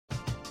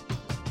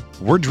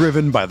We're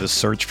driven by the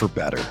search for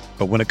better.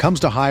 But when it comes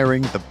to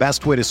hiring, the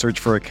best way to search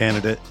for a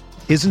candidate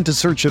isn't to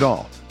search at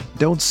all.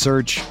 Don't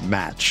search,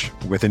 match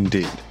with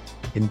Indeed.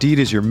 Indeed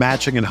is your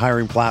matching and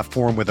hiring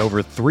platform with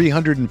over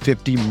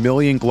 350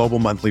 million global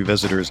monthly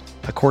visitors,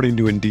 according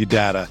to Indeed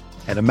data,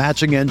 and a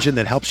matching engine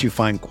that helps you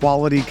find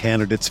quality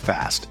candidates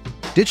fast.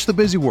 Ditch the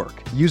busy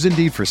work. Use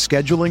Indeed for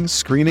scheduling,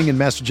 screening, and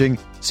messaging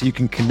so you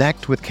can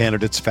connect with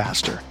candidates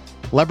faster.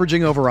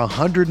 Leveraging over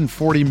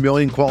 140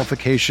 million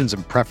qualifications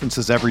and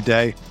preferences every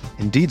day,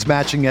 Indeed's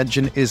matching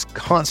engine is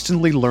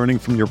constantly learning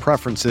from your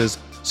preferences,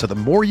 so the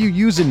more you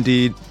use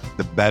Indeed,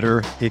 the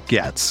better it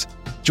gets.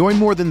 Join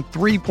more than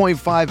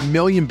 3.5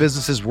 million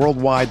businesses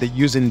worldwide that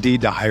use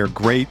Indeed to hire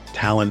great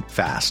talent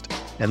fast.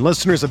 And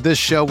listeners of this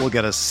show will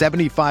get a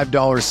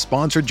 $75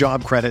 sponsored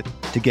job credit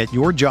to get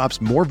your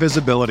jobs more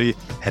visibility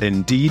at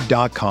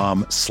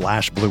Indeed.com/Blue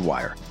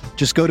Wire.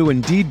 Just go to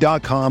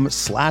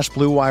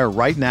Indeed.com/Blue Wire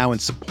right now and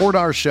support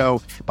our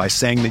show by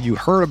saying that you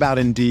heard about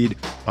Indeed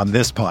on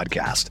this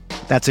podcast.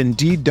 That's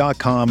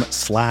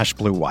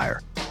Indeed.com/Blue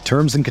Wire.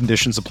 Terms and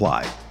conditions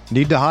apply.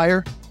 Need to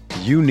hire?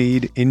 You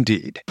need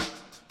Indeed.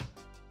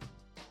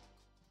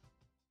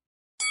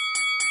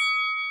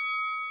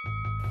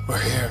 We're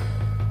here.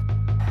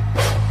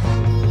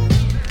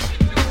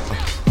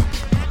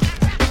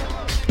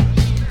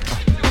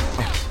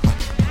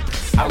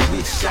 I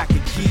wish I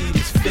could give you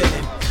this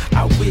feeling.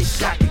 I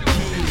wish I could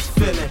give you this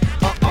feeling.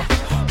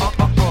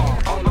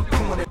 On the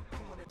corner.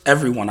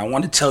 Everyone, I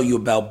want to tell you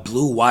about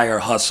Blue Wire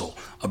Hustle,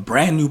 a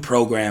brand new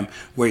program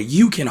where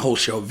you can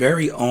host your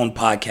very own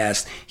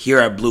podcast here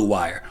at Blue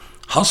Wire.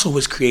 Hustle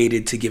was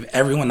created to give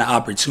everyone the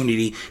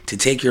opportunity to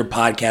take your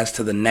podcast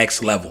to the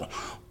next level.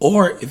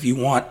 Or if you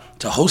want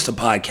to host a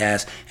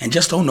podcast and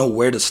just don't know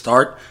where to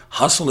start,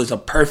 Hustle is a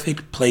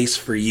perfect place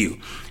for you.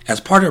 As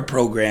part of the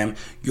program,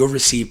 you'll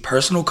receive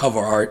personal cover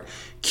art,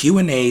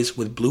 Q&As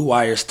with Blue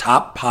Wire's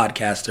top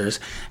podcasters,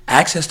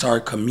 access to our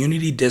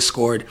community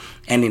Discord,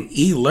 and an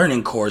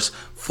e-learning course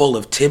full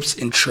of tips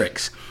and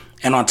tricks.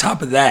 And on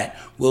top of that,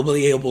 we'll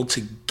be able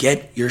to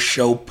get your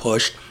show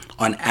pushed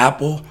on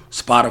Apple,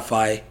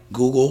 Spotify,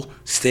 Google,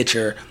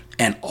 Stitcher,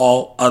 and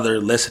all other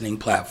listening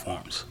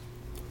platforms.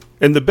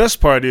 And the best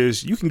part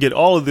is you can get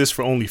all of this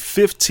for only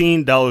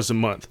 $15 a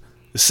month,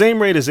 the same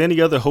rate as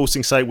any other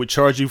hosting site would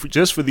charge you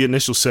just for the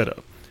initial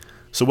setup.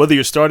 So whether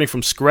you're starting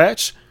from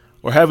scratch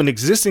or have an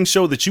existing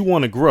show that you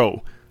want to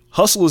grow,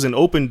 Hustle is an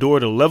open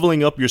door to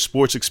leveling up your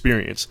sports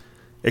experience.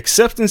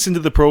 Acceptance into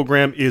the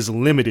program is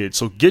limited,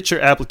 so get your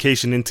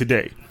application in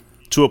today.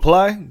 To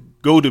apply,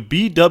 go to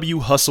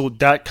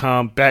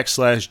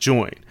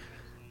bwhustle.com/join.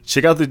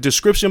 Check out the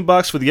description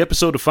box for the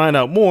episode to find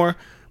out more,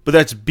 but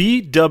that's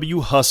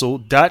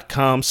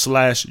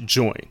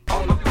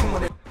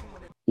bwhustle.com/join.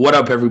 What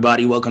up,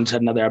 everybody? Welcome to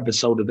another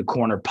episode of the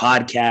Corner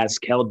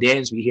Podcast. Kel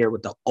Dansby here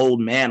with the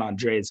old man,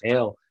 Andreas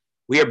Hale.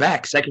 We are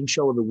back, second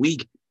show of the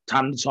week.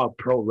 Time to talk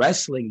pro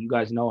wrestling. You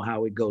guys know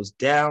how it goes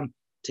down.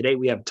 Today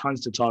we have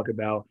tons to talk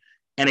about.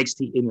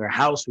 NXT In Your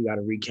House, we got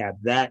to recap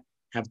that.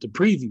 Have to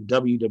preview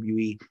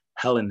WWE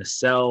Hell in a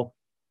Cell.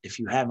 If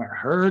you haven't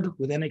heard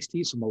with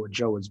NXT, Samoa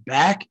Joe is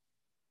back.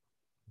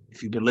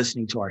 If you've been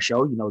listening to our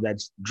show, you know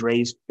that's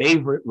Dre's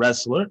favorite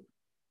wrestler.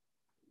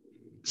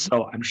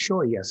 So I'm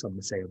sure he has something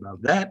to say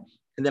about that.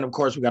 And then, of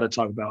course, we got to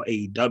talk about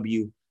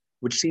AEW,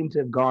 which seemed to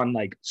have gone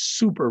like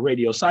super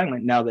radio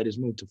silent now that it's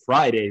moved to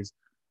Fridays.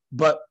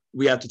 But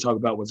we have to talk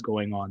about what's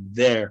going on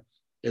there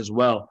as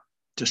well.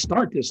 To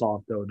start this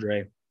off, though,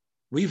 Dre,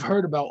 we've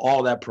heard about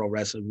all that pro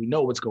wrestling. We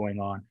know what's going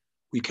on.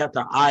 We kept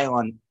our eye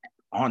on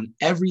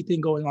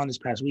everything going on this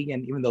past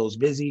weekend, even though it was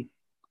busy.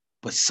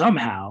 But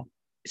somehow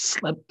it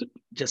slipped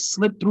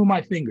through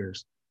my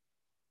fingers.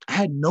 I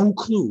had no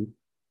clue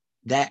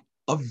that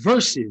a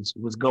Versus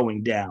was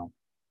going down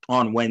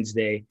on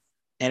Wednesday,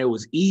 and it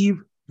was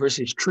Eve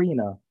versus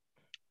Trina.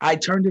 I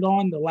turned it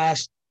on the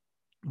last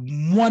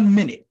 1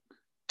 minute,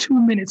 2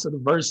 minutes of the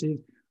Versus,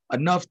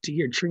 enough to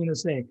hear Trina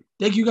say,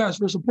 "Thank you guys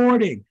for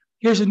supporting.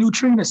 Here's a new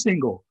Trina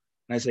single."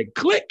 And I said,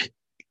 click,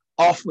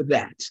 off with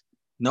that.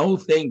 No,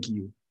 thank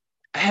you.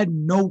 I had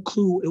no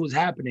clue it was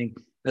happening,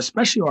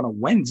 especially on a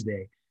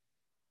Wednesday.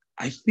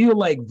 I feel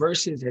like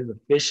Versus has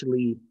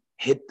officially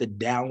hit the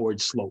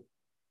downward slope.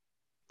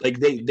 Like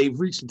they've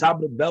reached the top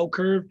of the bell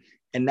curve,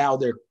 and now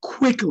they're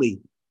quickly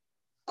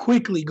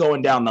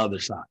going down the other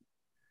side.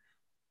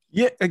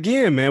 Yeah,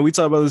 again, man, we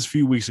talked about this a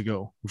few weeks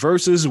ago.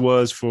 Versus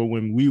was for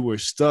when we were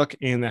stuck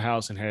in the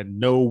house and had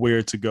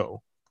nowhere to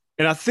go.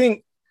 And I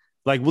think,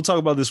 like, we'll talk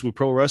about this with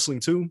pro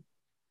wrestling too.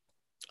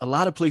 A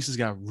lot of places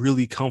got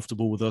really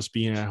comfortable with us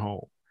being at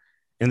home.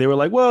 And they were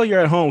like, well,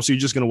 you're at home, so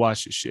you're just going to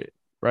watch this shit,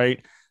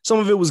 right? Some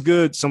of it was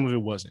good, some of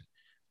it wasn't.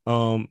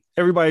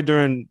 Everybody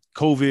during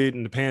COVID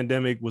and the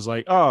pandemic was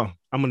like, oh,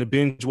 I'm going to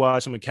binge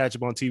watch. I'm going to catch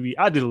up on TV.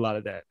 I did a lot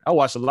of that. I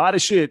watched a lot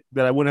of shit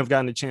that I wouldn't have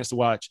gotten a chance to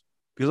watch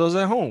because I was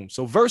at home.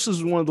 So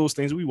Versus was one of those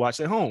things we watched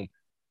at home.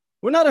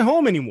 We're not at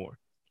home anymore.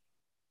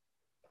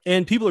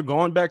 And people are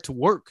going back to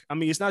work. I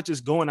mean, it's not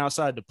just going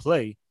outside to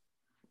play.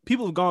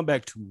 People have gone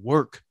back to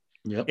work.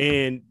 Yep.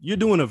 And you're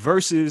doing a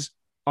Versus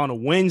on a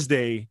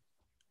Wednesday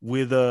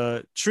with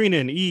Trina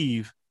and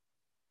Eve.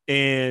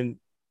 And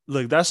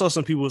look, I saw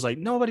some people was like,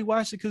 nobody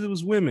watched it because it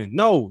was women.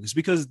 No, it's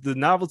because the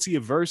novelty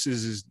of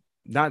verses is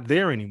not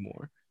there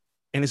anymore.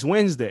 And it's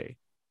Wednesday.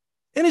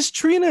 And it's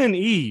Trina and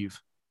Eve.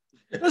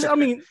 I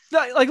mean,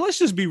 like, let's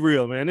just be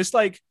real, man. It's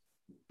like,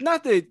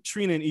 not that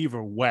Trina and Eve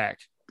are whack,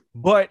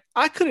 but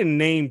I couldn't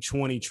name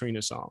 20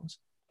 Trina songs.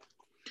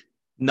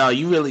 No,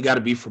 you really got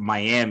to be from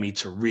Miami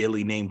to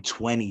really name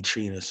 20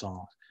 Trina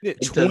songs. Yeah,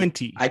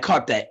 20. I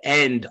caught the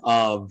end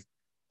of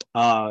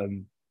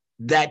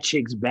That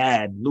Chick's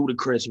Bad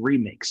Ludacris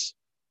remix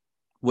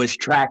was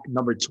track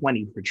number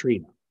 20 for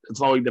Trina.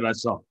 That's all that I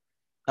saw.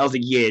 I was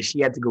like, yeah, she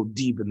had to go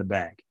deep in the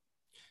bag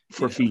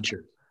for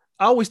features.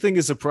 I always think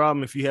it's a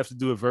problem if you have to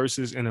do a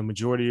verses and a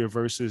majority of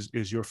verses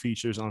is your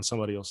features on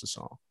somebody else's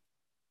song.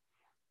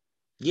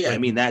 Yeah, like, I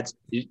mean, that's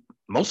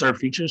most of her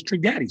features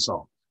Trick Daddy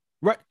song.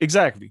 Right,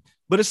 exactly.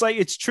 But it's like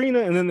it's Trina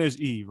and then there's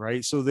Eve,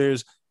 right? So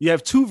you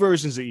have two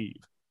versions of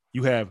Eve.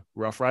 You have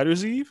Rough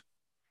Riders Eve,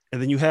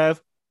 and then you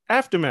have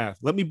Aftermath.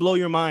 Let Me Blow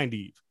Your Mind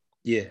Eve.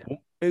 Yeah.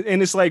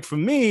 And it's like, for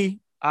me,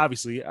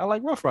 obviously, I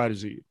like Rough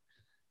Riders Eve.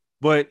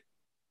 But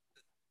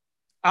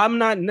I'm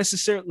not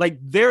necessarily, like,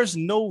 there's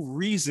no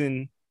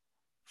reason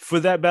for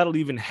that battle to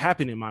even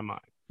happen in my mind.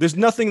 There's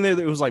nothing there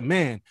that was like,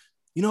 man,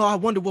 I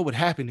wonder what would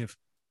happen if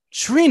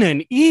Trina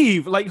and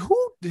Eve, like,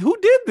 who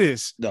did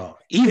this? No,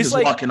 Eve is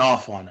like, walking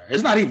off on her.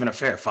 It's not even a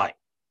fair fight.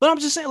 But I'm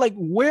just saying, like,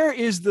 where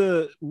is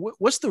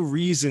what's the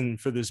reason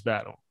for this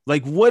battle?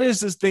 Like, what is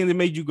this thing that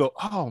made you go,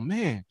 oh,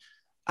 man,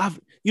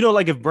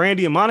 like if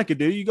Brandy and Monica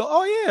did it, you go,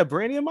 oh, yeah,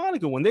 Brandy and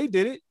Monica, when they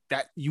did it,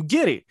 that you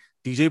get it.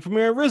 DJ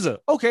Premier and RZA.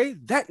 Okay,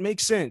 that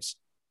makes sense.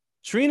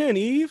 Trina and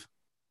Eve,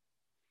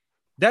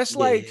 that's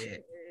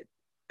like,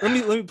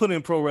 let me put it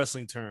in pro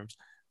wrestling terms.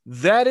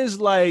 That is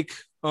like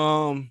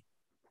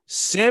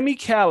Sami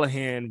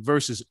Callihan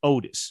versus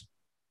Otis.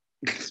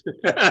 It's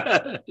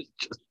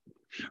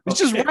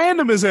just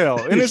random as hell.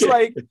 And it's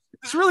like,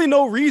 there's really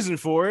no reason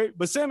for it.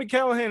 But Sami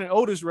Callihan and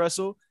Otis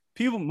wrestle.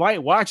 People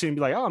might watch it and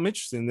be like, oh, I'm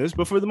interested in this.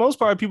 But for the most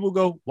part, people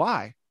go,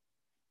 why?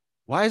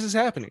 Why is this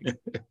happening?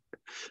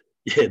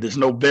 Yeah, there's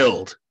no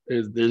build.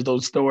 There's no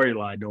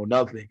storyline, no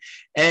nothing.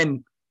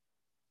 And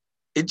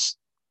it's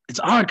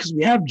odd because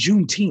we have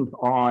Juneteenth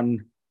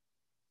on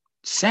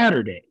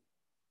Saturday,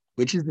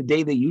 which is the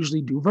day they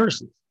usually do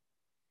verses.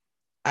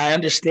 I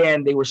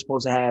understand they were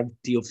supposed to have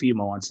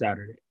Teofimo on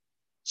Saturday.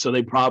 So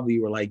they probably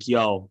were like,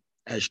 yo,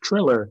 as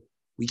Triller,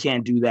 we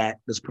can't do that.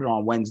 Let's put it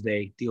on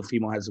Wednesday.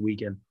 Teofimo has the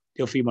weekend.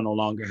 Teofimo no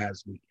longer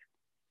has the weekend.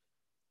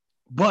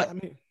 But I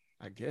mean,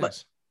 I guess.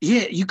 But,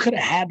 yeah, you could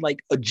have had like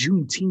a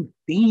Juneteenth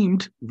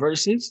themed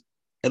versus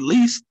at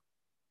least.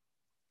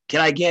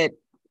 Can I get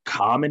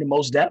Common and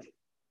Mos Def?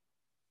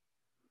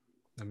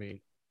 I mean,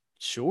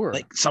 sure.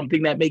 Like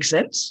something that makes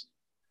sense.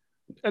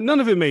 And none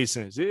of it made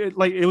sense. It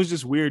was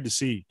just weird to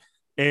see.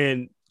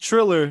 And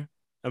Triller,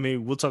 I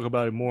mean, we'll talk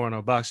about it more on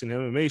our boxing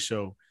MMA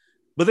show,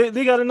 but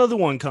they got another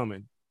one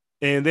coming.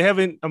 And they have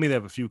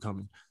a few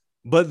coming,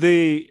 but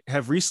they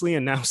have recently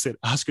announced that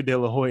Oscar De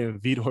La Hoya and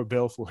Vitor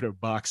Belfort are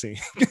boxing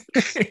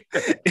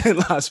in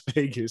Las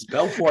Vegas.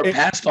 Belfort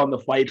passed on the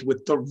fight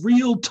with the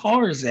real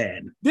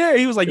Tarzan. Yeah,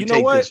 he was like, you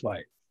know what?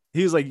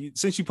 He was like,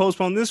 since you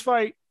postponed this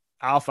fight,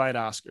 I'll fight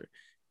Oscar.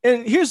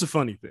 And here's the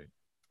funny thing,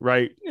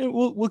 right? And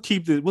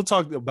we'll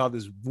talk about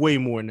this way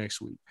more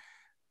next week.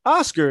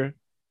 Oscar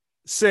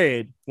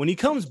said when he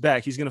comes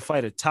back, he's going to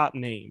fight a top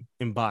name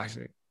in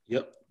boxing.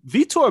 Yep.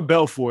 Vitor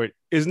Belfort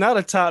is not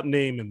a top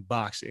name in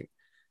boxing.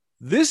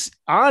 This,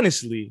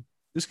 honestly,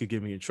 this could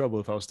get me in trouble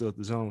if I was still at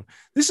the zone.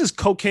 This is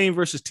cocaine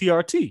versus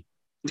TRT.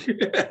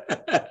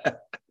 It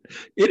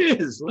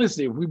is.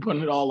 Listen, we put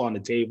it all on the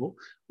table.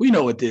 We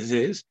know what this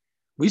is.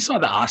 We saw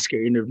the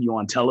Oscar interview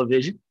on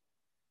television.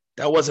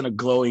 That wasn't a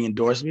glowing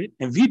endorsement.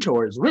 And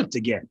Vitor is ripped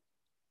again.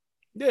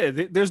 Yeah,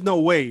 there's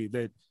no way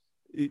that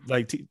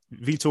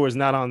Vitor is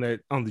not on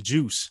the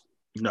juice.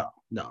 No,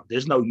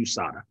 there's no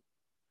USADA.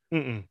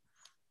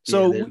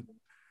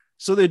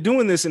 So they're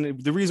doing this, and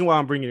the reason why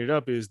I'm bringing it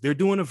up is they're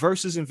doing a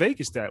versus in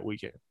Vegas that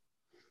weekend,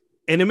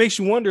 and it makes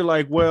you wonder,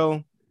 like,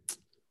 well,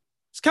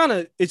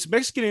 it's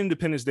Mexican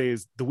Independence Day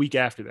is the week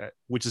after that,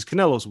 which is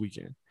Canelo's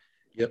weekend.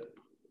 Yep.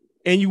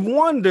 And you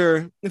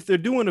wonder if they're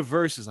doing a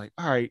versus, like,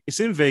 all right, it's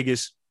in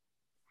Vegas,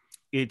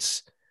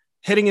 it's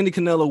heading into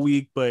Canelo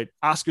week, but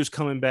Oscar's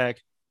coming back.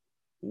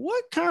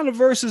 What kind of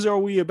verses are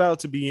we about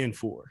to be in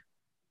for?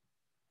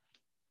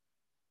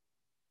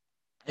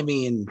 I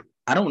mean,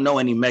 I don't know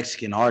any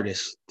Mexican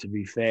artists, to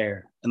be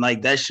fair. And,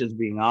 like, that's just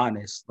being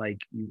honest. Like,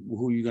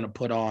 who are you going to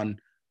put on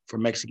for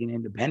Mexican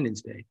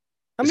Independence Day?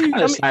 It's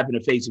kind of slap in the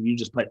face if you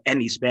just put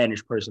any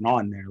Spanish person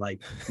on there.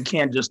 Like, you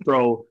can't just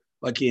throw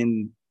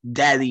fucking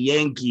Daddy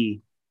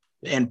Yankee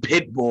and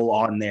Pitbull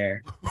on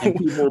there. And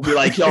people will be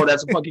like, yo,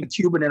 that's a fucking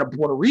Cuban and a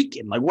Puerto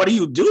Rican. Like, what are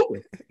you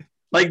doing?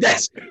 Like,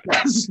 that's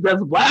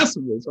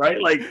blasphemous,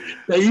 right? Like,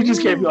 you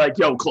just can't be like,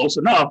 yo, close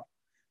enough,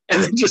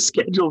 and then just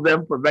schedule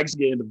them for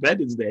Mexican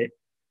Independence Day.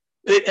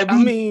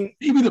 I mean,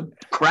 maybe the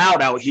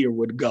crowd out here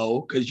would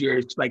go because you're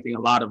expecting a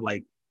lot of,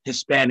 like,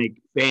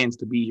 Hispanic fans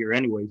to be here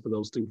anyway for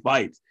those two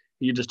fights.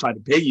 You're just trying to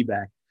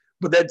piggyback,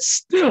 but that's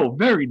still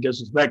very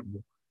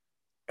disrespectful.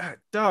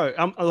 Dog,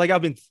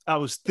 I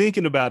was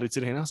thinking about it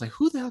today, and I was like,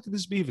 who the hell could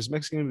this be if it's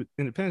Mexican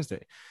Independence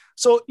Day?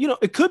 So,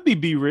 it could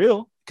be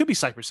Real. It could be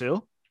Cypress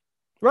Hill,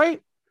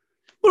 right?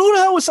 But who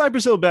the hell was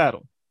Cypress Hill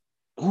battle?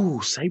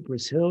 Ooh,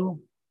 Cypress Hill.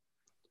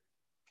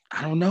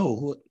 I don't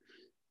know.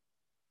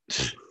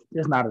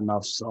 There's not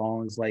enough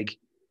songs like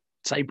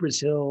Cypress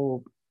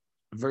Hill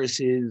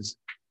versus.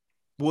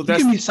 Well,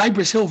 that's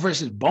Cypress Hill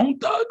versus Bone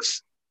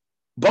Thugs.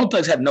 Bone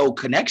Thugs have no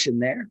connection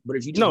there, but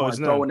if you just want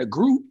to throw in a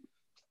group,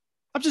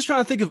 I'm just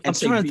trying to think of. I'm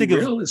trying to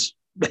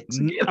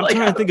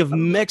think of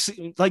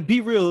Mexican. Like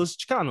Be Real is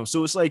Chicano,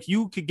 so it's like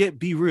you could get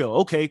Be Real.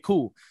 Okay,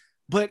 cool.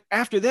 But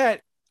after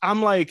that,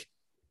 I'm like,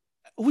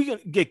 are we gonna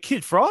get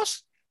Kid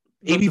Frost?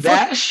 Amy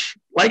Bash?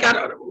 Like, I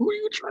don't know. Who are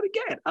you trying to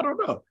get? I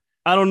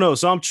don't know.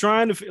 So I'm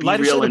trying to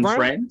Lighter Shade of Brown.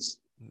 Friends.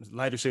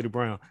 Lighter Shade of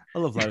Brown. I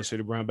love Lighter Shade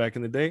of Brown back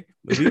in the day.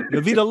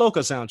 The Vida Loca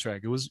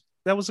soundtrack.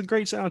 That was a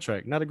great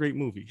soundtrack. Not a great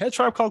movie. Had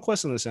Tribe Called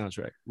Quest on the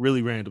soundtrack.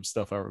 Really random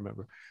stuff I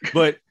remember.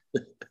 But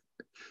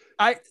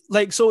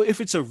so if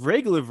it's a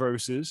regular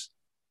versus,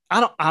 I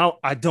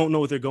don't know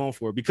what they're going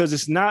for, because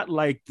it's not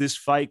like this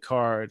fight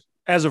card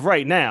as of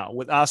right now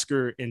with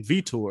Oscar and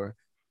Vitor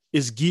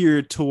is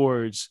geared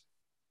towards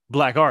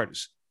Black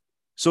artists.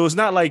 So it's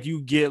not like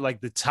you get like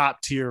the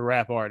top tier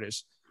rap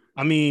artists.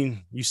 I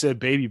mean, you said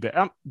Baby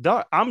Bash.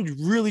 I'm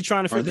really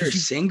trying to figure. Are there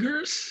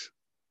singers?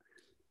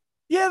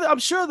 Yeah, I'm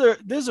sure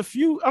there's a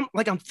few.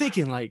 I'm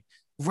thinking like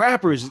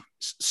rappers.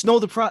 Snow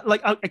the Pro.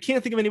 Like I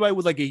can't think of anybody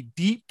with like a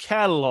deep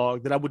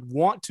catalog that I would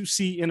want to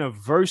see in a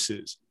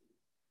versus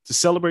to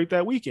celebrate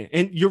that weekend.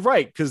 And you're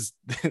right, because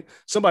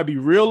somebody be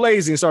real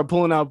lazy and start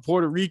pulling out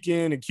Puerto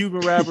Rican and Cuban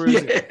rappers.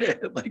 Yeah,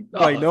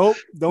 nope,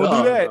 don't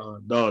do that.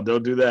 No,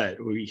 don't do that.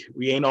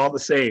 We ain't all the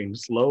same.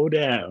 Slow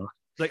down.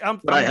 Like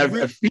I have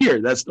a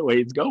fear that's the way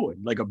it's going.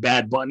 Like a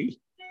Bad Bunny.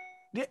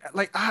 Yeah,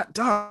 like I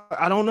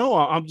don't know.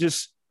 I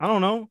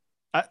don't know.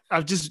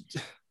 I've just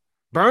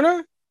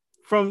Burner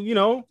from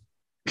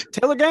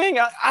Taylor Gang.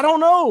 I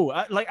don't know.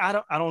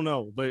 I don't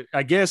know. But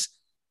I guess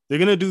they're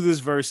gonna do this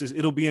versus.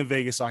 It'll be in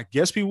Vegas, so I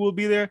guess people will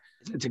be there.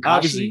 Is it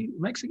Tekashi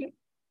Mexican?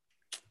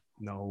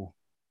 No.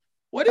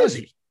 What is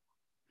he?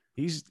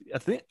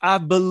 I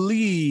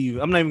believe.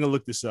 I'm not even gonna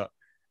look this up.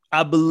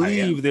 I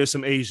believe there's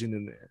some Asian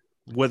in there.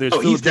 Whether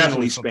it's he's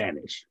definitely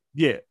Spanish.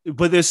 Yeah,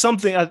 but there's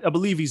something. I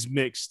believe he's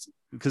mixed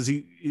because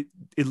it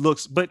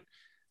looks. But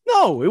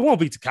no, it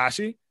won't be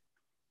Tekashi.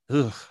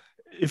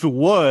 If it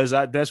was,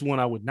 that's one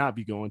I would not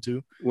be going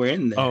to. We're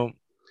in there.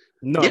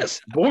 No.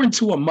 Yes, born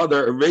to a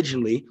mother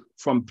originally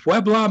from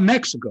Puebla,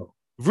 Mexico.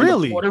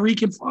 Really? Puerto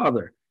Rican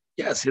father.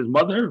 Yes, his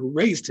mother, who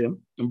raised him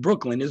in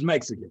Brooklyn, is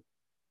Mexican.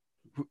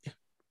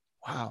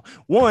 Wow.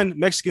 One,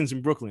 Mexicans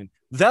in Brooklyn.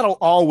 That'll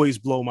always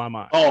blow my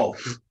mind. Oh,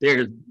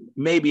 there's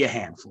maybe a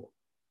handful.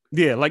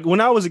 Yeah, like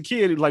when I was a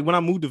kid, like when I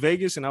moved to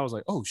Vegas and I was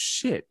like, oh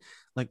shit,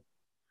 like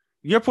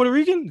you're Puerto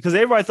Rican? Because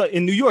everybody thought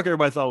in New York,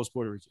 everybody thought I was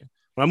Puerto Rican.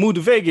 When I moved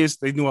to Vegas,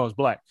 they knew I was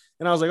black.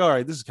 And I was like, all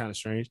right, this is kind of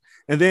strange.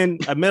 And then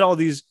I met all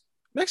these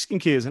Mexican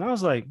kids and I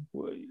was like,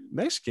 well,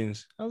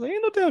 Mexicans? I was like,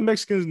 ain't no damn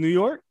Mexicans in New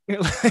York.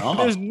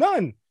 There's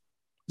none.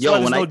 So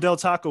there's no Del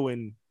Taco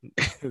in.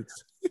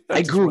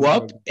 I grew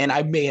up and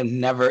I may have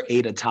never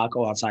ate a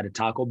taco outside of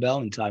Taco Bell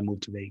until I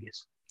moved to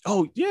Vegas.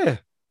 Oh, yeah.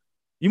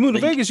 You moved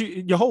to Vegas,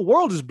 your whole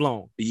world is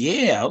blown.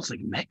 Yeah, I was like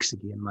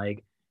Mexican.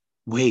 Like,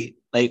 wait,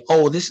 like,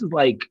 oh, this is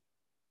like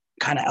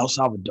kind of El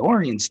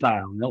Salvadorian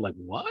style. And they're like,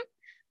 what?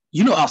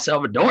 You know El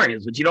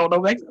Salvadorians, but you don't know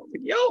Mexico. I was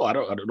like, yo, I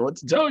don't know what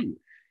to tell you.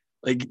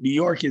 Like, New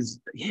York is,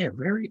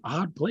 very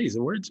odd place.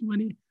 There weren't too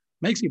many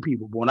Mexican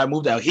people. But when I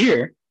moved out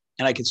here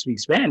and I could speak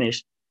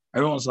Spanish,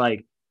 everyone's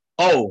like,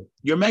 oh,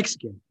 you're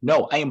Mexican.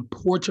 No, I am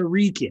Puerto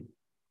Rican.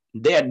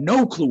 They had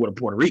no clue what a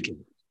Puerto Rican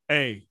was.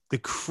 Hey, the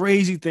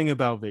crazy thing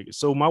about Vegas.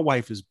 So my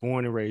wife is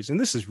born and raised, and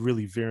this is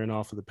really veering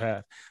off of the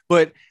path,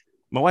 but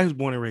my wife was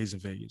born and raised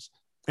in Vegas.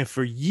 And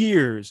for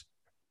years,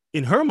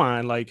 in her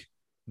mind, like,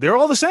 they're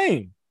all the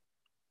same.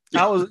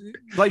 I was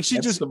like, she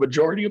just the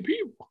majority of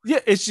people. Yeah,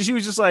 she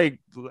was just like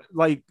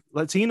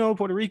Latino,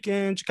 Puerto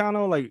Rican,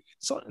 Chicano, like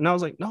so. And I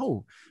was like,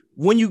 no.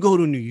 When you go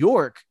to New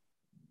York,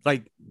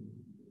 like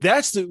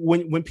that's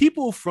when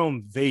people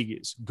from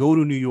Vegas go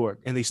to New York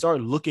and they start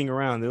looking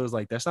around, they was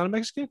like, that's not a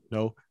Mexican?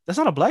 No. That's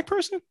not a black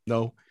person?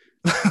 No.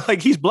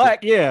 Like he's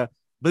black, yeah,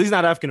 but he's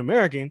not African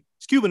American.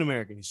 He's Cuban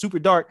American. He's super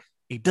dark.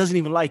 He doesn't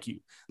even like you.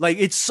 Like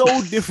it's so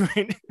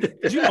different.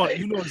 you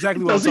know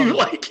exactly what I'm talking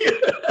about. Like you.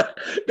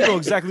 You know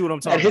exactly what I'm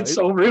talking about. It's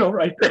so real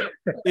right there.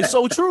 It's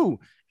so true.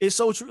 It's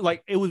so true.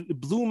 Like it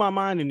blew my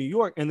mind in New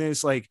York. And then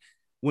it's like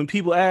when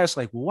people ask,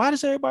 like, well, why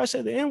does everybody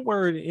say the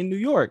N-word in New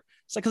York?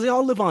 It's like because they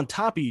all live on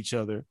top of each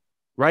other,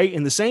 right?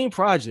 In the same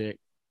project.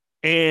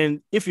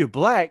 And if you're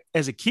black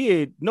as a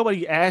kid,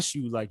 nobody asks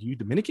you, like, you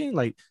Dominican?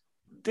 Like,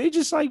 they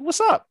just like,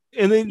 what's up?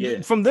 And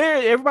then from there,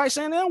 everybody's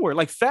saying the N-word.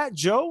 Like Fat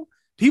Joe,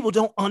 people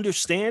don't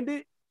understand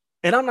it.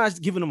 And I'm not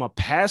giving them a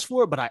pass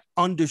for it, but I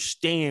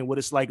understand what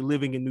it's like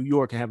living in New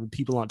York and having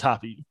people on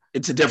top of you.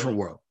 It's a different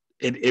world.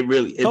 It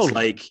really, it's totally.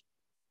 Like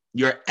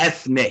you're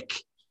ethnic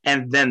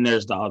and then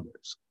there's the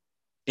others.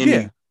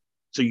 And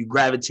so you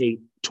gravitate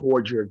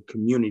towards your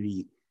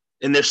community,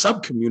 and there's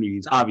sub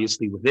communities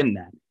obviously within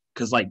that,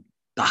 because like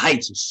the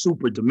Heights is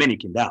super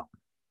Dominican out.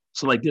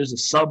 So like there's a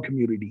sub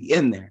community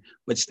in there,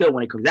 but still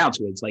when it comes down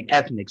to it, it's like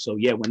ethnic. So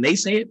yeah, when they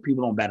say it,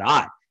 people don't bat an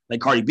eye. Like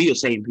Cardi B is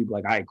saying, people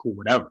like, all right, cool,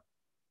 whatever.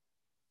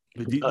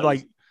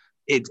 Like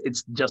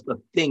it's just a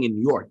thing in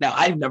New York. Now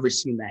I've never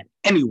seen that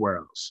anywhere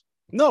else.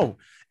 No,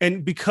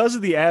 and because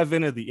of the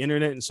advent of the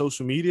internet and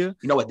social media,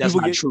 you know what? That's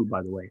not true,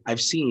 by the way. I've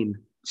seen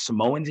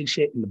Samoans and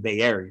shit in the Bay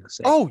Area.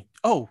 Say.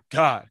 Oh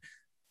God.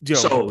 Yo,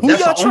 so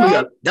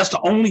that's the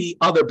only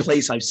other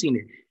place I've seen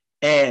it.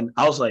 And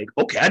I was like,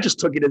 okay, I just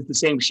took it as the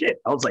same shit.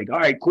 I was like, all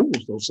right, cool.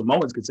 So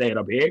Samoans could say it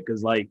up here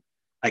because, like,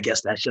 I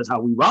guess that's just how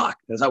we rock.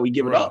 That's how we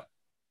give it up.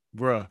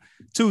 Bruh.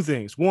 Two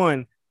things.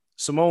 One,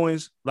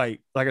 Samoans,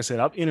 like I said,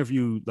 I've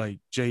interviewed like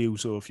Jey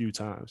Uso a few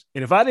times.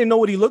 And if I didn't know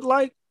what he looked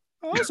like,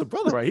 oh, that's a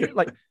brother right here.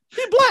 Like,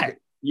 he black.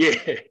 Yeah.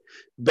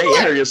 Bay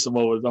Area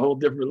Samoans, a whole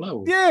different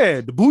level.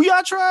 Yeah. The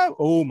Booyah tribe.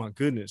 Oh, my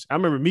goodness. I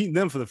remember meeting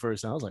them for the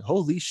first time. I was like,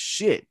 holy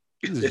shit.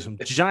 These are some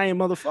giant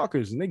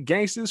motherfuckers and they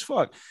gangster as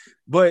fuck.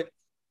 But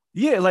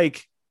yeah,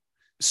 like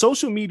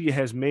social media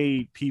has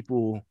made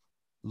people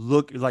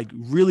look like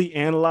really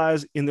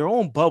analyze in their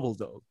own bubble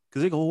though.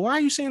 Because they go, why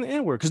are you saying the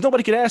N-word? Because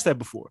nobody could ask that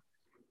before.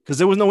 Because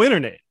there was no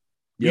internet.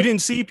 Yep. You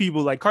didn't see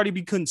people like Cardi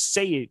B couldn't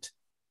say it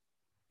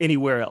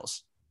anywhere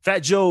else. Fat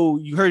Joe,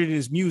 you heard it in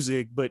his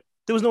music, but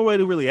there was no way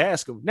to really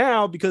ask him.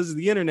 Now, because of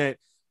the internet,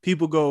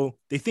 people go,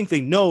 they think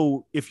they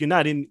know if you're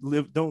not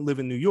don't live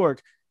in New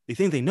York, they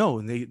think they know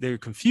and they're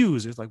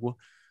confused. It's like, well,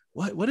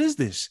 what is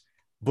this?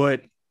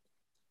 But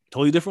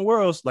totally different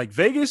worlds. Like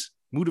Vegas,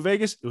 moved to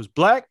Vegas, it was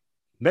black,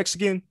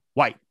 Mexican,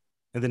 white,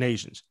 and then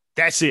Asians.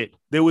 That's it.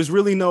 There was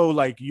really no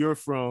like you're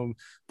from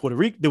Puerto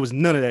Rico. There was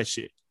none of that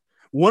shit.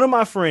 One of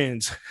my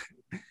friends,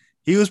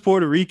 he was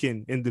Puerto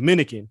Rican and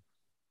Dominican,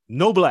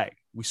 no black.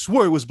 We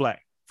swore it was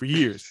black for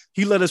years.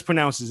 He let us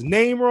pronounce his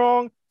name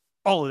wrong,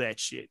 all of that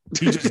shit.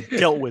 He just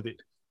dealt with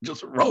it.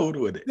 Just rode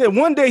with it. Yeah,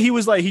 one day he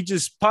was like, he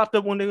just popped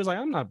up one day. He was like,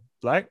 I'm not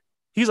black.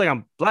 He's like,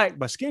 I'm black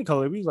by skin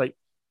color. He's like,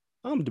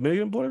 I'm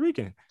Dominican and Puerto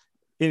Rican.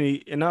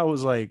 And I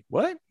was like,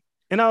 what?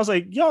 And I was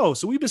like, yo,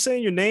 so we've been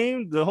saying your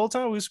name the whole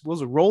time. We were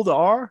supposed to roll the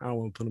R. I don't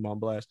want to put him on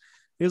blast.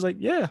 He was like,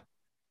 yeah.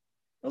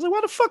 I was like,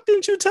 why the fuck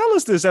didn't you tell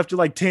us this after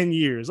like 10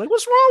 years? Like,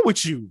 what's wrong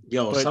with you?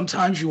 Yo,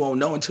 sometimes you won't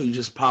know until you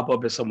just pop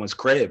up at someone's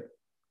crib.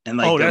 And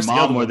like their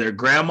mom or their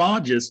grandma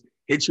just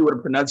hits you with a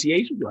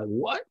pronunciation. You're like,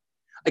 what?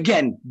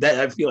 Again, that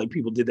I feel like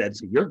people did that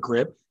to your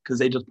crib because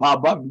they just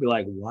pop up and be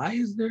like, why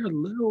is there a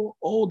little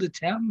old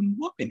Italian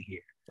woman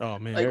here? Oh,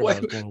 man. Like,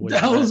 what the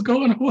hell is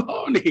going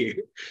on here?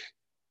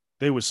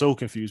 They were so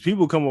confused.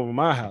 People come over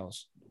my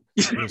house.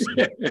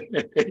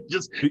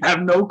 Just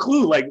have no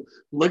clue. Like,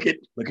 look at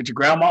your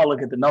grandma,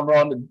 look at the number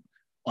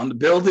on the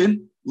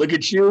building, look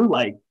at you,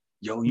 like,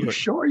 yo, you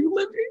sure you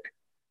live here?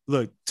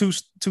 Look,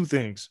 two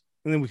things,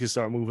 and then we can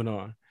start moving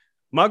on.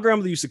 My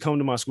grandmother used to come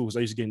to my school because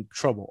I used to get in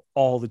trouble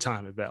all the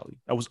time at Valley.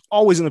 I was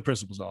always in the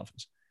principal's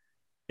office.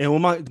 And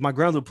when my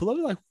grandmother would pull up,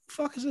 like,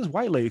 fuck is this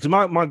white lady?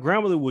 Because my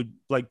grandmother would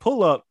like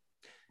pull up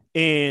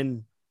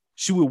and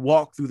she would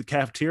walk through the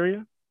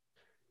cafeteria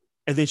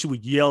and then she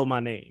would yell my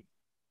name.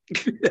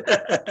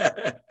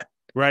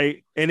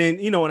 Right. And then,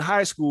 in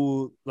high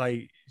school,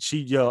 like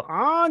she'd yell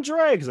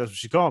Andre, because that's what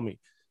she called me.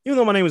 Even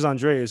though my name is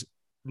Andreas,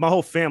 my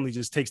whole family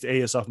just takes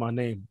the AS off my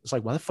name. It's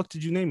like, why the fuck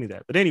did you name me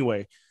that? But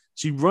anyway,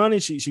 she'd run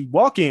and she'd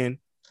walk in.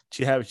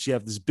 She have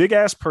this big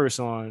ass purse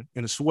on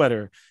and a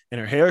sweater,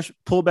 and her hair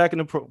pulled back in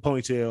a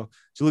ponytail.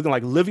 She's looking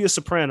like Olivia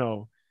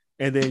Soprano,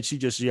 and then she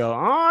just yelled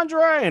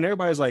Andre, and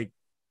everybody's like,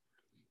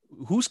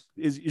 "Who's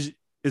is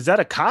that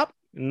a cop?"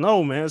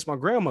 No, man, it's my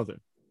grandmother.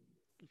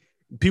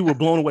 People were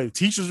blown away. The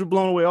teachers were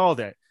blown away. All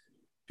that.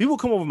 People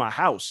come over my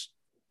house.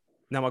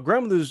 Now, my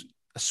grandmother's,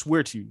 I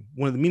swear to you,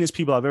 one of the meanest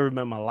people I've ever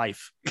met in my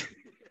life.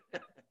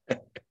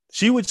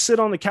 She would sit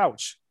on the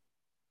couch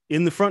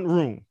in the front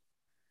room.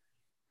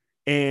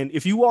 And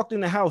if you walked in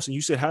the house and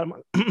you said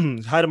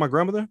hi to my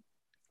grandmother,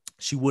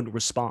 she wouldn't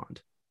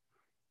respond.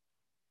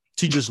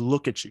 She'd just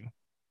look at you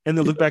and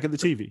then look back at the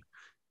TV.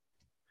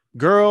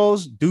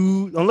 Girls,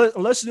 dude,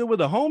 unless they're with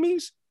the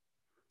homies,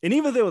 and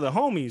even if they were the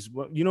homies,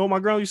 you know what my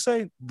grandma used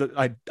to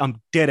say?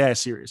 I'm dead ass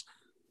serious.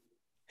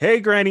 Hey,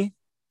 granny,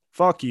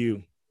 fuck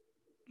you.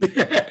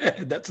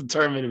 That's a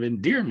term of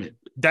endearment.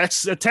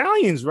 That's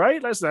Italians,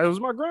 right? That was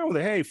my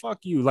grandmother. Hey, fuck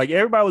you. Like,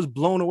 everybody was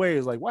blown away.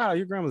 It's like, wow,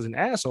 your grandma's an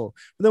asshole.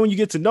 But then when you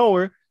get to know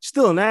her, she's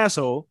still an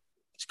asshole.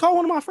 She called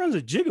one of my friends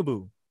a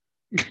jigaboo.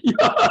 It's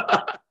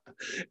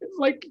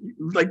like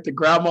the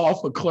grandma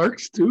off of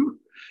Clerks too.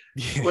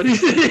 Yeah. But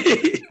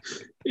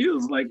he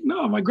was like,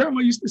 no, my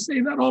grandma used to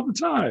say that all the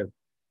time.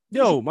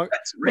 Yo,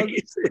 that's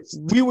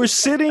racist. We were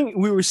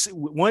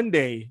one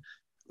day,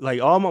 like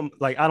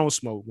I don't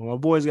smoke. When my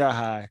boys got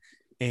high,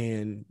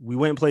 and we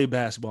went and played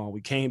basketball, and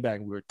we came back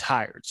and we were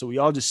tired. So we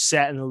all just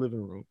sat in the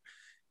living room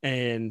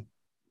and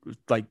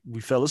like we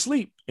fell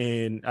asleep.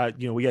 And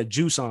we had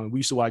Juice on. We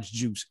used to watch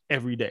Juice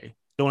every day.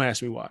 Don't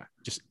ask me why.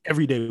 Just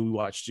every day we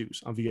watched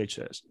Juice on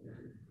VHS.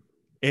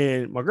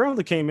 And my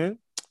grandmother came in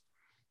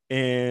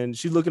and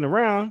she's looking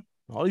around.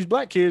 All these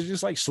black kids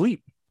just like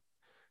sleep.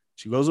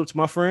 She goes up to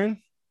my friend,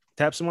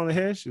 taps him on the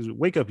head. She goes,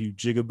 "Wake up, you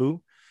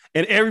jigaboo."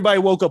 And everybody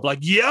woke up like,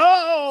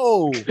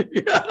 "Yo!"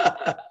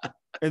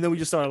 And then we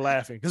just started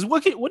laughing. Because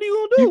what are you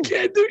gonna do? You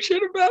can't do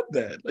shit about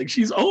that. Like,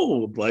 she's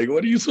old. Like,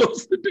 what are you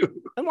supposed to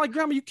do? I'm like,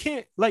 "Grandma,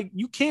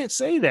 you can't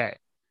say that.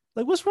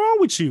 Like, what's wrong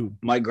with you?"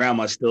 My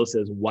grandma still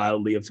says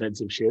wildly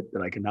offensive shit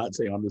that I cannot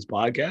say on this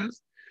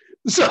podcast.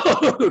 So,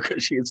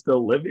 because she is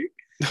still living.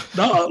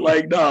 No.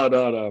 My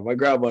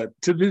grandma,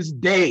 to this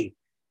day,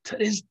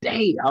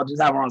 I'll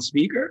just have her on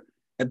speaker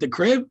at the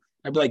crib.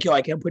 I'd be like, "Yo,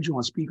 I can't put you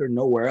on speaker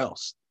nowhere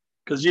else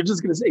because you're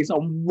just going to say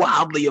something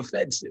wildly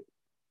offensive."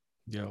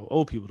 Yo,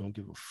 old people don't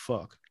give a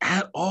fuck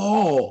At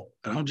all.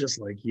 And I'm just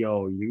like,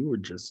 yo, you were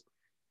just,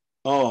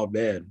 oh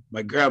man.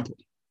 My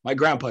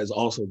grandpa is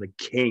also the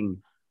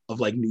king of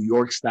like New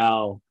York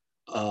style,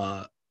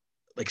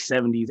 like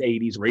 70s,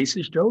 80s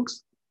racist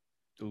jokes.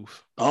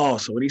 Oof. Oh,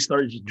 so when he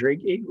started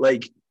drinking,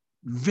 like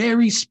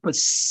very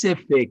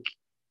specific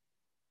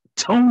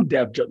tone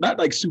deaf jokes, not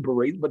like super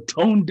racist, but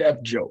tone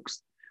deaf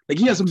jokes. Like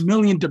he has a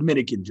million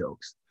Dominican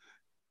jokes,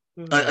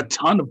 a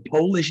ton of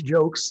Polish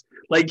jokes,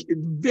 like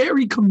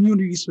very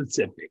community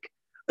specific.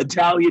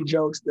 Italian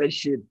jokes, that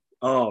shit.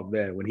 Oh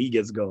man, when he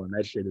gets going,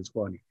 that shit is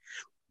funny.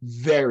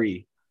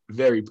 Very,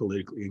 very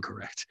politically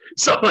incorrect.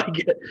 So I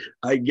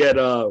get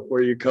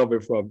where you're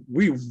coming from.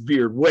 We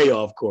veered way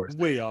off course.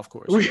 Way off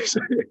course.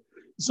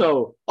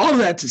 So all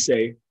that to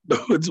say,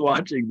 no one's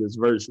watching this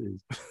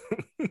versus.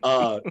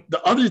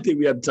 The other thing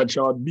we had to touch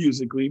on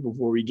musically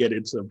before we get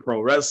into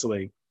pro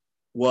wrestling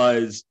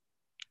was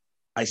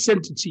I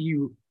sent it to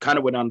you, kind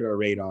of went under our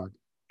radar,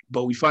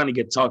 but we finally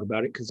get to talk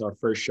about it because our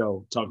first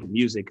show talking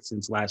music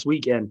since last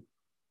weekend.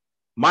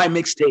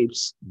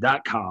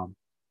 MyMixtapes.com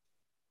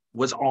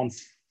was on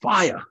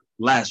fire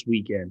last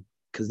weekend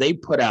because they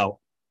put out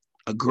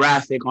a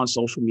graphic on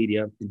social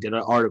media and did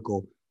an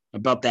article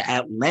about the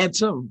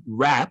Atlanta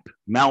rap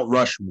Mount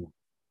Rushmore.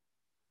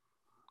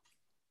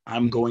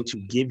 I'm going to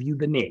give you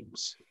the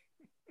names.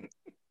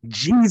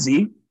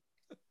 Jeezy,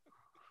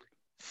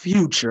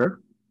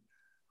 Future,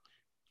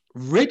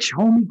 Rich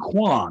Homie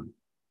Quan.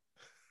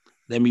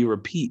 Let me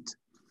repeat.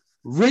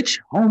 Rich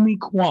Homie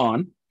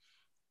Quan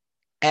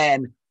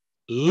and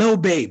Lil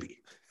Baby.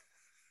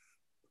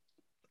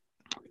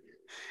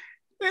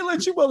 They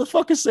let you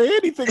motherfuckers say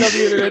anything on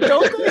the internet,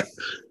 don't they?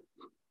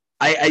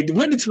 I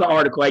went into the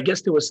article. I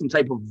guess there was some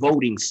type of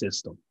voting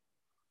system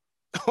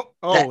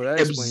that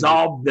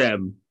absolved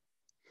them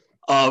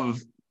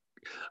of,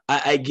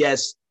 I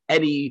guess,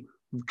 any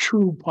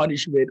true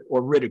punishment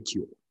or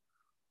ridicule,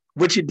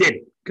 which it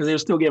didn't, because they were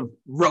still getting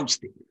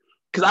roasted.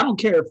 Because I don't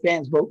care if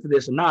fans vote for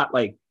this or not.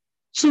 Like,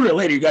 sooner or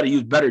later, you got to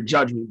use better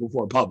judgment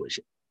before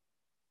publishing.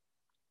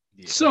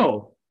 Yeah.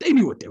 So they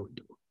knew what they were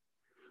doing.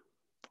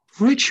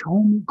 Rich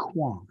Homie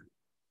Quan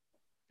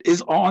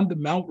is on the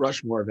Mount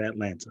Rushmore of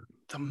Atlanta.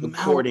 The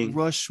Mount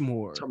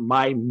Rushmore. To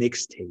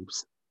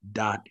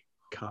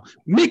mymixtapes.com.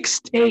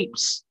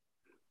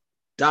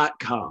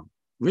 Mixtapes.com.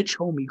 Rich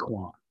Homie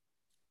Quan.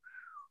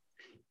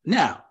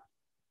 Now,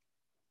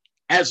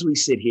 as we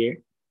sit here,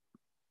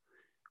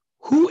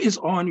 who is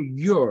on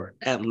your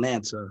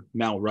Atlanta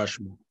Mount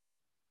Rushmore?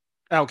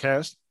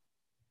 Outkast.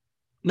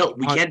 No,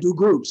 we can't do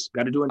groups.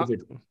 Got to do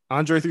individual.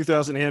 Andre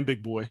 3000 and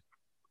Big Boy.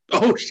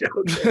 Oh, shit.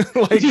 Okay.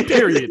 Like,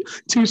 period.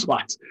 2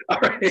 spots. All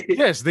right.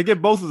 Yes, they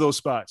get both of those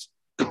spots.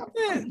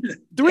 Yeah.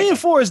 3 and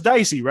 4 is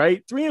dicey,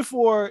 right? 3 and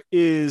 4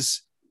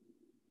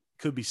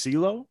 could be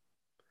CeeLo,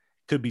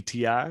 could be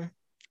T.I.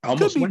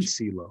 Almost went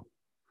CeeLo.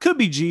 Could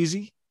be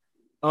Jeezy.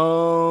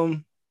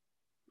 Could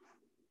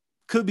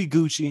be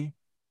Gucci.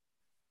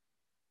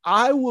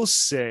 I will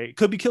say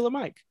could be Killer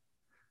Mike.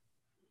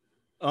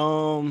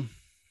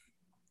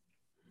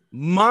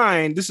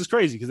 Mine, this is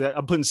crazy because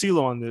I'm putting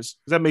CeeLo on this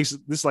because that makes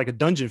this like a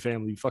dungeon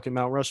family, fucking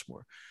Mount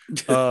Rushmore.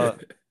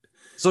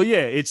 So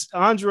yeah, it's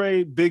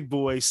Andre, Big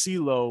Boy,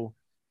 CeeLo,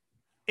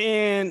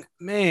 and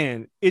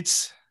man,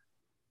 is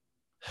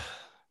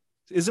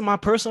it my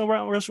personal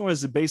Mount Rushmore or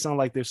is it based on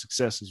like their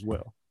success as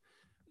well?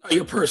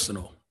 Your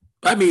personal.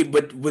 I mean,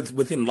 but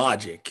within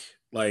logic.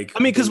 Like, I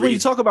mean, because when you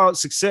talk about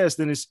success,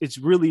 then it's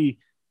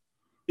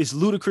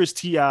Ludacris,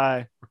 T.I.,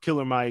 or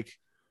Killer Mike,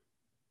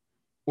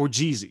 or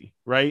Jeezy,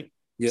 right?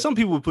 Yeah. Some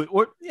people would put,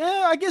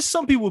 I guess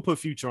some people would put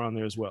Future on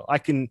there as well. I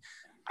can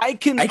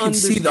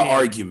see the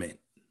argument.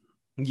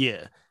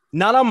 Yeah,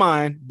 not on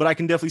mine, but I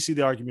can definitely see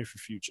the argument for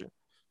Future.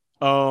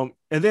 And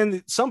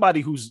then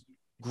somebody who's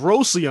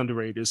grossly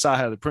underrated is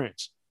Sahai the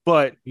Prince,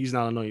 but he's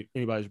not on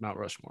anybody's Mount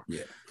Rushmore.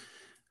 Yeah,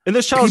 and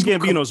there's Childish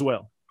Gambino as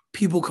well.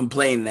 People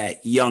complain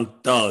that Young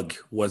Thug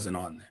wasn't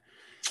on there.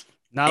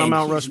 Not on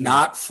Mount Rushmore.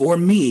 Not for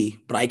me,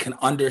 but I can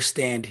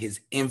understand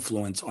his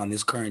influence on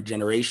this current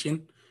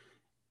generation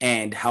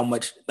and how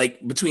much,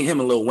 like, between him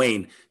and Lil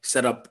Wayne,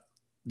 set up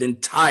the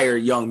entire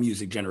young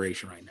music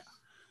generation right now.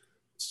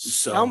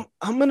 So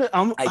I'm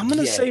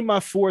gonna say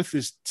my fourth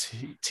is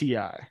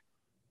T.I.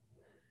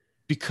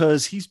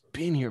 because he's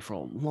been here for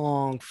a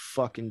long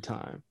fucking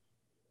time.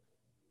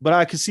 but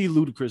I could see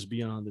Ludacris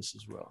beyond this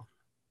as well.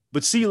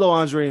 But CeeLo,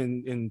 Andre,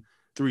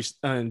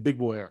 and Big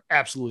Boy are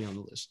absolutely on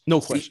the list.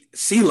 No question.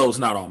 CeeLo's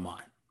not on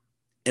mine.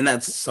 And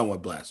that's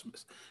somewhat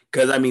blasphemous.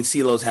 Because, I mean,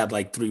 CeeLo's had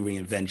like 3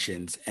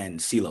 reinventions, and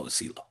CeeLo is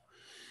CeeLo.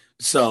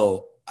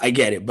 So I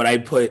get it. But I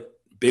put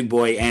Big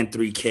Boy and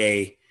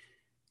 3K,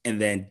 and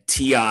then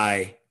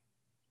T.I.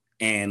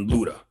 and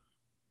Luda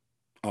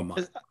on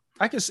mine.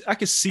 I could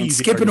see. And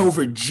skipping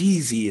over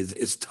Jeezy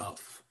is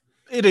tough.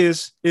 It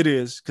is.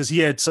 Because he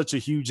had such a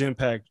huge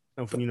impact.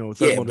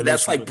 Yeah, but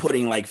that's like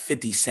putting like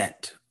 50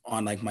 Cent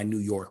on like my New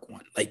York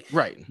one. Like,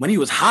 right. When he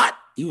was hot,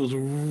 he was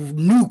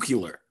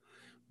nuclear.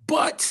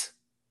 But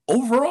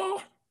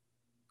overall,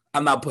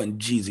 I'm not putting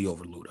Jeezy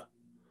over Luda.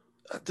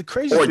 The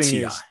crazy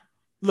thing is,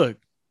 look,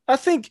 I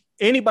think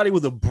anybody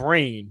with a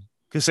brain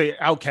could say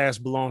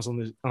Outkast belongs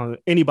on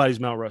anybody's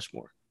Mount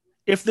Rushmore.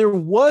 If there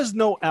was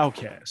no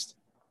Outkast,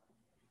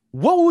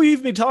 what would we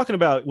even be talking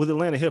about with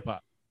Atlanta hip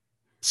hop?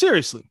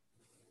 Seriously.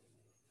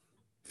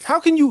 How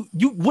can you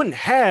wouldn't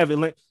have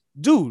Atlanta?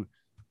 Dude,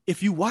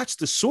 if you watch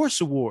the Source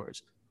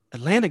Awards,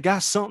 Atlanta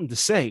Got Something to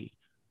Say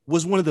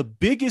was one of the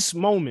biggest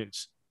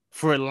moments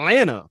for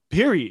Atlanta,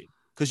 period.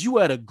 Because you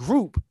had a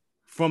group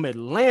from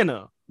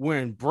Atlanta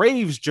wearing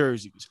Braves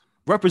jerseys,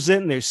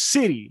 representing their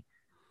city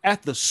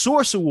at the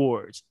Source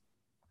Awards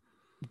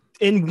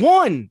and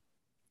won.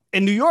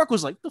 And New York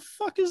was like, the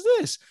fuck is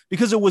this?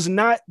 Because it was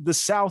not the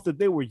South that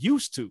they were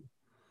used to.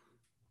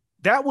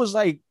 That was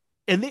like,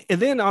 and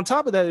then on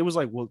top of that, it was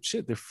like, well,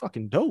 shit, they're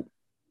fucking dope.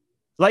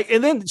 Like,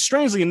 and then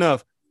strangely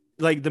enough,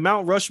 like the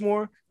Mount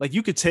Rushmore, like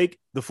you could take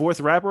the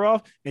 4th rapper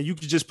off and you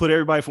could just put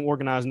everybody from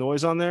Organized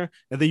Noise on there.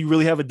 And then you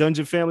really have a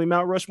Dungeon Family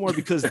Mount Rushmore,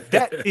 because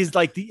that is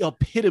like the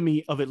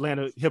epitome of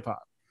Atlanta hip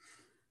hop.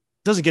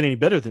 Doesn't get any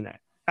better than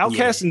that.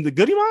 Outkast and the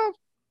Goody Mob.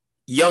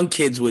 Young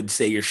kids would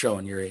say you're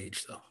showing your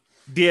age, though.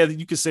 Yeah,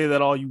 you can say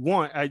that all you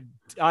want.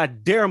 I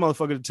dare a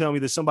motherfucker to tell me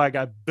that somebody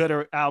got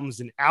better albums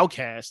than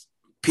Outkast.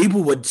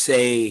 People would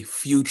say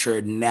Future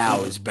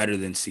now is better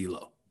than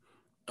CeeLo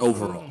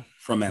overall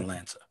from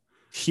Atlanta.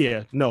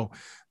 Yeah, no.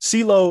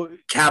 CeeLo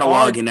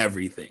catalog and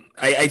everything.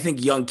 I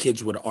think young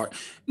kids would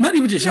not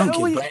even just young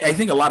kids, but I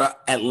think a lot of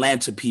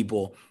Atlanta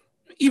people,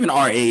 even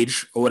our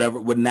age or whatever,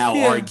 would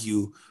now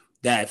argue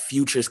that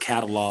Future's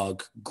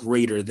catalog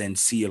greater than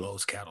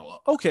CeeLo's catalog.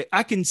 Okay,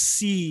 I can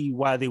see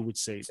why they would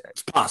say that.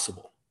 It's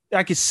possible.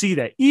 I can see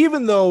that.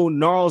 Even though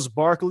Gnarls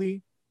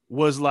Barkley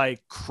was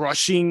like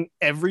crushing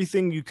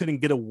everything, you couldn't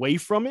get away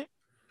from it.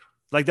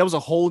 Like that was a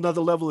whole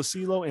nother level of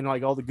CeeLo, and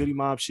like all the Goody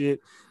Mob shit,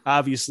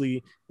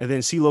 obviously. And then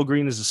CeeLo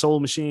Green is a soul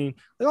machine.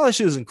 Like all that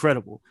shit is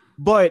incredible,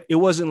 but it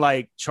wasn't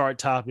like chart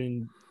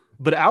topping.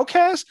 But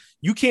Outkast,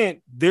 you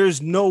can't,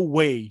 there's no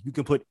way you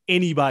can put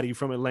anybody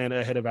from Atlanta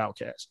ahead of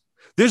Outkast.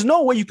 There's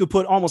no way you could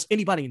put almost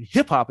anybody in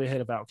hip hop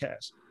ahead of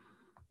Outkast.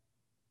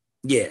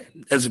 Yeah,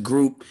 as a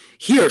group.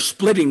 Here,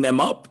 splitting them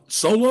up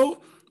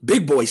solo,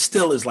 Big Boy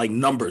still is like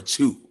number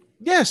 2.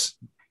 Yes.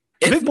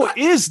 Big Boy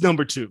is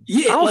number 2.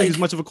 Yeah, I don't think it's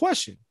much of a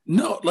question.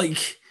 No,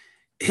 like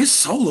his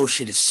solo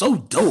shit is so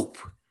dope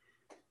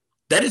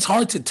that it's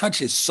hard to touch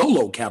his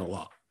solo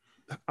catalog.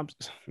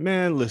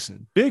 Man,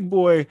 listen, Big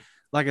Boy,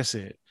 like I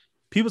said,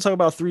 people talk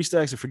about 3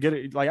 Stacks and forget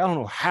it. Like, I don't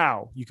know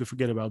how you could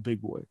forget about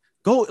Big Boy.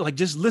 Go, like,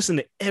 just listen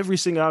to every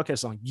single Outkast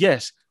song.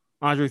 Yes,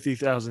 Andre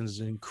 3000 is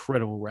an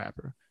incredible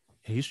rapper.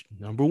 He's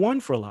number 1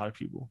 for a lot of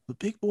people, but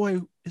Big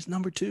Boy is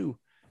number 2.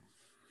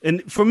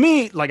 And for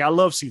me, like, I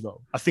love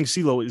CeeLo. I think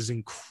CeeLo is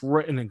an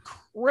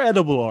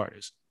incredible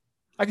artist.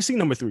 I can see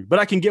number 3, but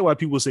I can get why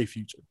people say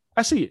Future.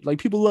 I see it. Like,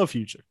 people love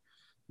Future.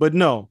 But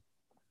no,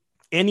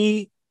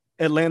 any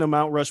Atlanta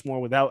Mount Rushmore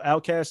without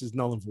Outkast is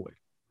null and void.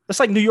 That's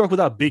like New York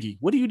without Biggie.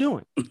 What are you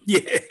doing? Yeah,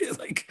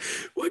 like,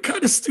 what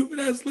kind of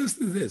stupid-ass list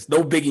is this?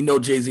 No Biggie, no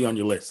Jay-Z on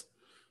your list.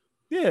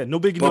 Yeah, no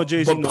Biggie, no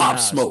Jay-Z, no Pop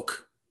Nas.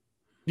 Smoke.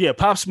 Yeah,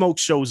 Pop Smoke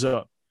shows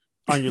up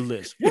on your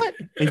list. What?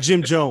 And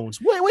Jim Jones.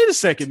 Wait a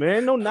second,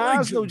 man. No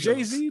Nas, no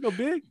Jay-Z, no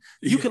Big.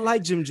 You can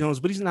like Jim Jones,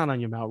 but he's not on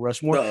your Mount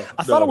Rushmore.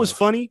 I thought it was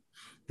funny.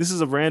 This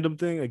is a random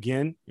thing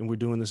again, and we're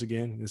doing this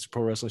again. It's a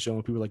pro wrestling show,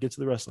 and people are like, get to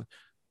the wrestling.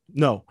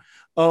 No.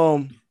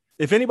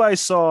 If anybody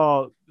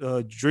saw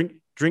Drink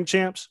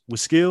Champs with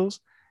Skills,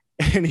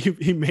 and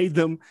he made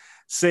them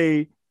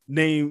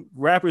name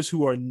rappers who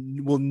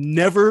will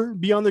never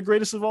be on the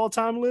greatest of all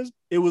time list,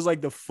 it was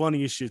like the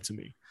funniest shit to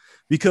me,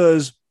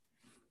 because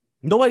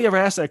nobody ever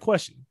asked that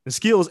question. And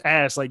Skills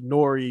asked like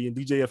Nori and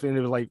DJ FN, they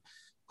were like,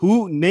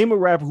 name a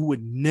rapper who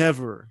would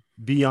never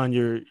be on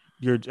your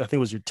I think it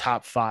was your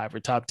top 5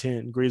 or top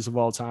 10 greatest of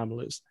all time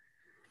list.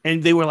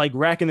 And they were like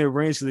racking their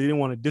brains because they didn't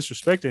want to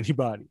disrespect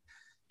anybody.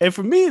 And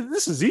for me,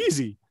 this is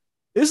easy.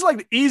 It's like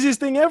the easiest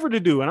thing ever to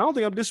do. And I don't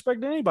think I'm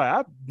disrespecting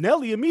anybody.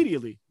 Nelly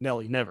immediately.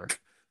 Nelly, never.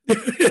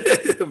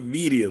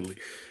 Immediately.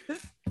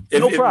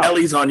 If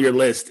Nelly's on your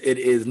list, it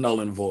is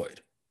null and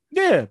void.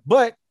 Yeah,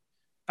 but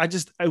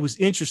it was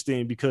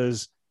interesting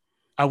because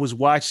I was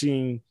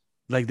watching,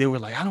 like, they were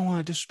like, I don't want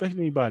to disrespect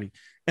anybody.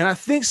 And I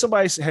think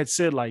somebody had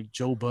said like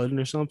Joe Budden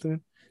or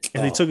something,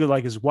 and they took it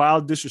like as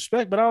wild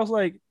disrespect. But I was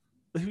like,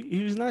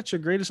 he's not your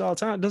greatest all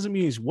time. It doesn't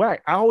mean he's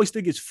whack. I always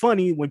think it's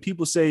funny when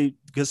people say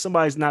because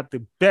somebody's not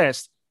the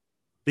best,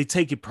 they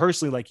take it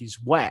personally like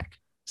he's whack.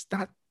 It's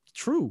not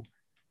true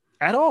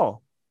at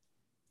all.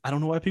 I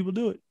don't know why people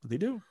do it, but they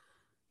do.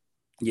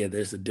 Yeah,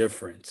 there's a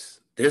difference.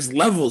 There's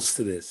levels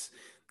to this.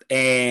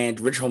 And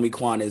Rich Homie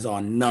Quan is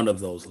on none of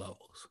those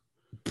levels.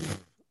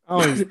 Oh,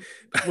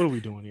 what are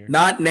we doing here?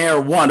 Not near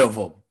one of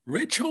them.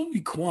 Rich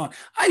Homie Quan.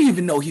 I didn't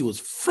even know he was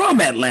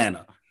from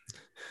Atlanta.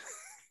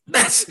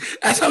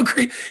 That's how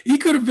crazy. He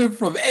could have been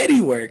from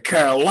anywhere.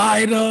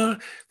 Carolina,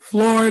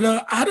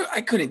 Florida.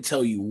 I couldn't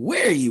tell you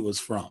where he was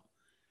from.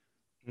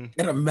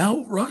 At a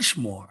Mount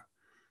Rushmore.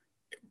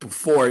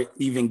 Before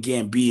even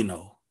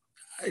Gambino.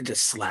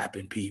 Just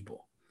slapping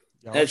people.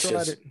 That's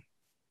just...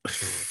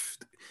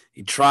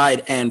 He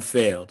tried and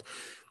failed.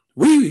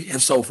 We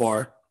have so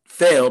far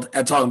failed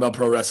at talking about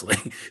pro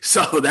wrestling.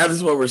 So that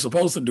is what we're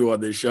supposed to do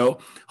on this show.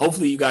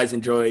 Hopefully you guys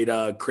enjoyed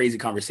crazy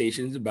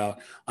conversations about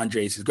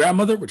Andres'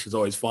 grandmother, which is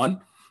always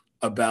fun,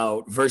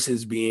 about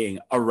Versus being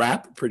a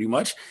rap pretty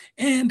much,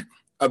 and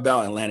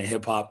about Atlanta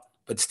hip hop.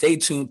 But stay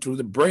tuned through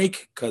the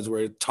break because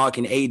we're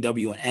talking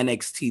AEW and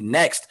NXT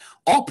next.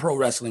 All pro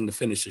wrestling to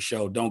finish the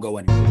show. Don't go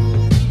anywhere.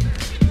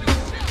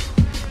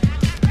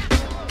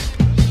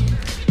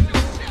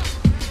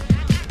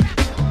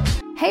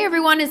 Hey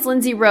everyone, it's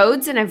Lindsay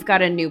Rhodes, and I've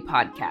got a new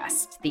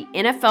podcast, The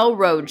NFL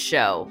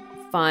Roadshow.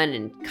 Fun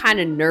and kind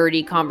of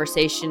nerdy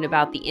conversation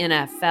about the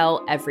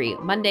NFL every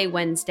Monday,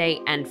 Wednesday,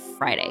 and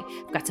Friday.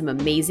 I've got some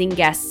amazing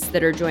guests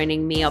that are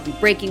joining me. I'll be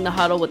breaking the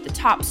huddle with the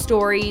top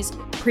stories,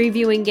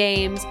 previewing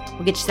games.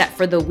 We'll get you set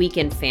for the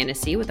weekend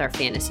fantasy with our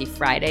Fantasy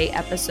Friday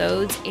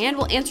episodes, and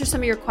we'll answer some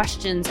of your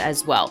questions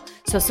as well.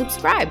 So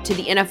subscribe to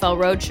the NFL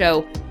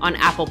Roadshow on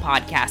Apple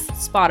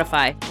Podcasts,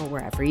 Spotify, or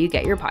wherever you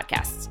get your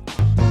podcasts.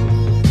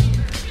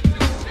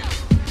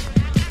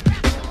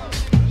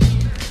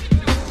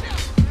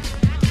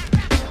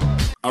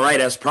 All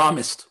right, as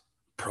promised,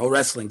 pro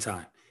wrestling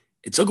time.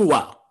 It took a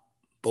while,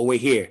 but we're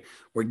here.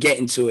 We're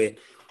getting to it.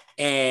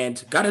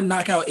 And got to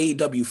knock out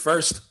AEW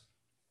first.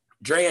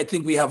 Dre, I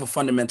think we have a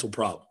fundamental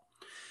problem.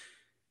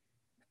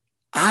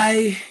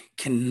 I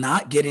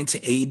cannot get into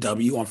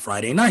AEW on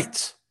Friday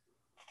nights.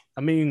 I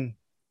mean,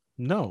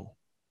 no.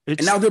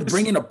 And now they're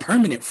bringing a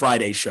permanent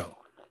Friday show.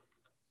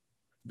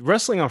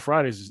 Wrestling on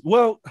Fridays is,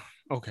 well,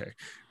 okay.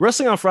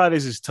 Wrestling on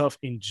Fridays is tough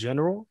in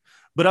general.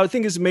 But I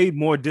think it's made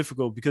more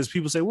difficult because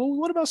people say, well,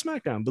 what about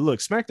SmackDown? But look,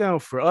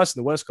 SmackDown for us in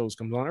the West Coast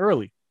comes on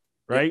early,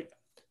 right?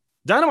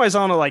 Dynamite's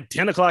on at like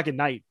 10 o'clock at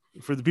night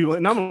for the people.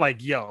 And I'm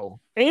like, yo,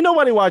 ain't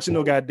nobody watching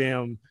no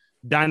goddamn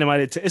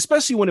Dynamite,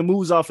 especially when it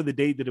moves off of the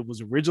date that it was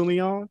originally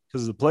on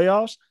because of the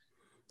playoffs.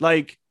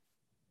 Like,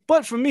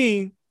 but for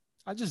me,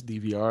 I just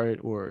DVR it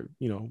or,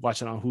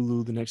 watch it on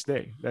Hulu the next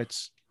day.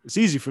 It's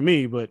easy for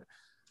me, but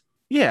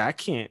yeah, I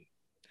can't.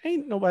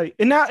 Ain't nobody.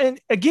 And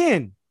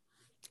again,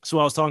 that's what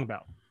I was talking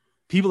about.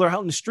 People are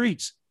out in the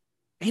streets.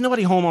 Ain't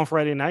nobody home on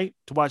Friday night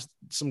to watch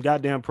some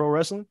goddamn pro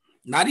wrestling.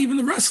 Not even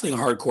the wrestling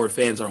hardcore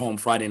fans are home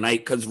Friday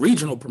night because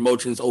regional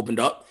promotions opened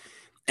up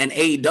and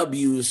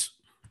AEW's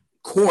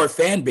core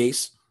fan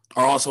base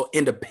are also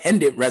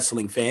independent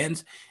wrestling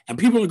fans and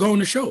people are going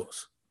to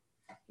shows.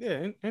 Yeah,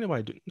 ain't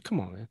nobody do. Come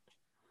on, man.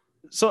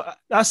 So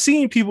I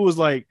seen people was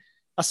like,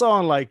 I saw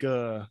on like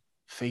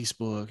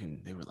Facebook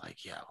and they were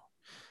like, yo,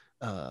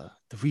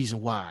 the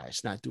reason why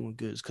it's not doing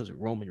good is because of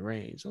Roman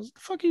Reigns. I was like, the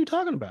fuck are you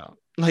talking about?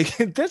 Like,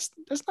 that's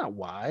not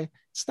why.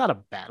 It's not a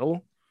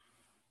battle.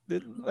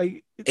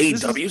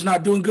 AEW's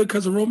not doing good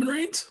because of Roman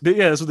Reigns?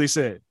 Yeah, that's what they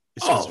said.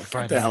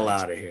 Get the hell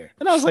out of here.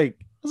 And I was like,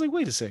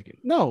 wait a second.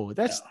 No,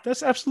 that's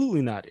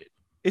absolutely not it.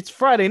 It's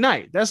Friday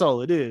night. That's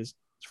all it is.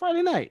 It's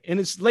Friday night. And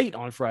it's late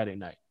on Friday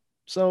night.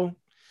 So,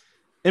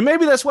 and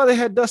maybe that's why they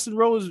had Dustin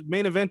Rhodes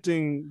main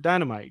eventing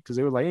Dynamite, because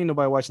they were like, ain't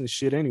nobody watching this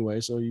shit anyway.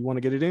 So you want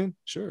to get it in?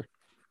 Sure.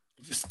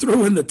 Just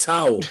throw in the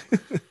towel.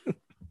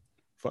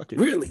 Fuck it.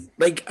 Really?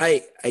 Like,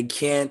 I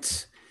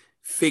can't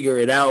figure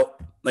it out.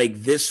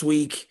 Like, this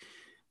week,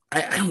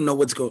 I don't know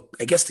what's going.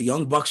 I guess the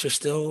Young Bucks are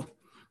still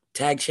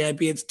tag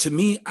champions. To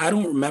me, I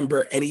don't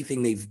remember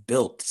anything they've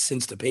built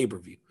since the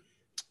pay-per-view.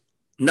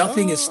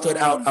 Nothing has stood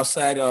out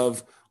outside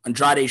of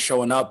Andrade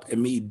showing up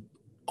and me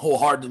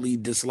wholeheartedly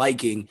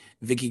disliking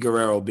Vicky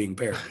Guerrero being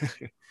paired.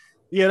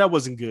 Yeah, that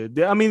wasn't good.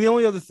 I mean, the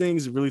only other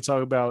things to really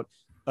talk about,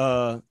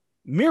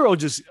 Miro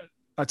just,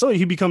 I told you,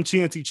 he become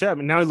TNT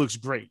Chapman. Now he looks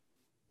great,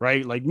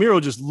 right? Like, Miro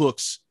just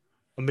looks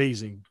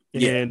amazing.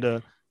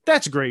 And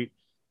that's great.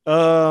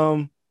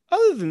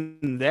 Other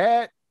than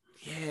that,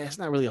 yeah, it's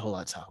not really a whole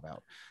lot to talk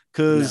about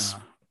because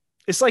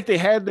it's like they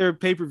had their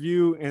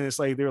pay-per-view and it's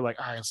like, they were like,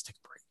 all right, let's take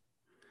a break.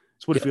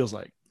 That's what it feels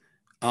like.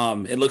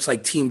 It looks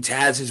like Team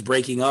Taz is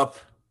breaking up.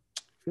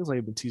 Feels like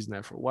I've been teasing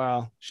that for a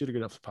while. Should have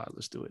got off the pod.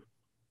 Let's do it.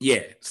 Yeah,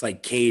 it's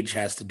like Cage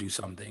has to do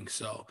something.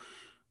 So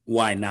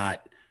why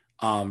not?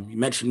 You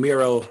mentioned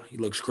Miro. He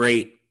looks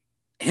great.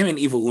 Him and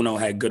Evil Uno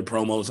had good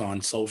promos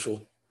on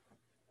social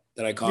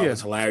that I caught. It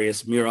was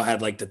hilarious. Miro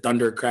had like the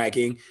thunder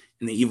cracking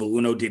and the Evil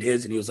Uno did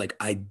his. And he was like,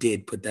 I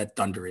did put that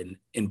thunder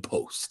in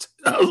post.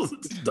 I was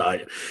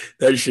dying.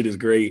 That shit is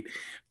great.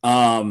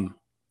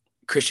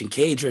 Christian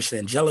Cage versus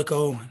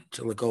Angelico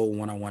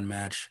one-on-one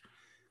match.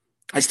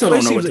 I still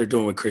don't know what they're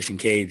doing with Christian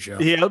Cage. Yeah, I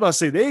was about to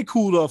say they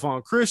cooled off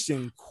on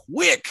Christian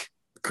quick.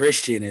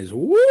 Christian is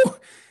woo.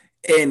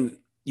 And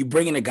you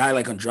bring in a guy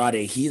like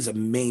Andrade, he is a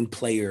main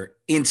player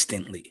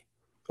instantly.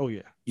 Oh,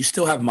 yeah. You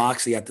still have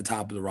Moxley at the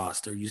top of the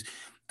roster.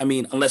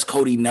 Unless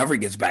Cody never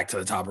gets back to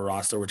the top of the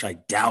roster, which I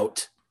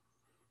doubt.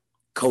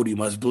 Cody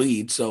must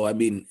bleed. So,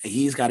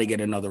 he's got to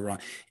get another run.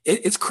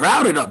 It's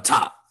crowded up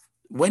top.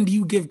 When do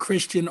you give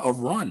Christian a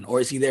run?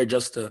 Or is he there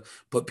just to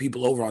put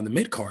people over on the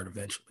mid-card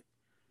eventually?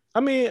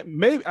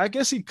 Maybe. I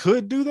guess he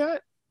could do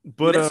that.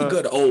 But it's a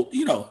good old,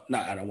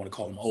 I don't want to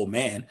call him old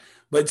man,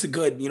 but it's a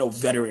good,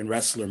 veteran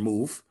wrestler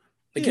move.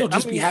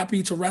 Like, be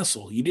happy to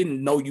wrestle. You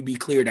didn't know you'd be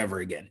cleared ever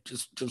again.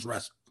 Just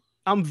wrestle.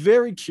 I'm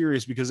very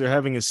curious because they're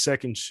having a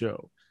second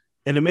show.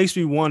 And it makes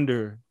me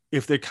wonder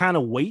if they're kind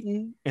of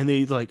waiting and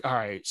they like, all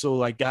right, so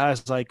like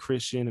guys like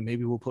Christian and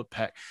maybe we'll put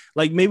Pac,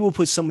 like maybe we'll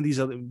put some of these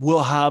other,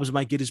 Will Hobbs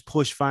might get his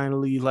push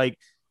finally. Like,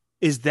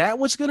 is that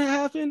what's going to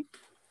happen?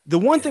 The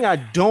one thing I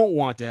don't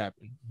want to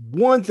happen,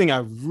 one thing I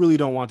really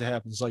don't want to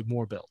happen is like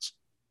more belts.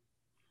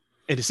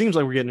 And it seems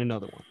like we're getting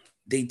another one.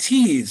 They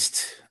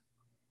teased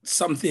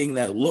something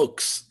that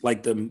looks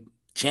like the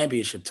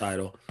championship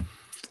title.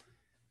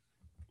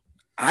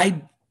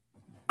 I'm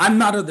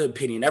not of the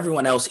opinion.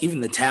 Everyone else,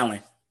 even the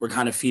talent, were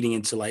kind of feeding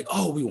into like,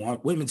 oh, we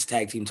want women's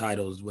tag team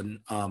titles when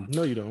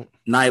no, you don't.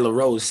 Nyla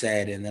Rose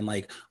said, and then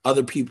like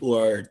other people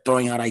are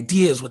throwing out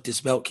ideas what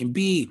this belt can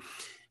be.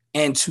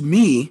 And to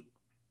me,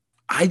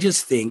 I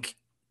just think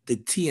the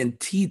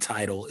TNT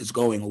title is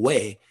going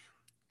away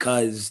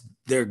because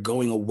they're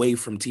going away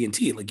from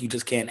TNT. Like, you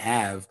just can't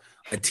have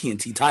a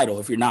TNT title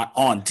if you're not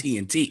on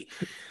TNT.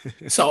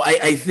 So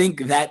I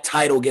think that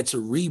title gets a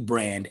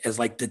rebrand as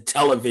like the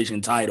television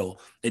title.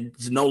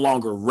 It's no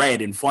longer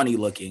red and funny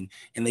looking,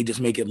 and they just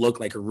make it look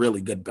like a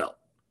really good belt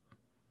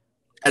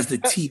as the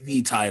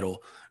TV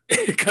title,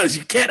 because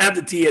you can't have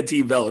the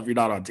TNT belt if you're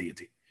not on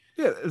TNT.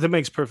 Yeah, that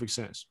makes perfect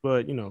sense.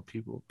 But,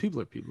 people are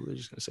people. They're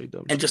just going to say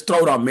dumb. And just throw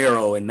it on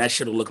Miro, and that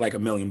should have looked like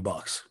 $1 million.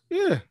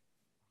 Yeah,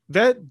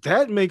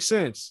 that makes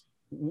sense.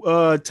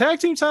 Tag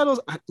team titles.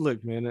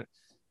 Look, man.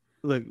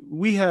 Look,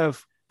 we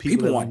have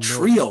people want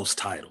trios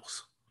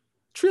titles.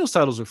 Trios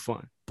titles are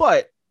fun,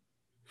 but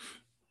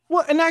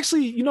and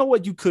actually, you know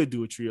what? You could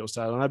do a trios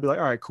title, and I'd be like,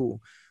 all right,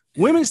 cool.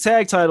 Women's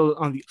tag titles,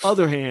 on the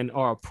other hand,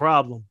 are a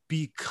problem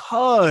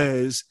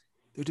because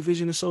their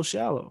division is so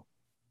shallow.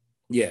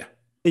 Yeah,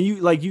 and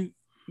you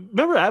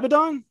remember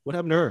Abaddon? What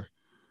happened to her?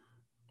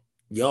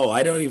 Yo,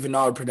 I don't even know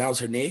how to pronounce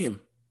her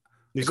name.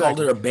 They called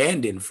her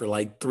Abandoned for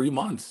like 3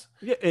 months.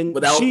 Yeah, and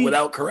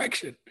without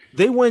correction.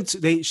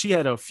 She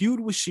had a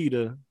feud with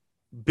Sheeta,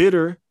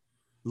 bitter,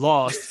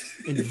 lost,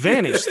 and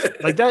vanished.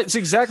 Like, that's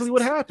exactly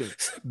what happened.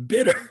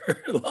 Bitter,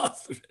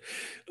 lost.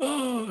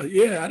 Oh,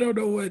 yeah. I don't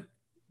know what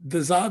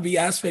the zombie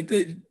aspect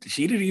is.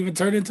 She didn't even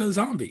turn into a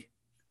zombie.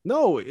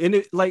 No,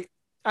 and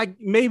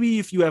maybe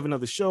if you have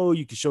another show,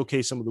 you could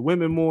showcase some of the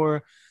women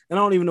more. And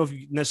I don't even know if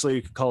you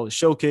necessarily could call it a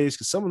showcase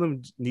because some of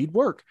them need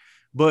work.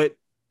 But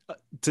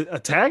to a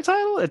tag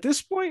title at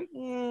this point,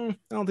 I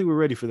don't think we're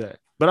ready for that.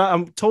 But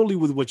I'm totally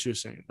with what you're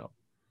saying, though.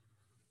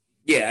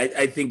 Yeah,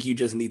 I think you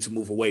just need to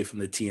move away from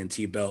the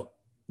TNT belt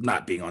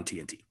not being on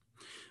TNT.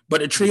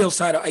 But a trios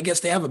title, I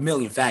guess they have 1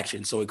 million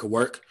factions, so it could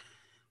work.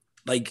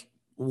 Like,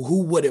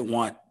 who wouldn't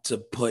want to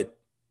put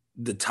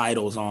the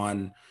titles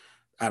on,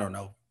 I don't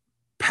know,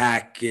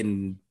 Pac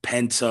and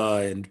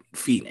Penta and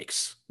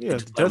Phoenix? Yeah,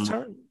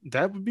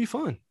 that would be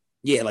fun.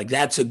 Yeah, like,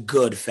 that's a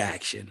good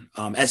faction.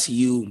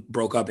 SCU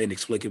broke up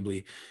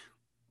inexplicably.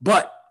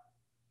 But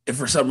if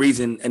for some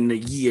reason in a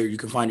year you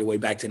can find your way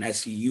back to an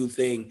SCU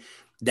thing,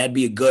 that'd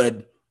be a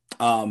good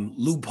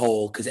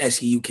loophole, because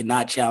SCU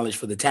cannot challenge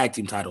for the tag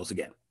team titles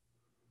again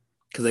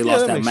because they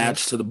lost that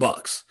match to the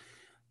Bucks.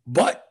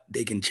 But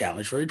they can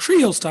challenge for a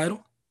trios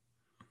title.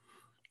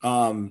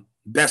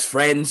 Best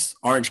Friends,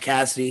 Orange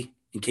Cassidy,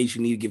 in case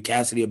you need to give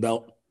Cassidy a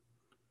belt.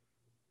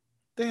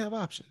 They have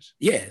options.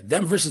 Yeah,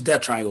 them versus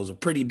Death Triangle is a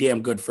pretty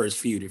damn good first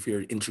feud if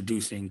you're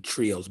introducing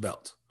trios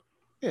belts.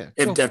 Yeah.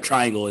 If Death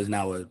Triangle is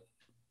now a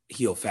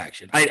heel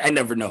faction. I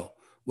never know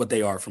what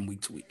they are from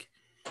week to week.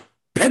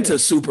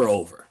 Penta's super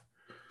over.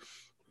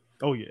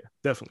 Oh, yeah,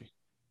 definitely.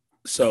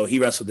 So he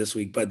wrestled this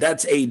week, but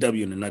that's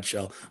AEW in a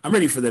nutshell. I'm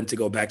ready for them to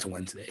go back to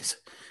Wednesdays.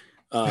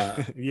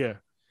 Yeah.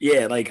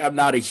 Yeah, like, I'm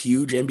not a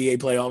huge NBA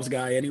playoffs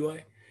guy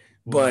anyway.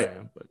 But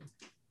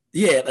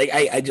yeah, like,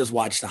 I just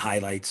watch the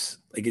highlights.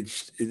 Like,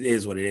 it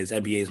is what it is.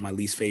 NBA is my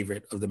least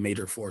favorite of the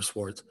major four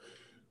sports.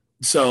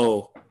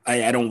 So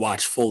I don't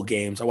watch full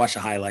games. I watch the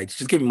highlights.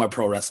 Just give me my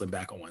pro wrestling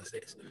back on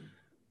Wednesdays.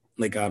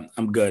 Like,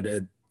 I'm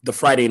good. The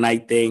Friday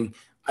night thing,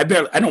 I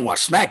don't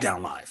watch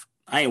SmackDown live.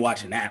 I ain't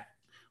watching that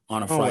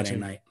on a Friday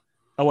night.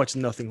 I watch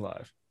nothing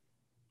live.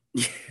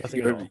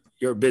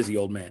 You're a busy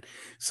old man.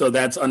 So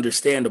that's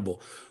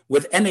understandable.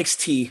 With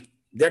NXT,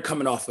 they're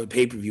coming off a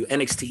pay-per-view.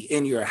 NXT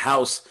In Your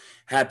House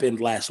happened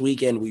last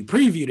weekend. We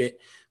previewed it,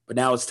 but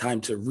now it's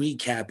time to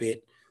recap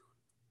it.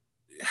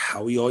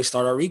 How we always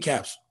start our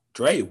recaps.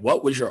 Dre,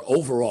 what was your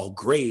overall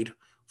grade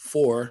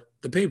for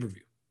the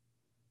pay-per-view?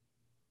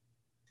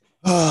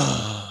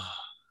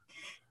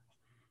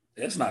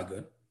 That's not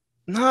good.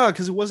 Nah,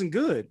 because it wasn't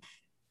good.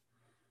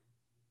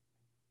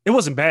 It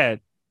wasn't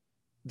bad.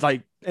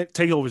 Like,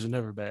 takeovers are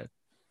never bad.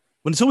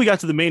 But until we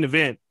got to the main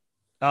event,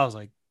 I was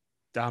like,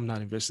 I'm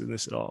not invested in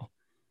this at all.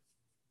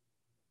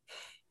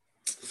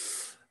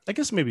 I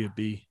guess maybe a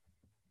B.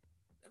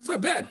 That's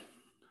not bad.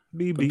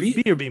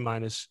 B or B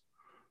minus.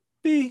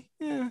 B,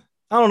 yeah.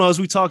 I don't know. As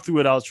we talk through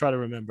it, I'll try to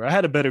remember. I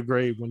had a better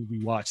grade when we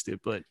watched it,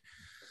 but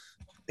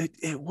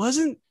it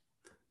wasn't.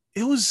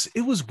 It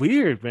was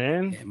weird,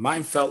 man. Yeah,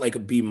 mine felt like a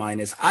B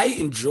minus. I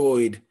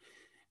enjoyed,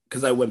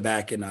 because I went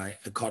back and I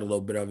caught a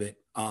little bit of it.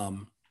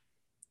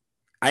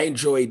 I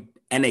enjoyed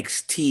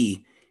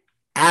NXT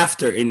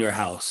after In Your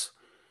House,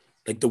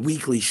 like the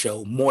weekly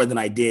show, more than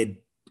I did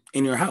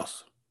In Your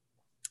House.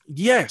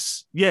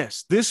 Yes.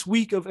 This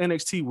week of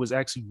NXT was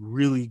actually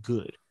really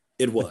good.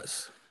 It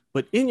was.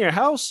 But In Your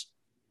House,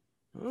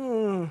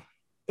 I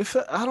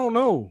don't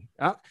know.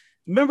 I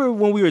remember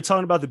when we were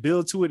talking about the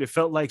build to it, it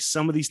felt like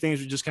some of these things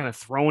were just kind of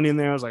thrown in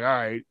there. I was like, all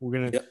right, we're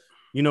going to,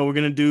 we're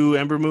going to do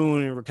Ember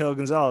Moon and Raquel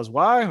Gonzalez.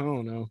 Why? I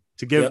don't know.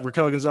 To give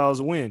Raquel Gonzalez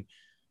a win.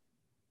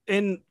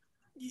 And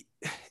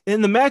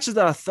in the matches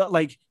that I thought,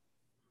 like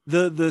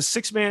the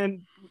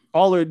 6-man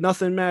all or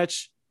nothing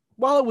match,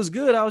 while it was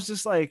good, I was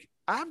just like,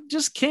 I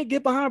just can't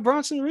get behind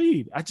Bronson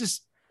Reed.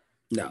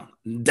 No,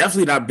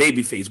 definitely not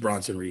babyface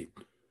Bronson Reed.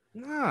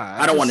 Nah,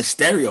 I don't want to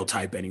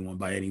stereotype anyone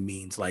by any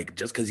means. Like,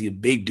 just because he's a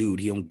big dude,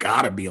 he don't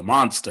gotta be a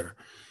monster.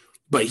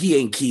 But he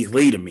ain't Keith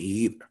Lee to me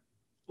either.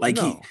 Like,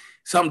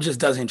 something just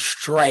doesn't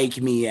strike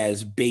me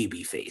as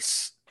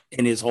babyface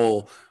in his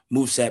whole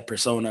moveset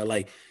persona.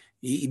 Like,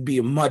 he'd be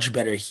a much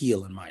better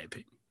heel, in my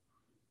opinion.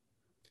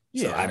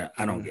 Yeah, so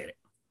I don't get it.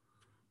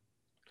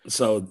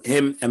 So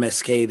him,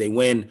 MSK, they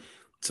win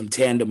some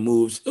tandem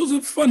moves. It was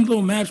a fun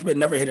little match, but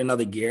never hit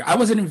another gear. I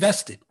wasn't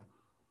invested.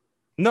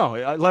 No,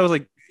 I was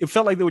like, it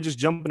felt like they were just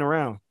jumping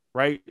around,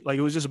 right? Like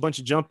it was just a bunch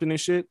of jumping and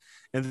shit.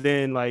 And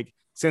then like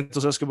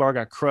Santos Escobar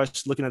got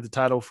crushed looking at the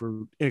title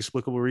for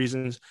inexplicable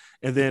reasons.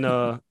 And then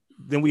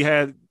then we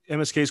had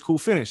MSK's cool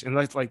finish. And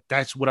like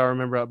that's what I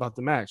remember about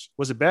the match.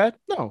 Was it bad?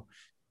 No,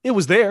 it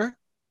was there.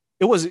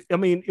 It was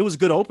a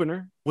good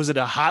opener. Was it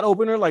a hot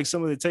opener like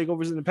some of the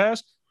takeovers in the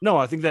past? No,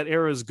 I think that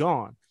era is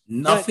gone.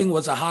 Nothing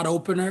was a hot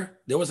opener.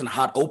 There wasn't a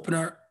hot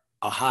opener,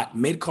 a hot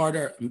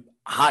mid-carder, a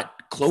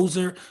hot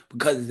closer,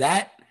 because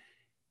that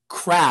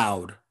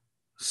crowd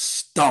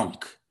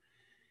stunk.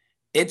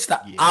 It's the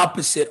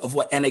opposite of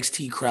what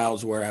NXT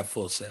crowds were at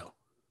Full Sail.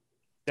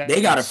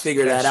 They got to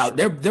figure that out.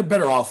 They're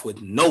better off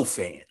with no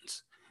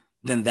fans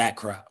than that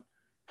crowd.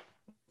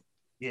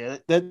 Yeah,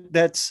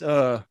 that's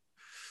yeah.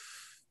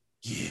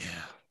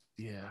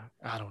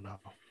 I don't know.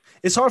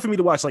 It's hard for me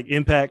to watch like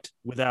Impact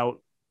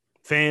without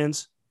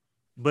fans,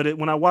 but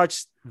when I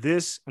watched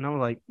this, and I was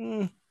like,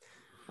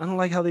 I don't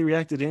like how they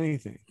reacted to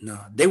anything. No,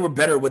 they were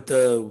better with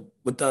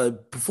the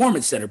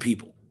Performance Center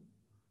people.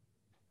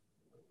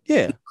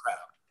 Yeah,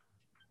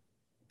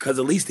 because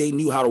at least they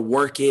knew how to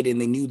work it and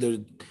they knew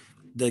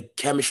the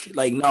chemistry.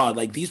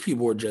 Like these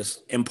people were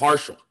just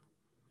impartial.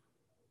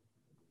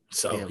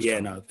 So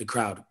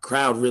the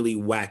crowd really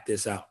whacked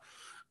this out.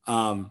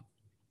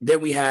 Then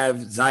we have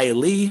Xia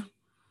Li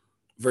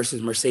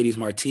versus Mercedes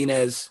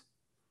Martinez.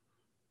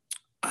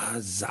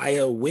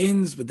 Xia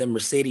wins, but then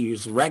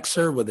Mercedes wrecks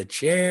her with a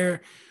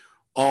chair.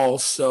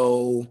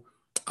 Also,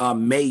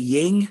 Mei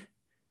Ying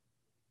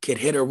could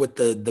hit her with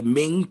the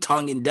Ming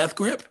tongue and death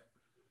grip,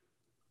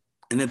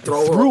 and then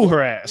throw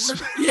her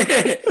ass.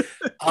 Yeah.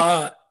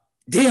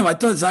 Damn, I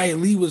thought Xia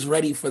Li was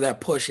ready for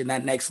that push in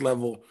that next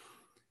level,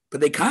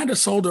 but they kind of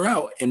sold her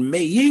out, and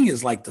Mei Ying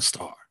is like the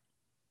star.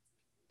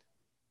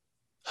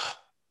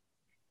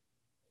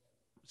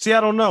 See,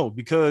 I don't know,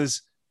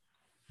 because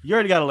you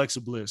already got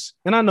Alexa Bliss.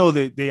 And I know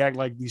that they act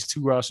like these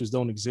two rosters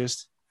don't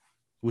exist,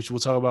 which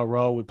we'll talk about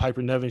Raw with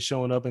Piper Niven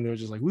showing up. And they're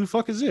just like, who the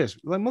fuck is this?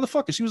 Like,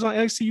 motherfucker, she was on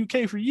NXT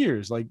UK for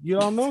years. Like, you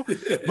don't know?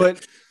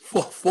 But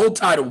full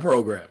title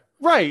program.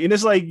 Right. And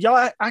it's like,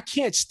 y'all, I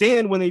can't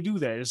stand when they do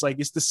that. It's like,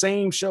 it's the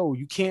same show.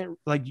 You can't,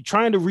 like, you're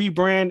trying to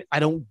rebrand. I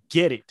don't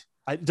get it.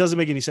 It doesn't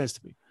make any sense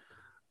to me.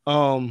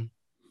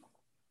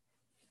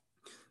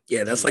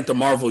 Yeah, that's like the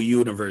Marvel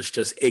universe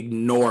just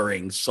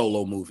ignoring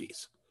solo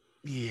movies.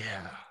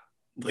 Yeah.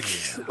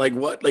 Like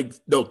what? Like,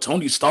 no,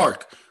 Tony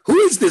Stark. Who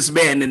is this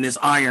man in this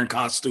iron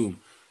costume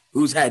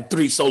who's had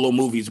 3 solo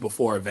movies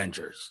before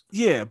Avengers?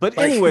 Yeah, but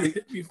anyway.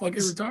 You fucking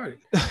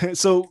retarded.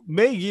 So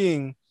Mei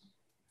Ying,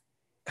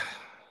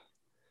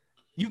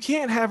 you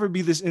can't have her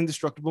be this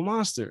indestructible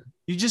monster.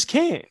 You just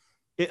can't.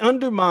 It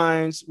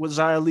undermines what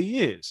Xia Li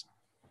is.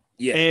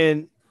 Yeah.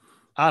 And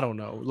I don't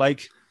know.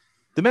 Like,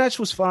 the match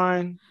was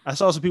fine. I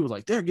saw some people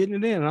like, they're getting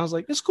it in. And I was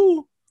like, it's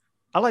cool.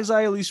 I like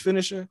Xia Li's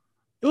finisher.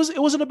 It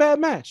wasn't a bad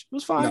match. It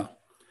was fine. No.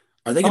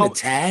 Are they going to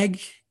tag?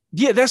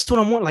 Yeah, that's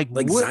what I'm wanting.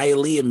 Like Xia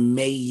Li and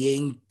Mei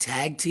Ying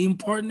tag team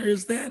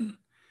partners then?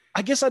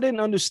 I guess I didn't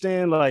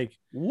understand, like,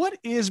 what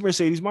is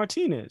Mercedes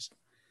Martinez?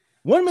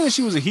 1 minute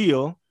she was a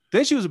heel,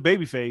 then she was a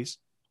babyface,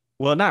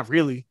 Well, not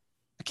really.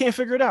 I can't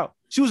figure it out.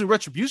 She was in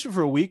Retribution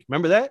for a week.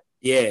 Remember that?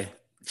 Yeah.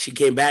 She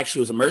came back. She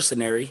was a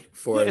mercenary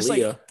for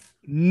Aaliyah. Like,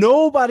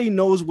 nobody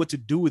knows what to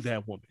do with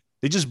that woman.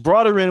 They just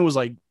brought her in and was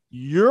like,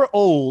 you're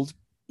old,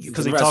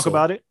 because they talk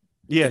about it.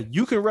 Yeah,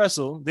 you can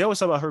wrestle. They always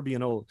talk about her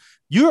being old.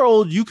 You're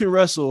old. You can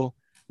wrestle.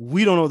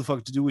 We don't know what the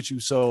fuck to do with you.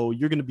 So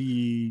you're going to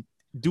be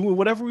doing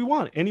whatever we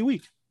want any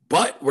week.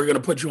 But we're going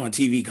to put you on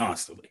TV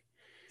constantly.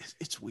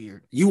 It's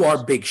weird. You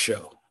are Big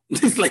Show.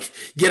 It's like,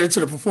 get into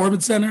the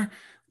Performance Center.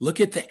 Look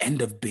at the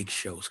end of Big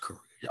Show's career.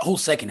 The whole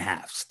second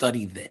half.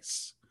 Study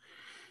this.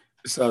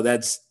 So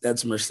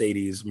that's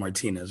Mercedes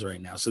Martinez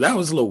right now. So that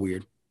was a little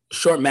weird.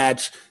 Short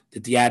match. The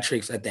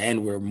theatrics at the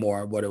end were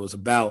more what it was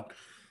about.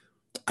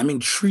 I'm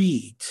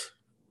intrigued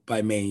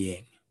by Mei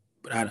Ying,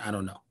 but I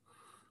don't know.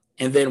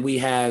 And then we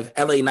have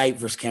LA Knight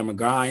versus Cameron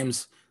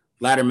Grimes.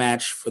 Ladder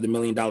match for the $1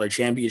 Million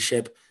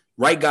Championship.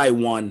 Right guy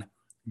won.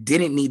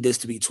 Didn't need this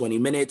to be 20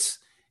 minutes.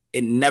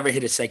 It never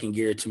hit a second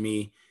gear to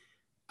me.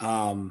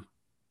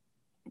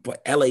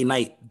 But LA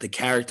Knight, the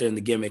character and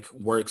the gimmick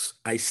works.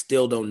 I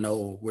still don't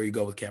know where you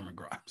go with Cameron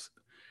Grimes.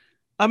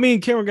 I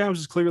mean, Cameron Grimes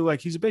is clearly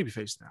like he's a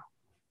babyface now.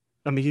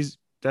 I mean,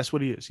 that's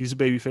what he is. He's a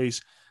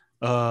babyface.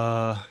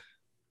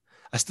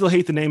 I still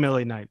hate the name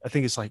LA Knight. I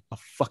think it's like a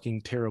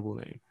fucking terrible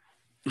name.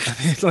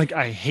 It's like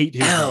I hate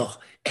his LA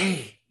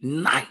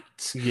Knight.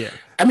 Yeah.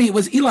 I mean,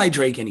 was Eli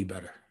Drake any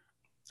better?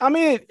 I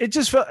mean, it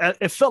just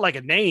felt like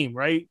a name,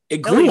 right? It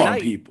grew LA on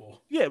Knight,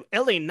 people. Yeah,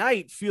 LA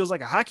Knight feels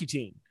like a hockey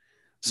team.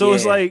 So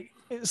it's like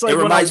it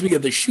reminds me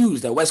of the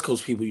shoes that West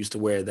Coast people used to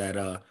wear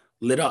that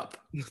lit up.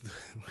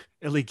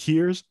 LA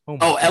Gears.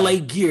 LA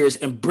Gears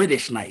and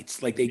British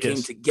Knights, like they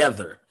came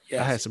together.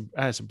 Yes.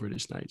 I had some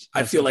British Knights.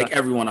 I feel like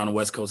everyone on the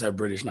West Coast had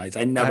British Knights.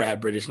 I never had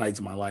British Knights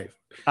in my life.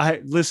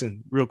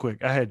 Listen real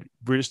quick. I had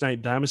British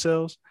Knight Diamond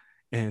Cells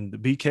and the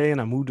BK, and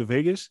I moved to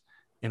Vegas,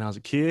 and I was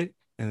a kid,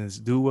 and this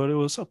dude,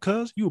 what's up,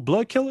 cuz? You a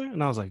blood killer?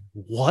 And I was like,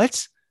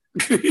 what?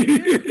 He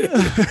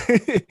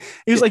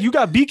was like, you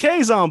got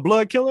BKs on,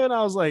 blood killer? And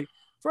I was like,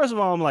 first of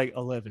all, I'm like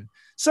 11.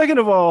 Second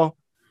of all,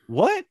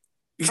 what?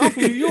 I'm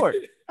from New York.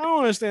 I don't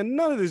understand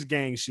none of this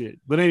gang shit.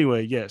 But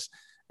anyway, yes.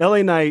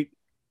 LA Knight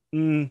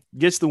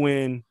gets the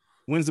win,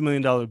 wins the $1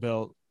 million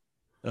belt.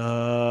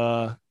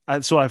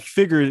 So I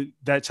figured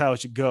that's how it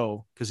should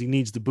go because he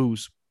needs the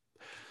boost.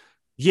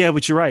 Yeah,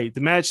 but you're right.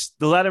 The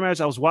ladder match,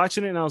 I was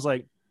watching it and I was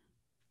like,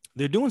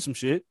 they're doing some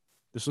shit.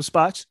 There's some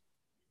spots.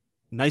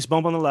 Nice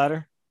bump on the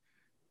ladder.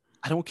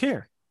 I don't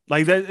care.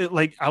 Like that.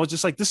 Like I was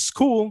just like, this is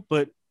cool,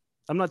 but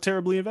I'm not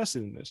terribly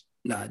invested in this.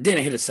 No, it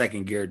didn't hit a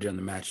second gear during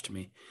the match to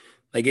me.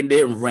 Like it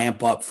didn't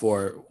ramp up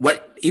for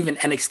what even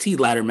NXT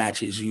ladder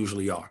matches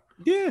usually are.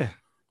 Yeah.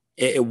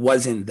 It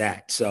wasn't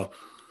that. So,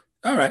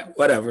 all right,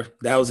 whatever.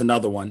 That was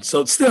another one.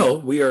 So still,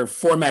 we are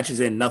 4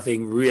 matches in.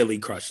 Nothing really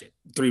crushed it.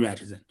 3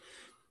 matches in.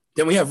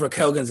 Then we have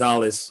Raquel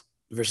Gonzalez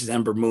versus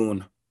Ember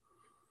Moon.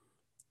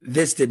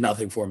 This did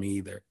nothing for me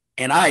either.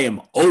 And I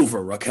am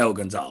over Raquel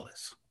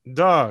Gonzalez.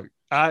 Dog,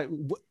 I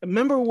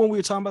remember when we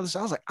were talking about this,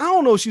 I was like, I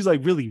don't know if she's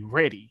like really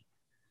ready,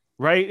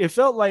 right? It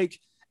felt like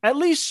at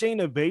least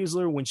Shayna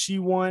Baszler, when she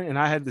won and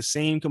I had the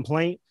same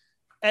complaint,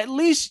 at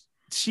least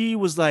she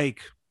was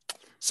like,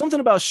 something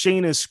about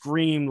Shayna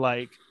screamed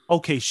like,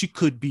 okay, she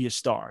could be a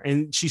star.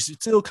 And she's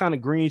still kind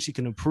of green. She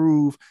can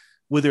improve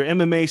with her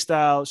MMA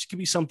style. She could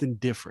be something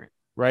different,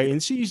 right?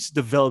 And she's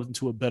developed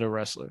into a better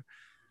wrestler.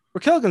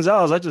 Raquel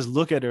Gonzalez, I just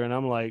look at her and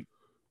I'm like,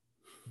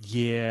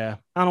 yeah,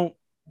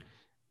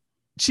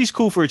 she's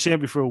cool for a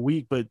champion for a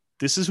week, but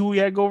this is who we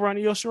had go over on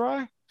Io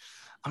Shirai?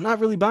 I'm not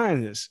really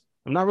buying this.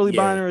 I'm not really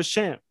buying her as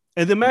champ.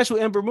 And the match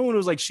with Ember Moon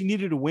was like she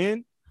needed to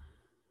win,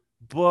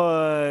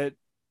 but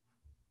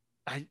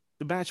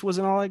the match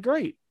wasn't all that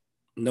great.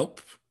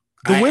 Nope.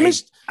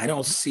 I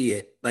don't see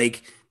it.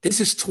 Like this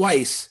is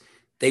twice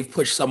they've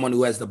pushed someone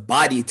who has the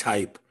body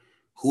type,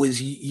 who is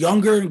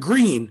younger and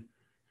green,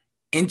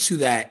 into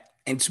that.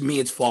 And to me,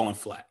 it's fallen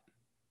flat.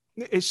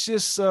 It's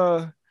just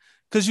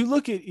because you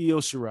look at Io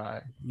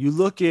Shirai, you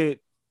look at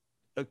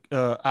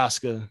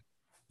Asuka,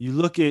 you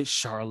look at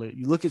Charlotte,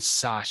 you look at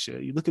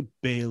Sasha, you look at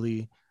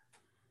Bayley.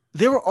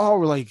 They were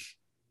all like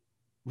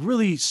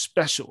really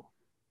special.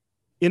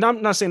 And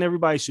I'm not saying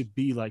everybody should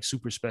be like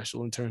super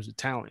special in terms of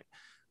talent,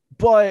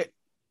 but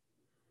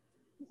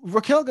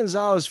Raquel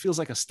Gonzalez feels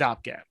like a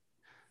stopgap.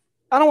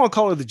 I don't want to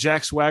call her the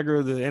Jack Swagger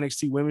of the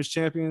NXT Women's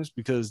Champions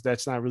because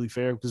that's not really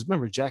fair. Because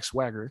remember, Jack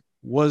Swagger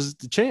was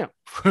the champ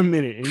for a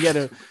minute, and he had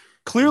a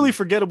clearly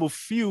forgettable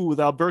feud with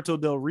Alberto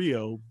Del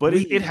Rio, but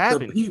it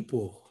happened.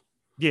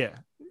 Yeah,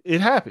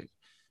 it happened.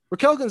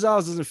 Raquel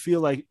Gonzalez doesn't feel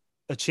like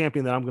a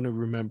champion that I'm going to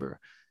remember.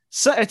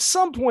 So at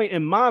some point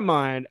in my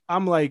mind,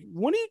 I'm like,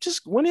 when are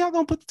y'all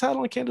going to put the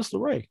title on Candice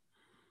LeRae?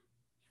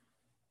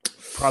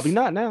 Probably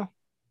not now.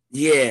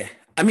 Yeah.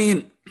 I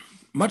mean,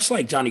 much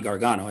like Johnny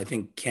Gargano, I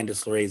think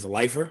Candice LeRae is a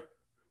lifer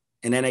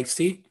in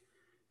NXT.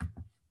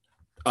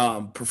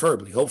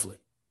 Preferably, hopefully.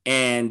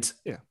 And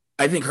yeah,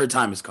 I think her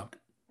time is coming.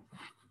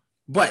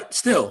 But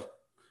still,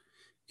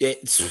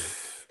 it's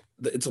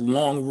a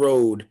long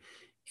road.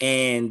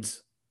 And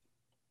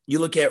you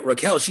look at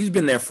Raquel, she's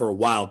been there for a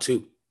while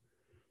too.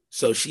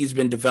 So she's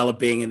been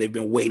developing, and they've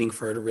been waiting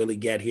for her to really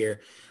get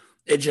here.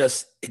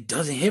 It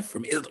doesn't hit for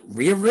me.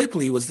 Rhea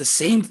Ripley was the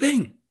same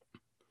thing.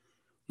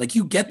 Like,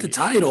 you get the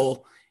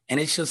title, and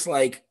it's just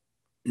like,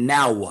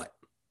 now what?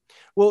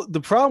 Well,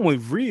 the problem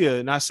with Rhea,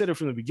 and I said it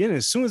from the beginning,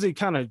 as soon as they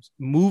kind of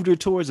moved her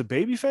towards a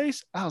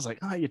babyface, I was like,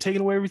 oh, you're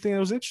taking away everything that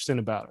was interesting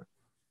about her.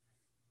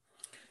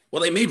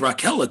 Well, they made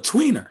Raquel a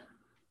tweener.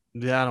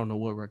 Yeah, I don't know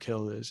what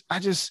Raquel is. I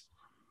don't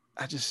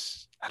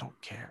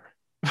care.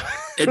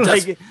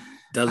 It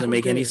doesn't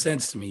make any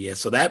sense to me. Yeah,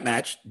 so that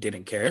match,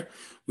 didn't care.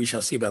 We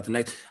shall see about the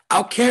next.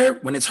 I'll care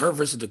when it's her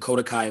versus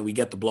Dakota Kai and we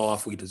get the blow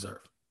off we deserve.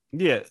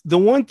 Yeah, the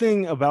one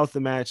thing about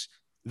the match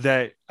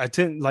that I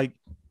tend like,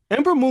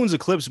 Ember Moon's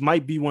Eclipse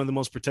might be one of the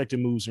most protected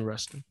moves in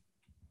wrestling.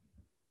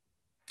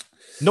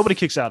 Nobody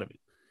kicks out of it.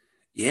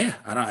 Yeah,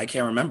 I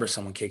can't remember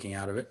someone kicking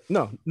out of it.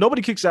 No,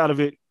 nobody kicks out of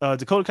it.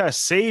 Dakota Kai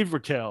saved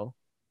Raquel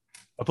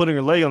by putting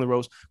her leg on the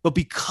ropes, but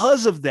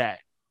because of that,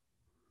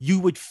 you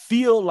would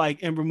feel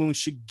like Ember Moon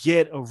should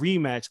get a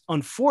rematch.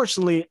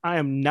 Unfortunately, I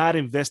am not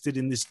invested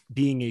in this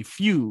being a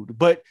feud,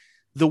 but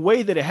the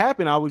way that it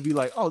happened, I would be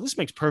like, oh, this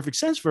makes perfect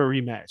sense for a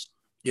rematch.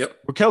 Yep.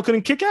 Raquel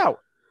couldn't kick out.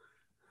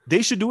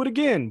 They should do it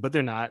again, but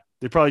they're not.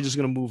 They're probably just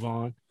going to move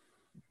on.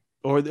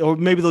 Or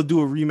maybe they'll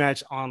do a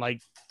rematch on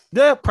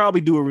they'll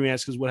probably do a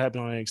rematch because what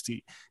happened on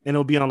NXT. And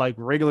it'll be on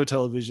regular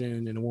television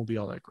and it won't be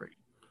all that great.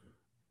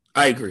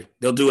 I agree.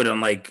 They'll do it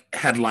on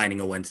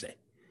headlining a Wednesday.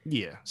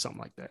 Yeah,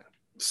 something like that.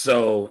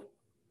 So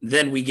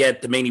then we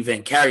get the main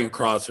event, Karrion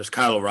Kross versus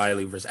Kyle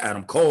O'Reilly versus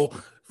Adam Cole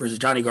versus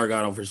Johnny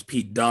Gargano versus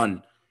Pete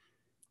Dunne.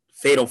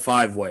 Fatal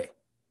 5-way.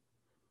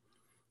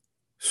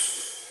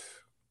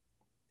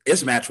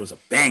 This match was a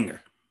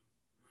banger.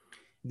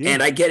 Yeah.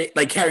 And I get it.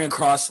 Karrion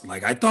Kross,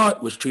 I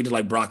thought, was treated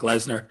like Brock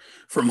Lesnar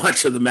for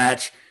much of the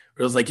match.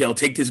 It was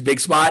take this big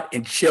spot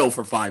and chill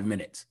for 5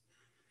 minutes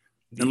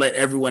and let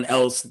everyone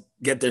else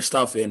get their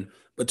stuff in.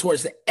 But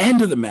towards the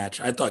end of the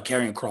match, I thought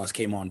Karrion Kross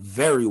came on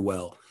very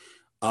well.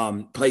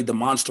 Played the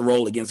monster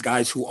role against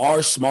guys who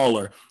are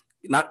smaller.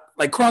 Not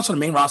Kross on the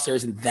main roster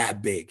isn't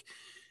that big.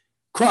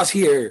 Kross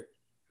here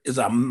is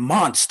a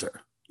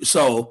monster.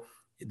 So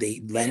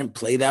they let him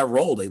play that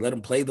role. They let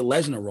him play the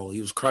Lesnar role.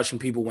 He was crushing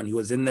people when he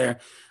was in there.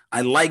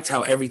 I liked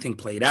how everything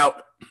played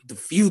out. The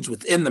feuds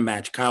within the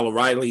match, Kyle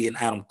O'Reilly and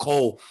Adam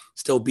Cole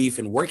still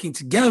beefing, working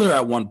together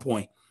at one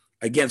point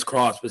against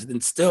Kross, but then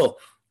still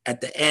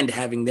at the end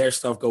having their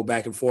stuff go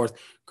back and forth.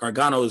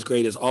 Gargano is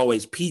great as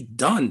always. Pete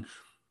Dunne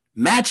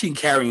matching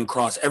Karrion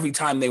Kross every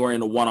time they were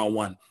in a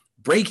one-on-one,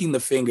 breaking the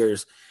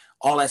fingers.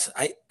 All that.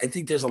 I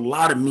think there's a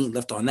lot of meat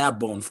left on that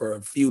bone for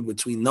a feud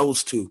between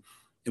those two,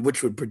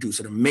 which would produce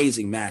an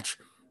amazing match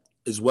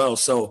as well.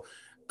 So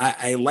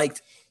I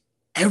liked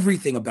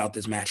everything about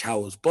this match,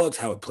 how it was booked,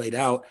 how it played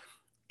out,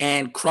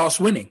 and Kross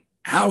winning.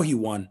 How he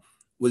won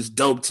was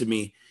dope to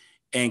me.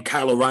 And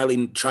Kyle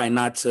O'Reilly trying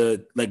not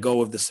to let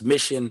go of the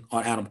submission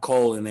on Adam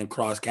Cole and then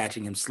Kross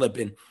catching him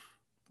slipping.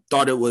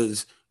 Thought it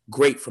was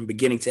great from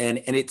beginning to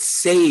end, and it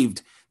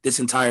saved this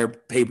entire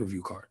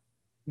pay-per-view card.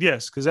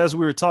 Yes, because as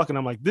we were talking,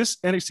 I'm like, this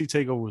NXT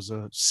TakeOver was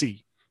a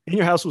C. In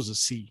Your House was a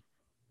C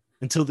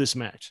until this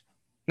match.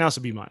 Now it's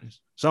a B-.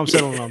 So I'm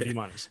settling on B-.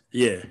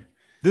 Yeah.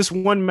 This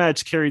one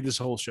match carried this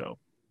whole show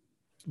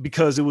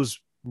because it was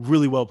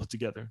really well put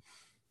together.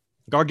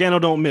 Gargano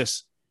don't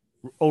miss.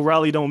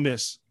 O'Reilly don't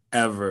miss.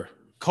 Ever.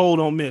 Cole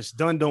don't miss.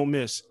 Dunn don't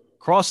miss.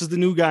 Kross is the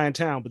new guy in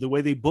town, but the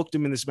way they booked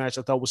him in this match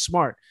I thought was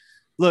smart.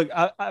 Look,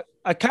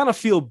 I kind of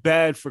feel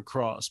bad for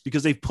Kross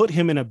because they put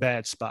him in a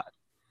bad spot.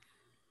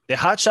 They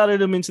hot-shotted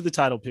him into the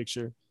title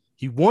picture.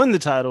 He won the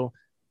title,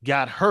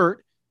 got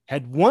hurt,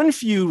 had one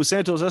feud with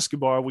Santos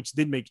Escobar, which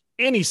didn't make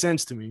any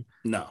sense to me.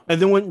 No. And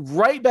then went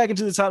right back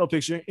into the title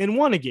picture and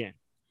won again.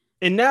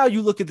 And now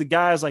you look at the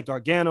guys like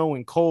Gargano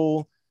and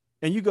Cole,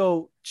 and you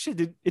go, shit,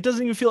 it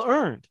doesn't even feel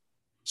earned.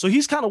 So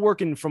he's kind of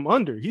working from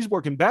under. He's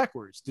working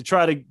backwards to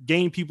try to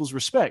gain people's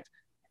respect.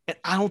 And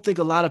I don't think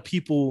a lot of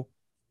people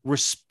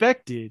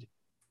respected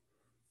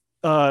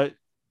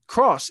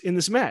Kross in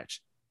this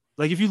match.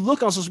 If you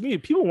look on social media,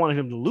 people wanted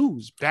him to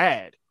lose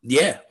bad.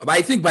 Yeah, but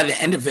I think by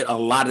the end of it, a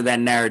lot of that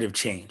narrative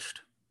changed.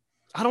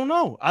 I don't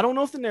know. I don't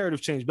know if the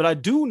narrative changed, but I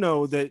do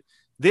know that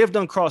they have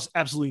done Kross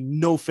absolutely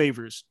no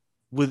favors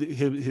with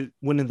his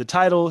winning the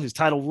title, his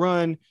title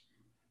run.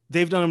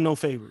 They've done him no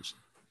favors.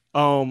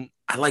 I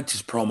liked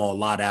his promo a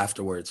lot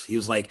afterwards. He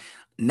was like,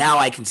 now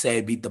I can say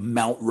I beat the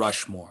Mount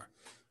Rushmore.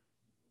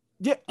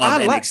 Yeah,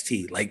 of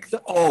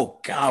NXT.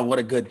 Oh God, what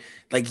a good,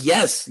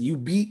 yes, you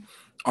beat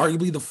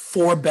arguably the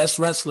 4 best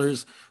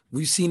wrestlers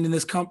we've seen in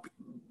this company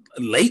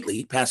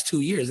lately, past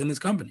 2 years in this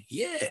company.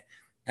 Yeah,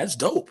 that's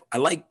dope. I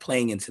like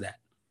playing into that.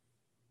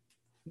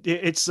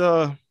 It's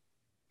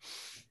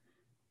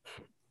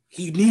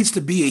he needs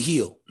to be a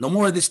heel. No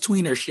more of this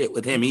tweener shit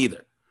with him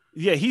either.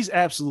 Yeah, he's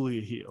absolutely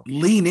a heel.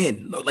 Lean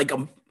in like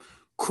a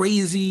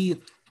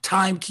crazy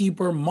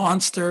timekeeper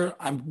monster.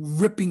 I'm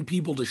ripping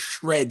people to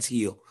shreds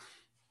heel.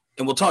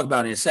 And we'll talk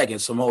about it in a second.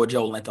 Samoa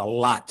Joe lent a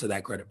lot to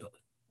that credibility.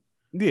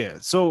 Yeah,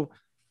 so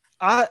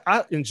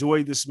I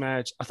enjoyed this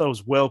match. I thought it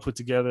was well put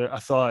together. I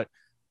thought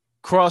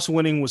Kross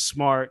winning was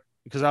smart.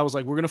 because I was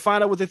like, we're going to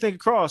find out what they think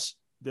across.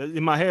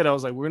 In my head, I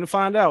was like, we're going to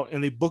find out.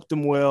 And they booked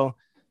them well.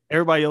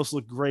 Everybody else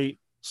looked great.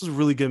 This was a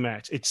really good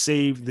match. It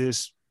saved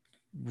this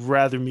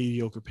rather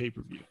mediocre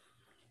pay-per-view.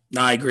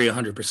 No, I agree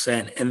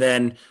 100%. And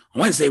then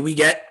on Wednesday, we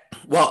get,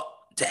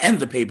 to end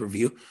the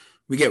pay-per-view,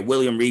 we get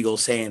William Regal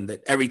saying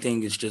that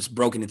everything is just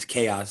broken into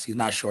chaos. He's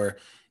not sure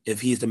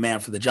if he's the man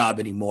for the job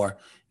anymore.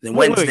 Then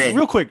Wednesday.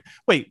 Real quick.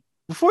 Wait,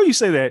 before you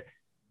say that,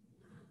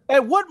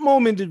 at what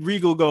moment did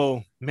Regal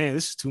go, man,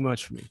 this is too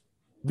much for me?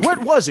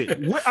 What was it?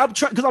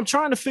 Because I'm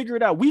trying to figure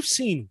it out. We've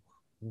seen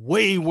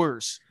way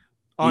worse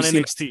on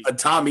NXT. A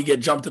Tommy get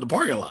jumped in the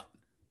parking lot.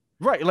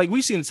 Right. Like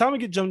we've seen Tommy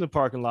get jumped in the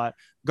parking lot.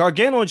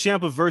 Gargano and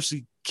Ciampa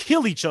virtually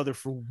kill each other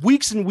for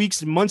weeks and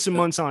weeks and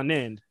months on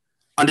end.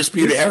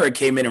 Undisputed Era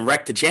came in and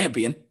wrecked the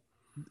champion.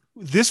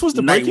 This was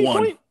the breaking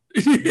point?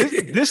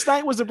 This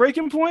night was the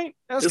breaking point?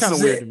 That's kind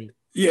of weird to me.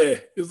 Yeah.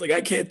 It was like,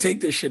 I can't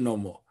take this shit no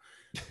more.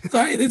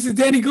 Sorry, this is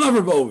Danny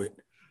Glover moment.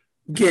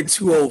 I'm getting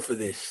too old for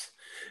this.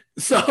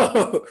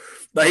 So,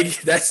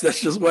 like, that's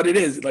just what it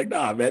is. Like,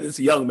 nah, man, it's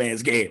a young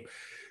man's game.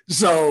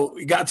 So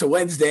we got to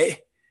Wednesday,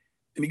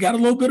 and he got a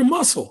little bit of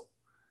muscle.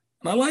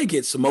 And I like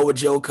it. Samoa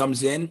Joe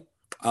comes in.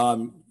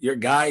 Your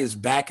guy is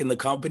back in the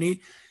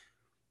company.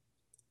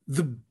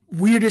 The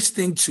weirdest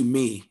thing to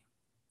me,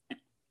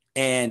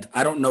 and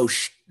I don't know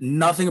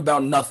nothing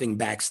about nothing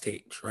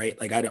backstage, right?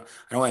 Like, I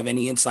don't have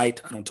any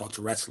insight. I don't talk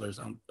to wrestlers.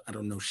 I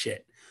don't know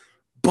shit.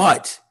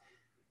 But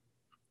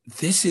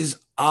this is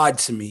odd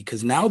to me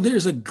because now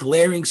there's a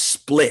glaring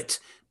split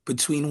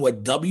between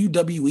what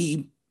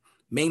WWE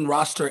main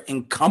roster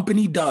and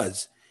company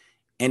does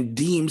and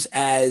deems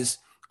as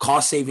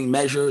cost-saving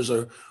measures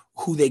or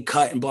who they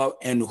cut and blah,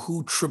 and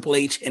who Triple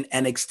H and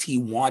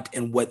NXT want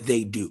and what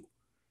they do.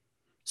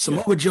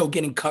 Samoa Joe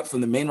getting cut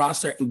from the main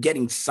roster and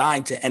getting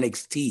signed to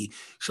NXT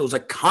shows a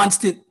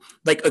constant,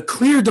 like a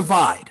clear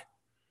divide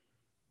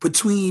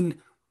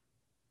between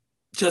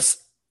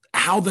just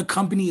how the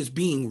company is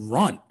being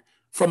run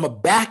from a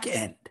back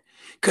end,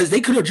 because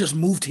they could have just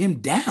moved him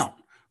down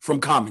from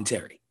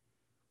commentary.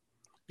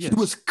 Yes. He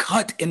was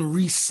cut and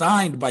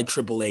re-signed by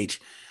Triple H.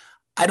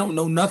 I don't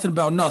know nothing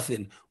about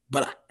nothing,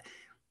 but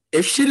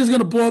if shit is going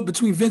to blow up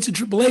between Vince and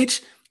Triple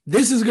H,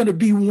 this is going to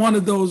be one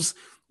of those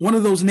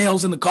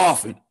nails in the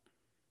coffin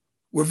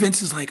where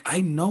Vince is like,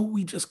 I know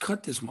we just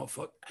cut this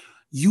motherfucker.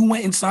 You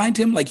went and signed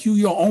him like you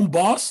your own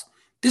boss.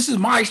 This is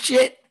my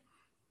shit.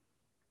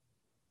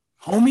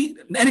 Homie,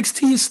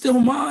 NXT is still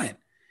mine.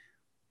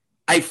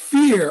 I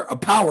fear a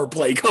power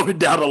play coming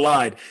down the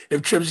line.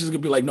 If Trips is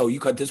going to be like, no, you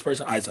cut this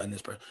person, I sign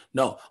this person.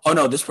 No. Oh,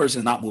 no, this person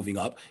is not moving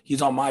up.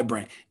 He's on my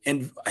brand.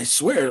 And I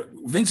swear,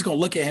 Vince is going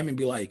to look at him and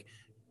be like,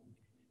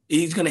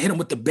 he's going to hit him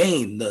with the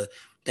Bane, the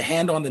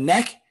hand on the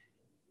neck.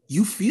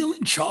 You feel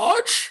in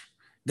charge?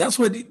 That's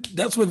what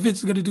Vince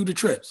is going to do to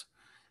Trips.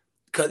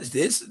 Because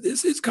this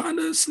is kind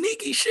of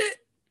sneaky shit.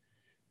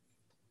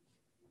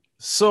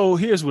 So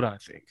here's what I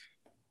think.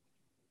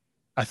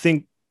 I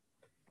think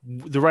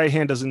the right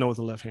hand doesn't know what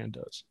the left hand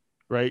does,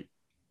 right?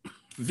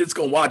 Vince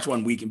gonna watch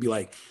one week and be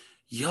like,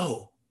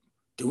 yo,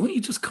 didn't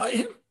you just cut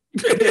him?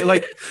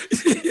 Like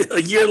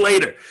a year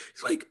later,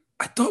 it's like,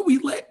 I thought we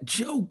let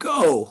Joe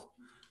go.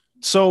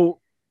 So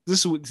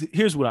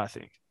here's what I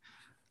think.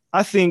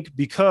 I think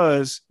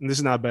because, and this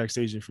is not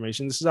backstage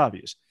information, this is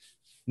obvious.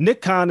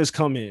 Nick Khan has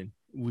come in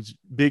with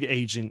big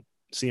agent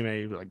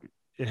CMA,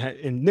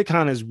 and Nick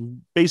Khan has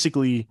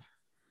basically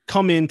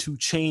come in to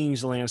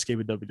change the landscape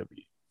of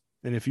WWE.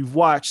 And if you've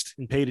watched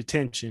and paid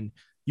attention,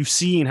 you've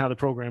seen how the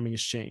programming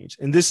has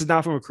changed. And this is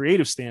not from a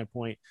creative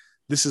standpoint.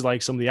 This is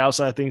like some of the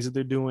outside things that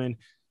they're doing.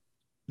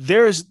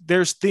 There's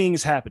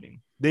things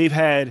happening. They've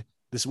had,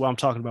 this is what I'm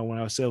talking about when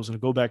I said I was going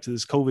to go back to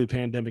this COVID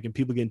pandemic and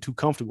people getting too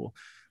comfortable.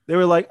 They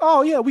were like,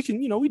 oh yeah, we can,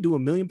 we do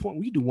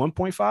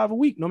 1.5 a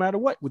week, no matter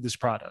what with this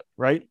product.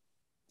 Right.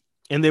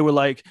 And they were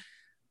like,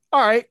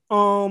 all right,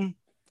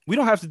 we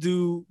don't have to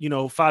do,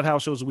 5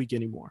 house shows a week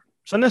anymore.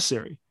 It's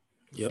unnecessary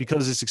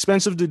because it's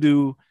expensive to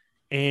do.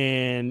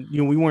 And,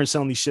 we weren't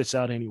selling these shits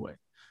out anyway.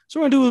 So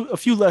we're going to do a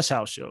few less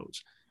house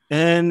shows.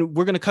 And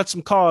we're going to cut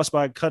some costs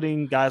by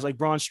cutting guys like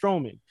Braun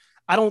Strowman.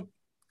 I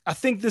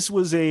think this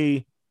was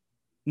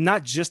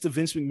not just a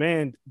Vince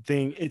McMahon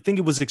thing. I think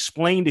it was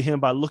explained to him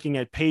by looking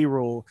at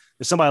payroll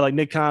that somebody like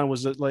Nick Khan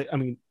was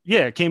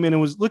came in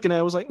and was looking at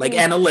it, was like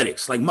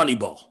analytics, like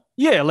Moneyball.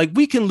 Yeah. Like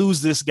we can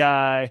lose this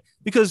guy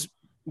because,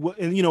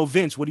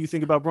 Vince, what do you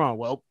think about Braun?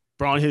 Well,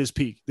 Braun hit his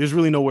peak. There's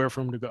really nowhere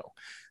for him to go.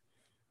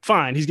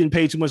 Fine, he's getting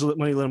paid too much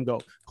money, let him go.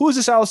 Who is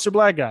this Aleister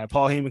Black guy?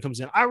 Paul Heyman comes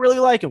in. I really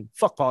like him.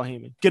 Fuck Paul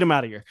Heyman. Get him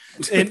out of here.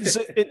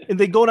 And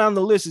they go down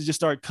the list and just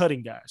start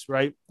cutting guys,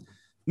 right?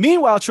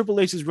 Meanwhile,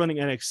 Triple H is running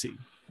NXT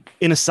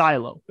in a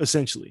silo,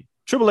 essentially.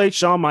 Triple H,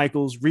 Shawn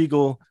Michaels,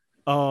 Regal,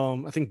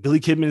 I think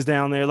Billy Kidman's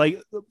down there.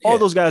 Like all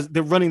those guys,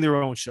 they're running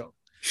their own show.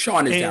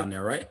 Shawn is down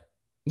there, right?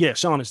 Yeah,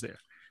 Shawn is there.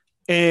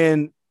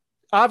 And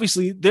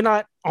obviously, they're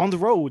not on the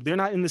road. They're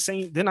not in the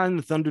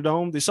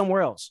Thunderdome. They're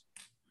somewhere else.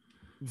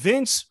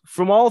 Vince,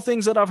 from all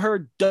things that I've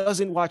heard,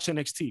 doesn't watch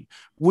NXT,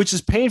 which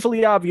is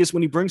painfully obvious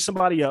when he brings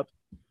somebody up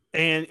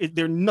and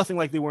they're nothing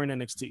like they were in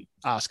NXT.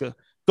 Asuka,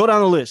 go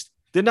down the list.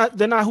 They're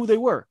not who they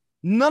were.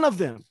 None of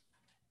them.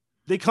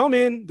 They come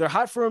in, they're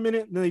hot for a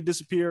minute, then they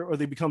disappear or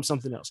they become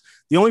something else.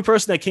 The only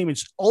person that came in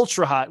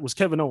ultra hot was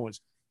Kevin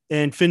Owens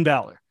and Finn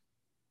Balor.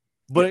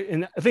 But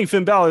and I think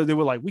Finn Balor, they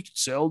were like, we could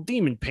sell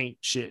demon paint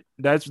shit.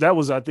 That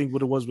was, I think,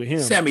 what it was with him.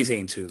 Sami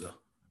Zayn too, though.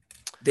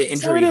 The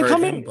injury hurt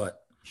him,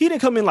 but he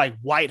didn't come in like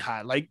white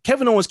hot. Like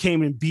Kevin Owens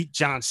came and beat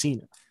John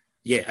Cena.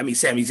 Yeah, I mean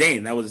Sami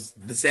Zayn, that was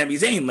the Sami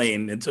Zayn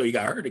lane until he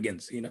got hurt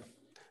against Cena.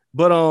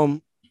 But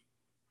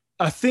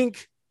I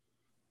think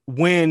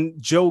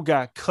when Joe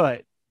got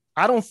cut,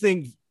 I don't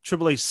think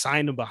Triple H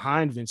signed him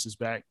behind Vince's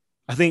back.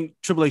 I think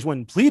Triple H went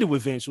and pleaded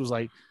with Vince, was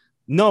like,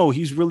 no,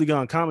 he's really good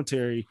on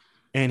commentary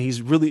and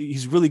he's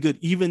really good.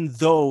 Even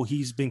though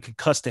he's been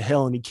concussed to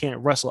hell and he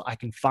can't wrestle, I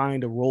can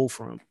find a role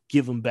for him,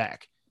 give him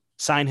back,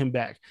 sign him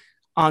back.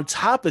 On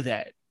top of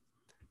that,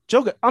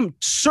 I'm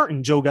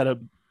certain Joe got a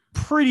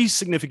pretty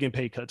significant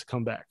pay cut to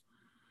come back.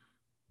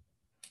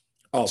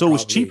 Oh, so it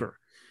was cheaper.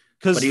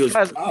 But he was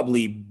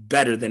probably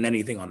better than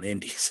anything on the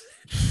indies.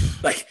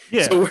 Like,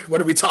 yeah. So what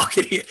are we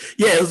talking here?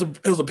 Yeah, it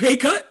was a pay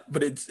cut,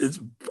 but it's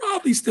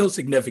probably still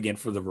significant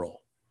for the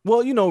role.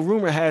 Well, you know,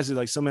 rumor has it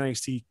like some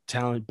NXT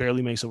talent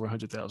barely makes over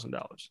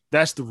 $100,000.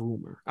 That's the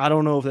rumor. I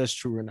don't know if that's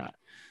true or not,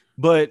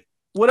 but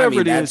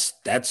whatever it is,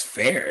 that's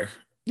fair.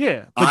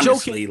 Yeah, but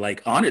honestly,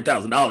 like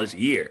 $100,000 a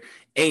year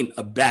ain't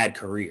a bad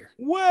career.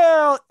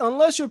 Well,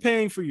 unless you're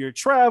paying for your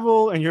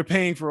travel and you're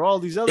paying for all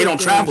these other They don't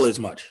things. travel as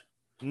much.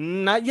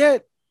 Not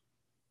yet.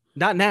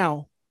 Not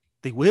now.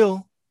 They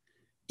will.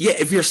 Yeah,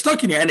 if you're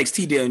stuck in your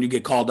NXT deal and you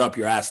get called up,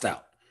 you're asked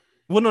out.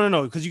 Well,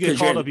 no. Because you get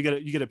called up, you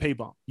get a pay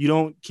bump. You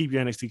don't keep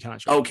your NXT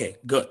contract. Okay,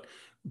 good.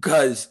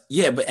 Because,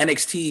 but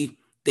NXT,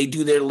 they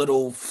do their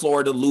little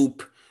Florida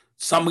loop.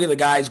 Some of the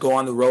guys go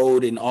on the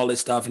road and all this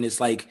stuff. And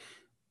it's like,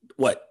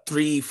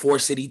 3-4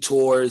 city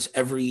tours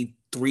every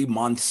 3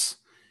 months.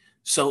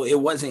 So it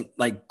wasn't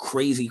like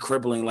crazy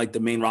crippling like the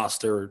main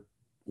roster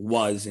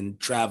was and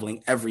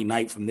traveling every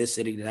night from this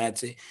city to that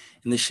city.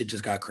 And this shit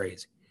just got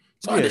crazy.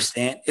 So I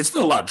understand. It's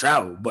still a lot of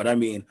travel, but I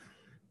mean,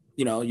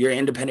 you know, you're an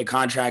independent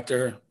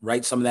contractor,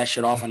 write some of that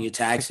shit off on your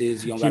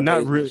taxes. You don't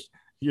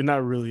You're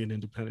not really an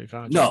independent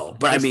contractor. No,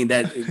 but I mean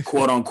that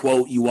quote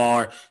unquote you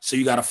are. So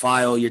you got to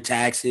file your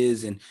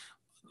taxes and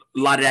a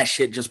lot of that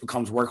shit just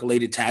becomes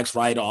work-related tax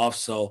write-off.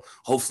 So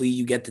hopefully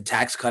you get the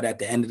tax cut at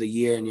the end of the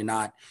year and you're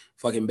not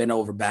fucking bent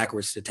over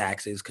backwards to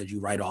taxes because you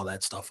write all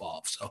that stuff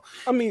off. So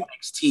I mean,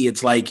 NXT,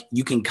 it's like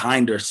you can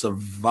kind of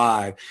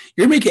survive.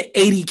 You're making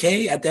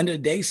 $80K at the end of the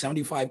day,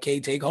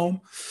 $75K take home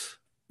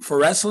for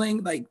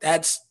wrestling. Like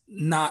that's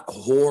not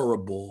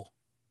horrible.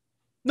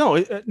 No,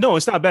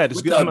 it's not bad.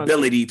 It's with good. The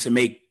ability to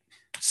make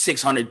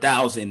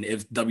 $600,000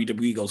 if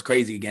WWE goes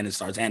crazy again and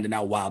starts handing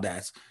out wild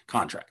ass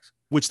contracts.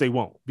 Which they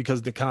won't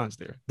because the con's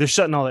there. They're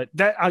shutting all that.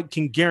 That I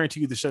can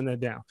guarantee you they're shutting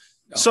that down.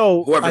 No,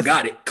 so whoever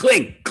got it,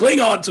 cling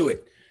on to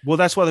it. Well,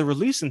 that's why they're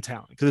releasing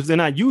talent because if they're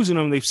not using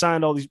them, they've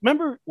signed all these.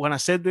 Remember when I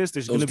said this?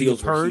 There's going to be a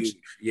purge.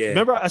 Yeah.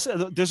 Remember I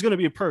said there's going to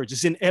be a purge.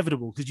 It's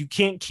inevitable because you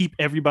can't keep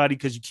everybody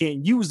because you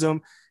can't use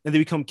them and they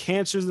become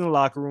cancers in the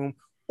locker room.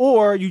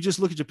 Or you just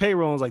look at your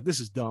payroll and it's like this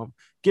is dumb.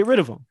 Get rid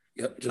of them.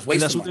 Yep, just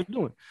waste. That's what they're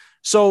doing.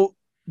 So.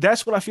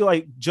 That's what I feel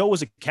like Joe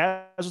was a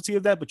casualty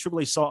of that, but Triple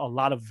H saw a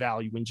lot of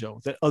value in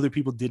Joe that other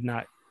people did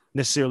not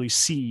necessarily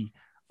see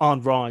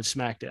on Raw and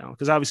SmackDown.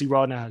 Because obviously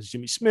Raw now has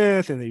Jimmy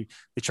Smith and they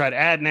tried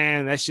Adnan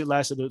and that shit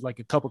lasted like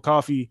a cup of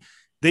coffee.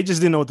 They just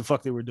didn't know what the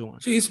fuck they were doing.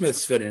 Jimmy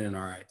Smith's fitting in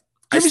all right.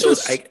 I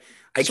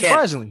can't.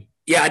 Surprisingly.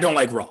 Yeah, I don't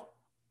like Raw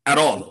at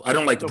all, though. I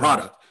don't like the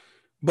product.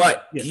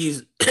 But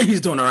he's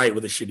doing all right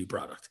with a shitty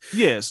product.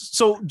 Yes.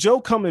 So Joe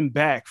coming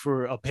back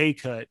for a pay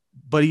cut,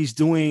 but he's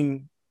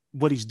doing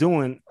what he's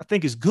doing, I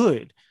think is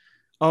good.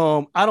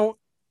 In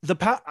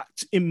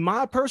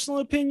my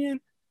personal opinion,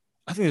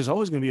 I think there's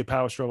always going to be a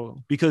power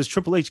struggle because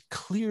Triple H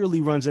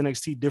clearly runs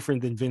NXT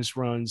different than Vince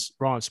runs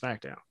Raw and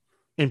SmackDown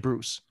and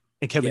Bruce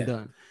and Kevin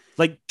Dunn.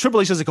 Like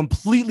Triple H has a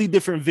completely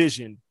different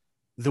vision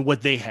than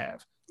what they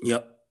have.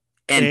 Yep.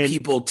 And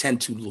people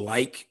tend to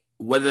like,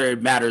 whether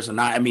it matters or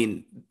not. I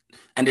mean,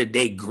 end of the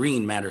day,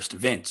 green matters to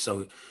Vince.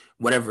 So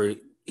whatever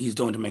he's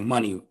doing to make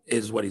money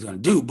is what he's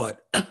going to do.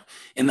 But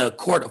in the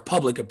court of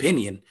public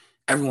opinion,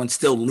 everyone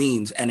still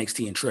leans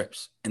NXT and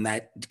Trips, and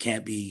that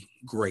can't be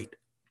great.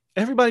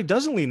 Everybody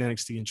doesn't lean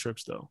NXT and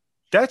Trips, though.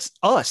 That's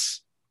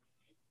us.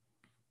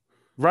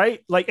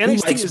 Right? Like NXT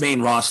NXT likes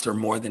main roster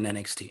more than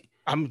NXT.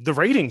 The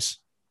ratings.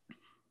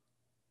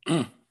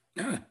 Yeah.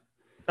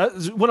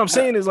 What I'm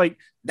saying is like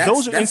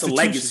those are that's a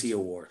legacy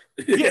award.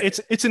 Yeah,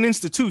 it's an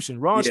institution.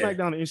 Raw and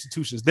SmackDown are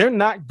institutions. They're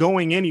not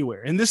going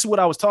anywhere. And this is what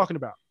I was talking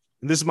about.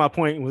 And this is my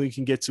point when we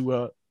can get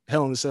to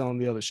Hell in a Cell and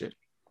the other shit.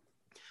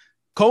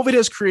 COVID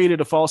has created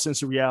a false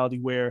sense of reality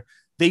where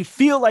they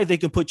feel like they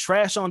can put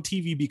trash on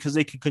TV because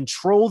they can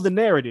control the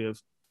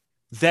narrative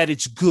that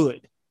it's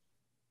good.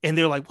 And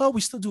they're like, well,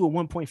 we still do a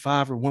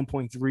 1.5 or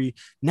 1.3.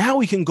 Now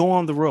we can go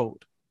on the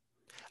road.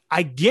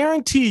 I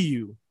guarantee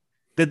you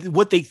that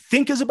what they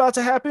think is about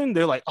to happen,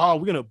 they're like, oh,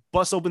 we're going to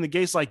bust open the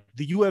gates like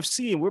the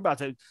UFC and we're about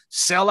to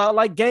sell out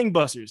like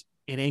gangbusters.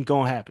 It ain't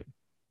going to happen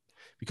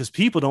because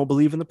people don't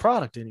believe in the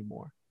product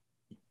anymore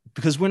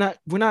because we're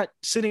not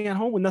sitting at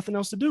home with nothing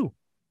else to do.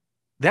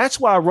 That's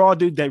why Raw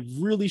did that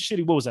really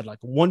shitty. What was that,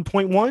 like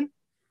 1.1?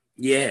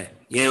 Yeah,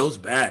 it was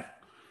bad.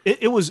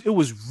 It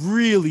was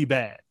really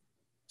bad.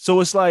 So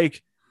it's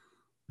like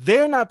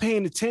they're not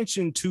paying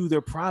attention to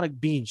their product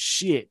being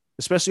shit,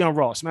 especially on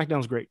Raw.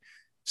 SmackDown's great.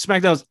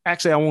 SmackDown's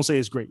actually, I won't say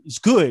it's great. It's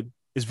good.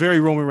 It's very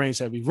Roman Reigns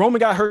heavy. Roman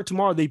got hurt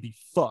tomorrow, they'd be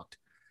fucked.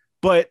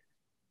 But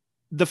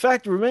the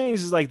fact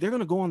remains is like they're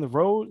going to go on the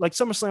road. Like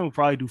SummerSlam will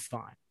probably do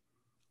fine.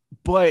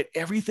 But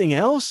everything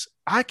else,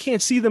 I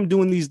can't see them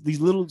doing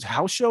these little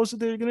house shows that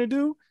they're going to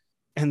do.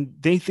 And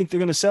they think they're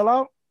going to sell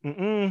out.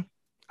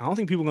 I don't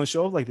think people are going to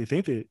show up like they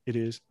think it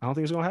is. I don't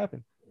think it's going to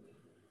happen.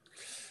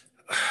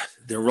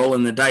 They're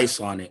rolling the dice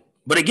on it.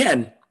 But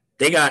again,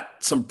 they got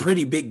some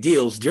pretty big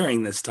deals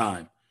during this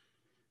time.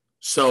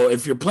 So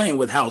if you're playing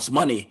with house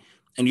money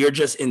and you're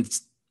just in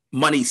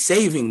money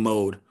saving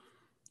mode,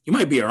 you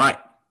might be all right.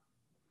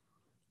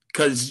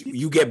 Because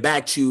you get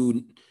back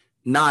to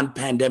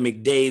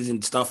non-pandemic days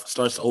and stuff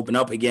starts to open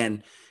up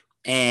again.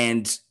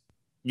 And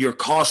your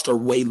costs are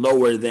way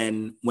lower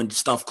than when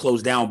stuff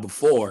closed down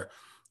before.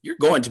 You're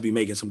going to be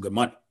making some good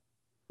money.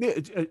 Yeah,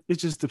 it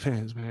just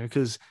depends, man,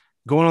 because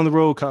going on the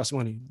road costs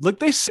money. Look,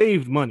 they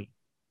saved money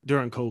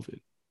during COVID.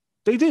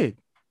 They did.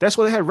 That's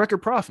why they had record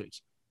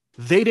profits.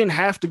 They didn't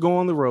have to go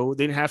on the road.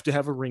 They didn't have to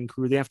have a ring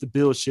crew. They have to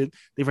build shit.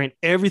 They ran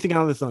everything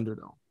out of the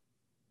Thunderdome.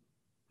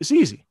 It's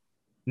easy.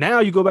 Now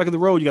you go back on the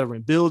road, you got to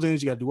rent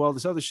buildings, you got to do all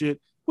this other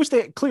shit, which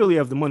they clearly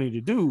have the money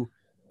to do.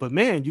 But,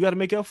 man, you got to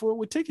make up for it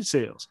with ticket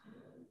sales.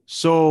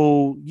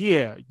 So,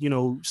 yeah,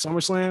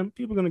 SummerSlam,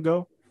 people are going to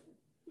go.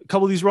 A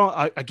couple of these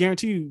Raw, I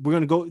guarantee you we're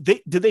going to go.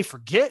 Did they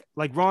forget?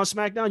 Like Raw and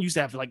SmackDown used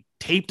to have like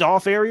taped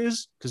off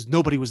areas because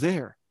nobody was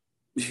there.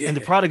 Yeah. And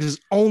the product has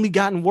only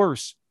gotten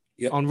worse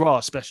on Raw,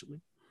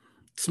 especially.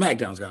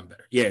 SmackDown's gotten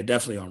better. Yeah,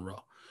 definitely on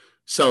Raw.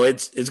 So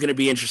it's going to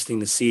be interesting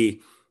to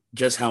see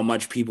just how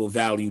much people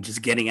value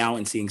just getting out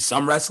and seeing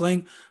some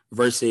wrestling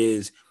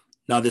versus,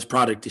 no, this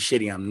product is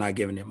shitty. I'm not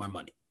giving it my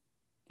money.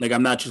 Like,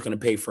 I'm not just going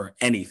to pay for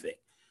anything.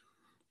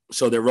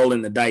 So they're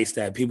rolling the dice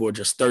that people are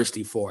just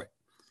thirsty for it.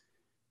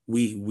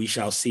 We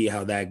shall see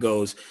how that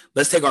goes.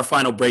 Let's take our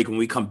final break. When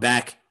we come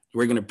back,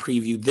 we're going to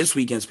preview this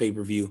weekend's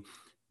pay-per-view,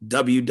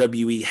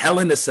 WWE Hell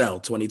in a Cell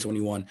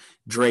 2021.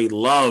 Dre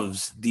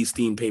loves these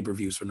themed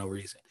pay-per-views for no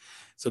reason.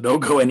 So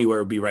don't go anywhere.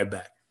 We'll be right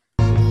back.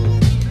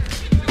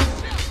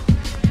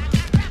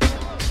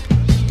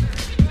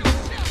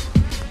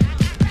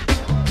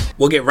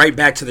 We'll get right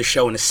back to the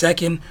show in a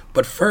second,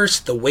 but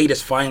first, the wait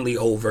is finally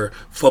over.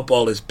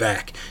 Football is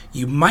back.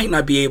 You might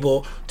not be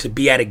able to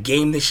be at a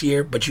game this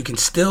year, but you can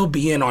still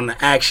be in on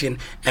the action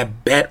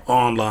at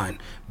BetOnline.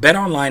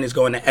 BetOnline is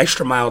going the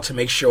extra mile to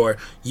make sure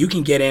you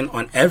can get in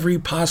on every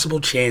possible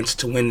chance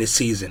to win this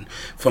season.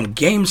 From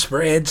game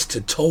spreads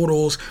to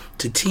totals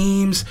to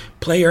teams,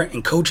 player,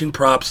 and coaching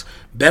props,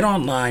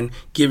 BetOnline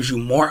gives you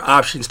more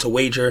options to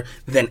wager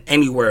than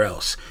anywhere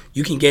else.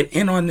 You can get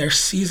in on their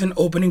season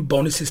opening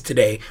bonuses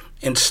today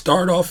and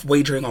start off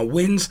wagering on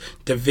wins,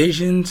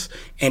 divisions,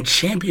 and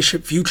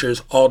championship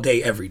futures all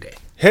day, every day.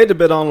 Head to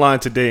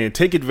BetOnline today and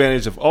take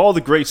advantage of all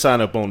the great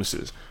sign-up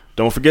bonuses.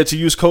 Don't forget to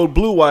use code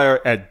BlueWire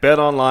at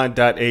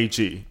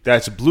betonline.ag.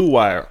 That's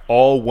BlueWire,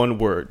 all one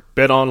word.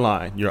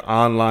 BetOnline, your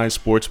online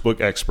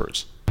sportsbook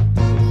experts.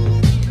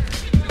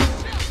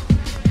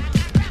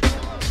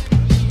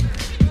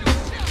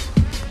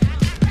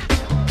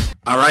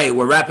 All right,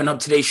 we're wrapping up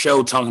today's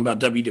show talking about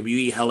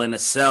WWE Hell in a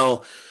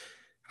Cell.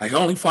 I can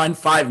only find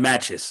 5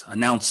 matches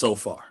announced so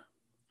far.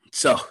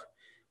 So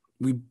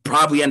we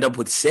probably end up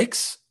with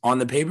 6 on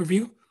the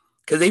pay-per-view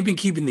because they've been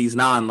keeping these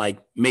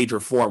major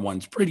 4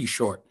 ones pretty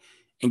short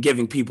and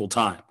giving people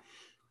time.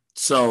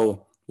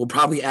 So we'll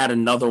probably add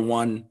another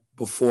one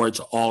before it's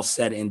all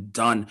said and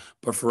done.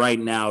 But for right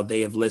now,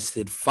 they have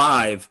listed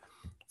 5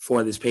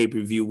 for this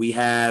pay-per-view. We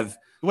have...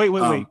 Wait.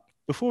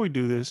 Before we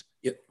do this,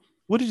 yep.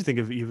 What did you think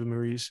of Eva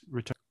Marie's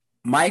return?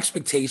 My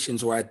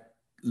expectations were at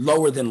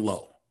lower than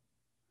low.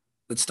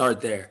 Let's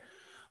start there.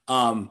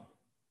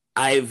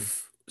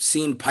 I've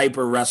seen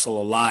Piper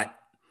wrestle a lot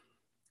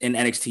in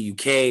NXT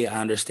UK. I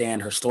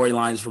understand her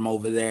storylines from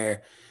over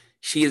there.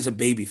 She is a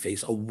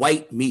babyface, a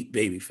white meat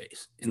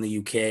babyface in the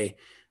UK.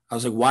 I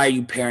was like, why are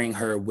you pairing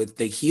her with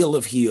the heel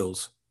of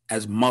heels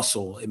as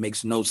Muscle? It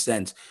makes no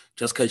sense.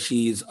 Just because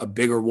she's a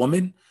bigger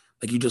woman,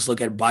 like you just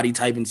look at body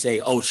type and say,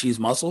 oh, she's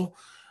Muscle.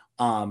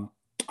 I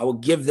will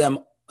give them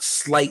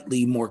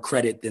slightly more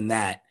credit than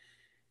that.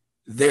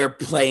 They're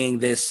playing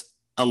this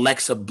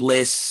Alexa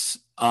Bliss,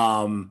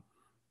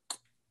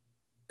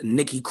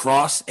 Nikki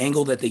Cross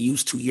angle that they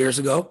used 2 years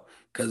ago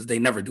because they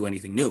never do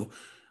anything new.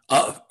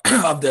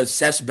 Of the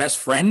Seth's best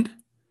friend,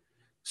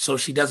 so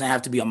she doesn't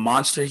have to be a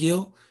monster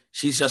heel.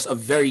 She's just a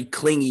very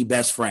clingy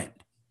best friend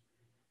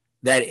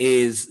that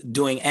is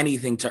doing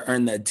anything to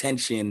earn the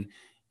attention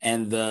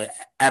and the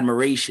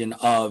admiration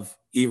of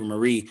Eva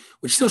Marie,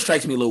 which still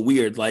strikes me a little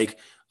weird. Like,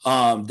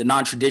 The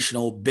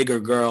non-traditional bigger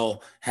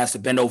girl has to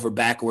bend over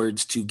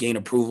backwards to gain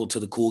approval to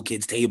the cool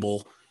kids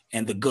table,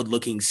 and the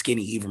good-looking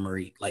skinny Eva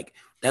Marie. Like,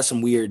 that's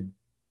some weird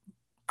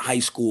high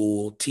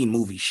school teen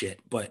movie shit,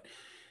 but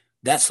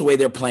that's the way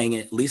they're playing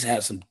it. At least it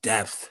has some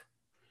depth.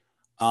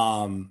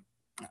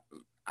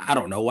 I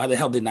don't know why the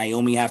hell did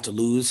Naomi have to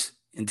lose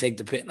and take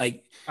the pin.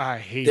 Like, I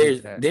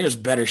hate that. There's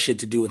better shit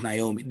to do with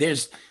Naomi.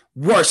 There's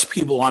worse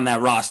people on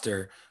that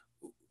roster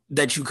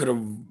that you could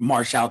have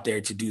marched out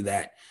there to do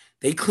that.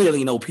 They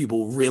clearly know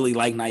people really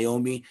like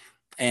Naomi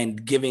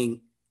and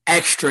giving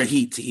extra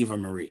heat to Eva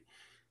Marie.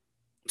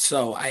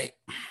 So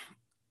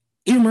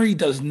Eva Marie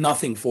does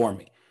nothing for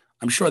me.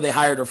 I'm sure they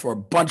hired her for a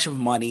bunch of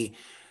money,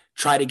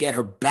 try to get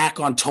her back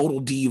on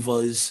Total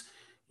Divas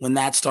when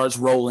that starts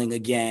rolling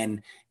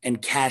again,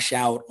 and cash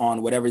out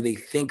on whatever they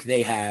think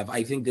they have.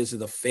 I think this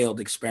is a failed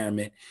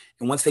experiment.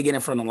 And once they get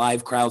in front of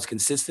live crowds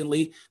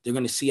consistently, they're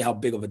going to see how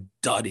big of a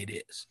dud it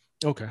is.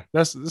 Okay.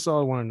 That's all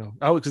I want to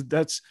know.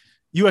 Because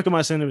you echo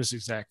my sentiments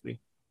exactly.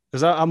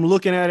 Because I'm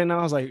looking at it and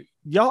I was like,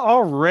 y'all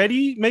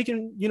already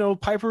making,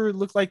 Piper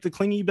look like the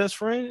clingy best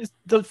friend? It's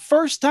the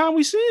first time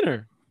we seen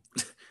her.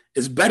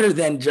 It's better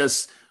than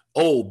just,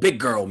 big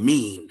girl,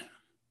 mean.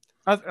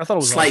 I thought it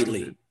was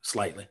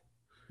slightly.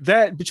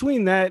 That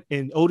between that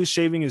and Otis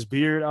shaving his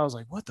beard, I was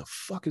like, what the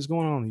fuck is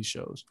going on in these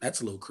shows?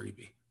 That's a little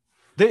creepy.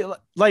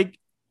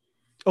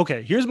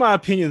 Okay, here's my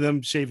opinion of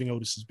them shaving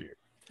Otis's beard.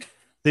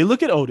 They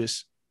look at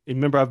Otis.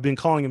 Remember, I've been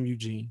calling him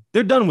Eugene.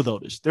 They're done with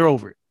Otis. They're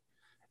over it.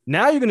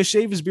 Now you're going to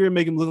shave his beard and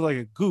make him look like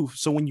a goof.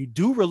 So when you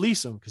do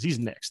release him, because he's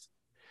next,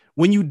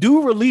 when you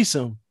do release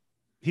him,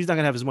 he's not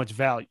going to have as much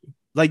value.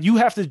 Like, you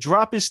have to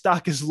drop his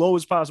stock as low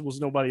as possible so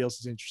nobody else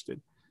is interested.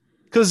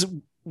 Because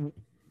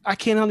I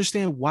can't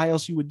understand why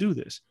else you would do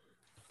this.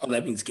 Oh,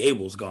 that means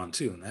Gable's gone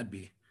too, and that'd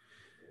be...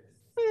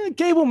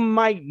 Gable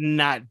might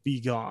not be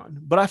gone,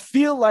 but I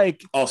feel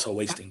like... Also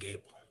wasting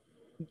Gable.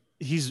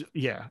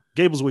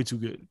 Gable's way too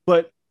good.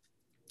 But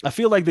I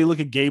feel like they look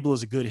at Gable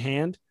as a good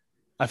hand.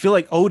 I feel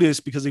like Otis,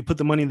 because they put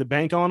the money in the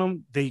bank on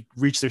him, they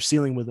reach their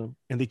ceiling with him,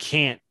 and they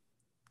can't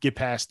get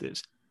past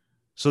this.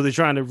 So they're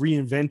trying to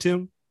reinvent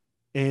him,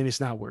 and it's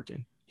not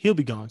working. He'll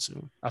be gone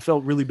soon. I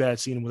felt really bad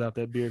seeing him without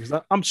that beard,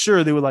 because I'm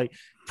sure they were like,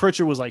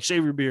 Pritchard was like,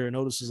 shave your beard, and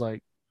Otis was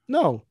like,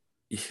 no.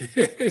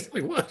 It's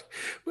like, what?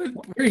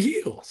 We're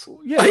heels.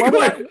 Yeah,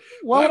 like,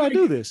 why would I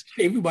do this?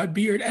 Shaving my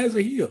beard as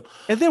a heel.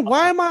 And then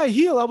why am I a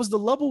heel? I was the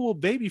lovable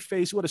baby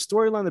face who had a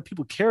storyline that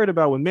people cared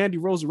about when Mandy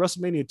Rose at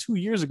WrestleMania 2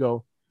 years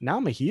ago. Now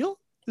I'm a heel?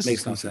 This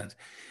makes no sense.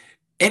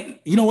 And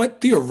you know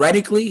what?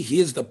 Theoretically, he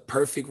is the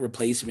perfect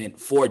replacement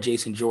for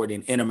Jason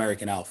Jordan in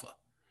American Alpha.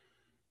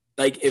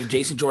 Like, if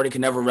Jason Jordan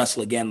can never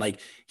wrestle again, like,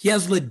 he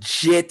has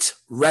legit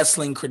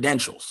wrestling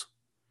credentials.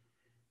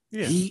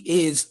 Yeah. He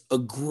is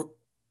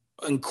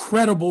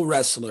incredible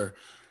wrestler.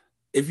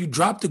 If you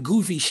drop the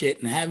goofy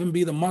shit and have him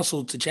be the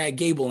muscle to Chad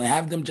Gable and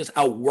have them just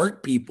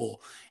outwork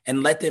people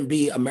and let them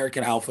be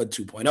American Alpha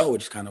 2.0,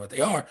 which is kind of what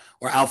they are,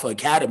 or Alpha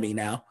Academy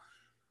now,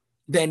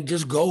 then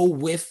just go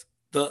with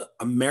the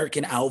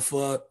American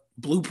Alpha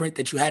blueprint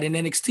that you had in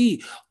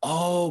NXT.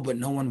 Oh, but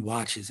no one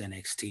watches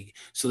NXT,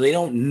 so they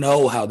don't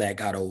know how that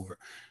got over.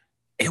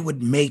 It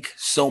would make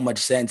so much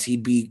sense.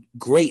 He'd be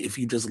great if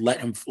you just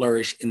let him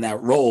flourish in that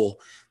role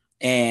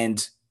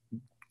and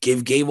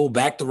give Gable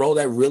back the role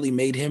that really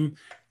made him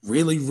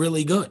really,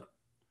 really good.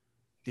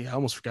 Yeah, I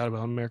almost forgot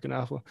about American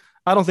Alpha.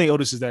 I don't think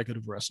Otis is that good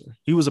of a wrestler.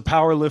 He was a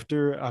power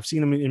lifter. I've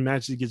seen him in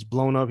matches. He gets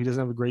blown up. He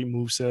doesn't have a great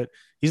moveset.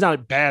 He's not a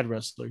bad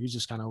wrestler. He's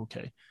just kind of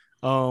okay.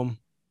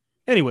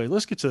 Anyway,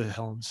 let's get to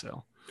Hell in a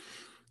Cell.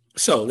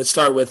 So let's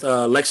start with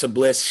Alexa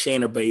Bliss,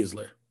 Shayna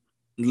Baszler.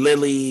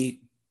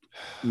 Lily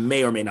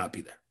may or may not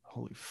be there.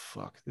 Holy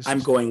fuck. I'm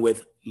going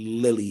with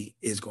Lily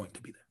is going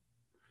to be there.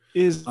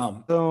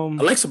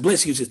 Alexa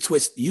Bliss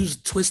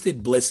used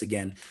Twisted Bliss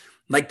again.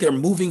 Like, they're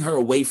moving her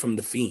away from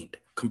the Fiend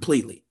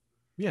completely.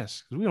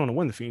 Yes, because we don't know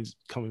when the Fiend's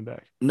coming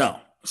back. No.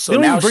 So they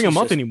don't now even bring him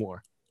up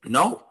anymore.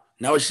 No.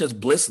 Now it's just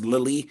Bliss,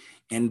 Lily,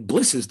 and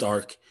Bliss is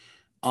dark.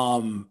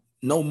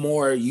 No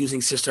more using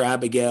Sister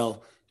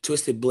Abigail,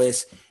 Twisted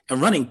Bliss,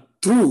 and running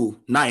through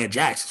Nia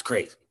Jax is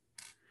crazy.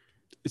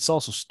 It's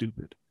also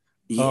stupid.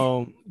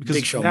 Yeah. Because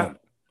big show moment.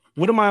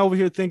 What am I over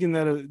here thinking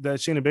that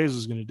Shayna Baszler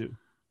is going to do?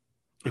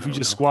 If you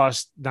just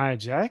squash Nia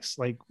Jax?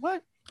 Like,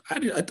 what? I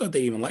thought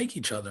they even like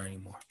each other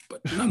anymore.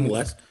 But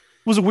nonetheless. It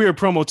was a weird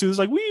promo, too. It's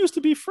like, we used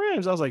to be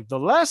friends. I was like, the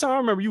last time I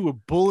remember you were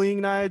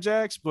bullying Nia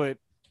Jax, but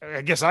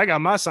I guess I got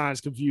my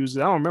signs confused.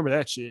 I don't remember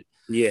that shit.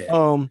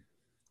 Yeah.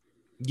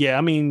 Yeah,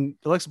 I mean,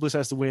 Alexa Bliss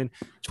has to win.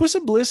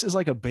 Twisted Bliss is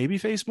like a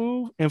babyface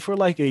move, and for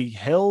like a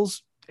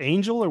Hell's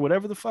Angel or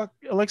whatever the fuck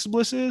Alexa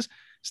Bliss is,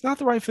 it's not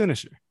the right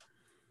finisher.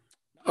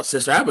 Oh,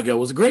 Sister Abigail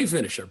was a great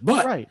finisher,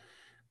 but right.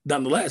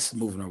 Nonetheless,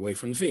 moving her away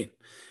from the Fiend.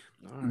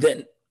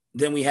 Right.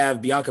 Then we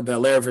have Bianca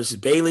Belair versus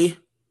Bayley.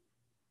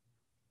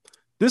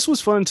 This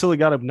was fun until it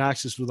got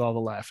obnoxious with all the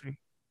laughing.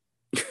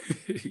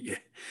 Yeah,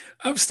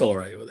 I'm still all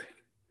right with it.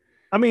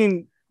 I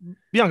mean,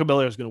 Bianca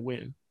Belair is going to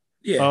win.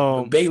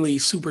 Yeah, Bayley,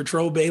 super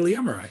troll Bayley,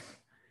 I'm all right.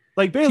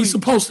 Like Bayley, she's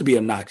supposed to be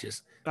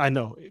obnoxious. I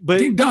know, but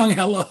Ding dong,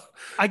 hella.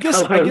 I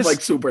guess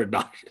like super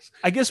obnoxious.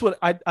 I guess what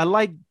I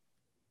like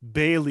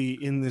Bailey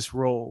in this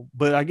role,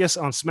 but I guess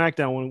on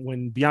SmackDown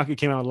when Bianca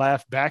came out and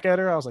laughed back at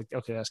her, I was like,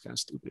 okay, that's kind of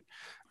stupid.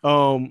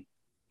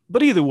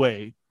 But either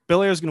way,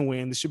 Belair's gonna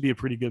win. This should be a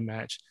pretty good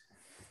match.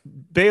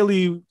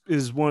 Bailey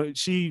is one.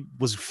 She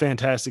was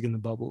fantastic in the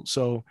bubble,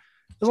 so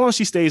as long as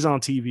she stays on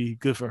TV,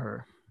 good for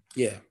her.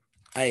 Yeah,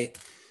 I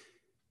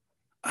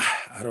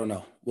don't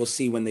know. We'll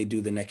see when they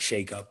do the next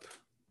shakeup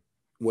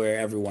where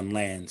everyone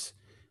lands.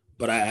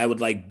 But I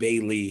would like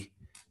Bailey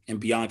and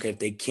Bianca, if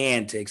they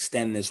can, to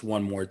extend this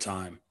one more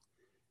time.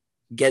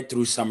 Get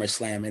through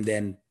SummerSlam and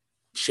then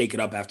shake it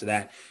up after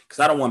that. Because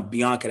I don't want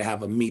Bianca to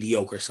have a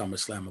mediocre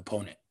SummerSlam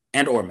opponent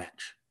and or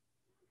match.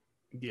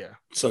 Yeah.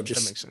 So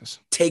just that makes sense.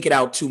 Take it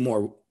out two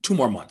more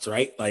months,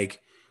 right? Like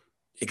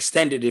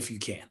extend it if you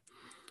can.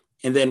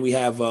 And then we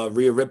have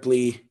Rhea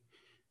Ripley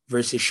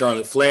versus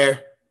Charlotte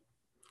Flair.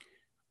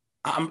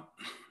 I'm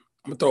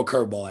gonna throw a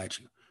curveball at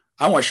you.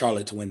 I want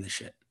Charlotte to win this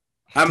shit.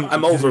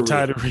 I'm over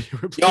tired it. of Rhea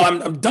Ripley. Yo,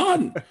 I'm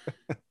done.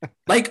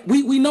 Like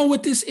we know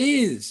what this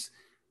is.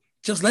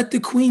 Just let the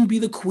queen be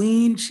the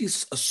queen.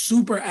 She's a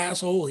super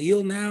asshole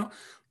heel now.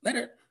 Let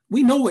her.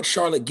 We know what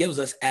Charlotte gives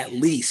us at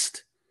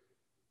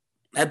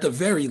the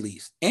very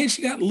least. And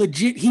she got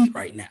legit heat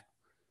right now.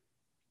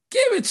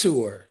 Give it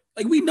to her.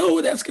 Like we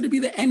know that's going to be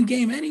the end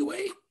game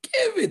anyway.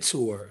 Give it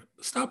to her.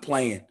 Stop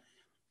playing,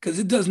 because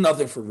it does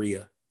nothing for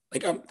Rhea.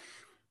 Like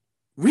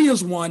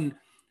Rhea's won.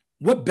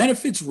 What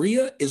benefits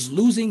Rhea is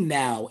losing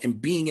now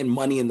and being in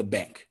Money in the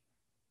Bank.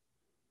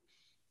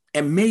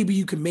 And maybe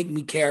you can make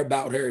me care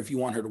about her if you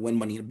want her to win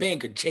Money in the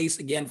Bank or chase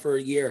again for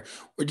a year,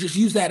 or just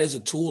use that as a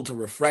tool to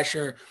refresh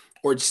her,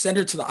 or send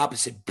her to the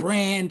opposite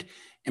brand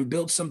and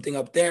build something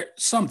up there.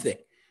 Something.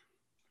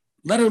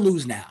 Let her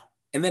lose now.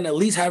 And then at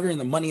least have her in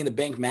the Money in the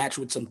Bank match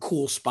with some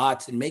cool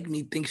spots and make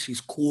me think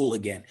she's cool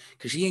again,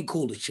 because she ain't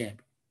cool as champion.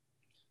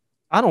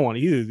 I don't want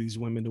either of these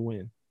women to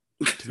win.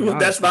 Well,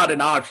 that's not an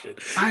option.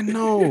 I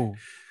know.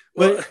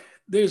 Well, But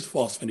there's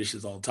false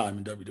finishes all the time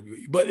in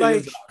WWE, but like, it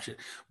is an option.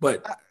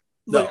 But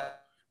no.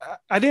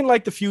 I didn't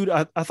like the feud.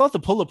 I thought the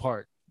pull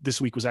apart this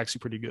week was actually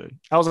pretty good.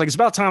 I was like, it's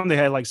about time they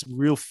had like some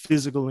real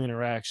physical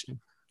interaction.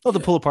 I thought the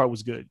pull apart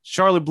was good.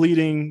 Charlotte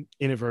bleeding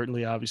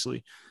inadvertently,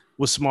 obviously,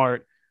 was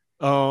smart.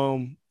 I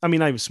mean,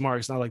 not even smart.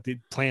 It's not like they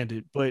planned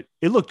it, but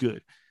it looked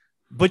good.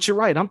 But you're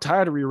right. I'm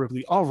tired of Rhea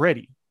Ripley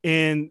already.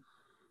 And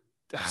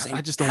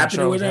I just don't want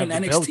Charlotte to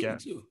have the belt again.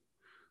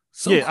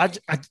 So yeah,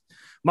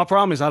 my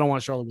problem is I don't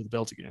want Charlotte with the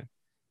belt again.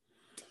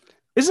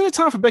 Isn't it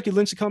time for Becky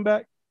Lynch to come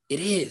back? It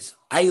is.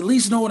 I at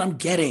least know what I'm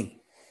getting.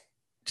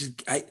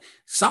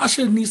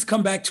 Sasha needs to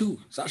come back too.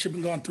 Sasha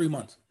been gone 3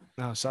 months.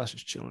 No,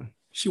 Sasha's chilling.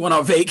 She went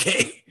on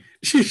vacay.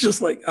 She's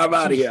just like, I'm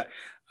out of here.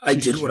 I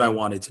did what I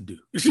wanted to do.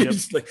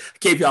 She's like, I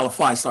gave y'all a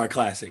 5-star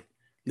classic.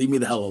 Leave me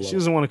the hell alone. She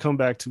doesn't want to come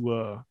back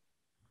to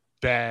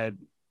bad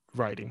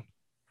writing.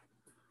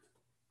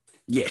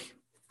 Yeah.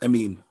 I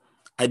mean,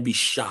 I'd be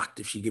shocked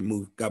if she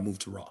got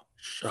moved to Raw.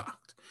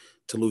 Shocked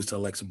to lose to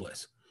Alexa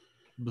Bliss.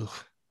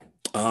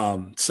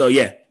 Ugh. So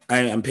yeah,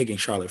 I'm picking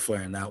Charlotte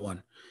Flair in that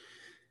one.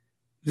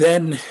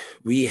 Then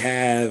we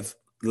have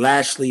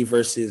Lashley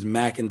versus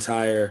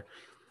McIntyre.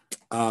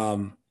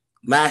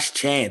 Last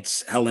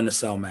chance Hell in a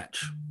Cell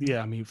match.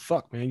 Yeah, I mean,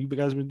 fuck, man. You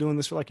guys have been doing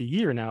this for like a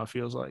year now, it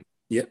feels like.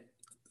 Yep.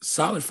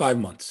 Solid 5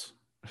 months.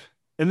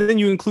 And then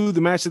you include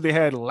the match that they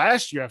had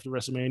last year after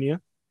WrestleMania.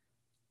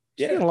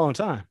 It's been a long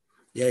time.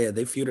 Yeah,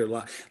 they feuded a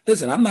lot.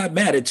 Listen, I'm not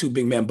mad at 2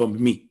 big men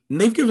bumping meat. And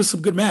they've given us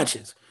some good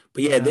matches.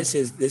 But yeah, this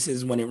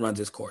is when it runs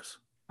its course.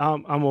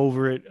 I'm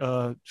over it.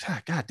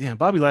 God damn,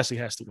 Bobby Lashley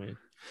has to win.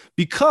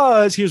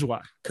 Because here's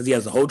why. Because he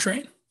has the whole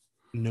train?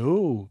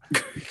 No.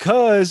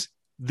 Because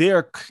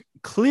they're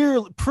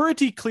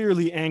pretty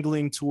clearly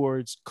angling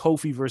towards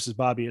Kofi versus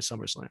Bobby at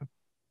SummerSlam.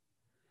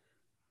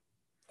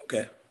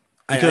 Okay.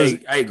 I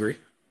agree.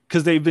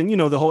 Because they've been,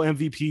 the whole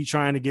MVP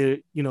trying to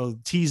get,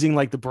 teasing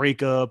like the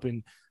breakup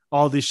and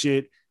all this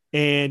shit.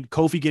 And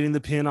Kofi getting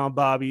the pin on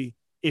Bobby.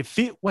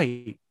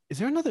 Wait, is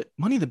there another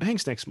Money in the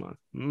Banks next month?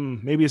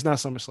 Maybe it's not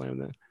SummerSlam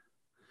then.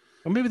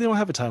 Or maybe they don't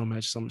have a title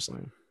match at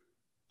SummerSlam.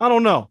 I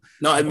don't know.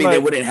 No, I mean, they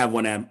wouldn't have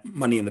one at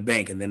Money in the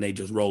Bank and then they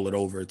just roll it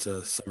over to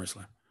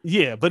SummerSlam.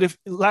 Yeah, but if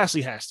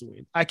Lashley has to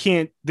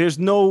win, there's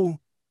no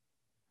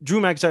Drew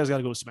McIntyre's got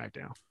to go to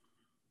SmackDown.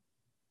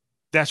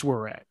 That's where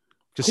we're at.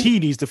 Because he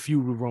needs to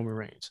feud with Roman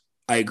Reigns.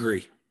 I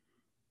agree.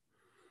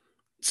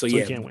 So he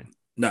yeah. can't win.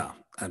 No,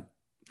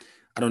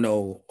 I don't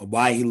know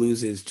why he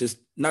loses. Just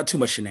not too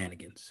much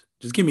shenanigans.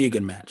 Just give me a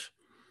good match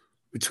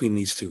between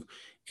these two.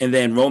 And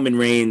then Roman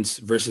Reigns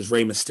versus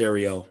Rey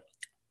Mysterio.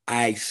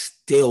 I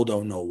still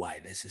don't know why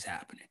this is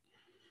happening.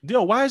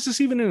 Yo, why is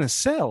this even in a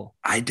cell?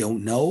 I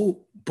don't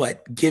know,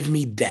 but give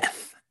me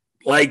death.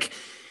 Like,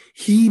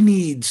 he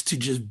needs to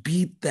just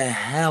beat the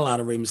hell out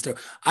of Rey Mysterio.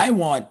 I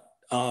want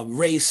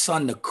Rey's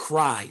son to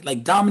cry.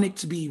 Like, Dominic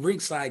to be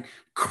ringside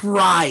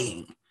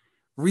crying.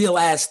 Real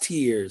ass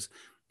tears.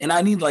 And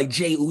I need, like,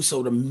 Jey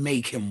Uso to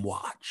make him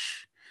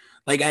watch.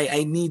 Like,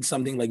 I need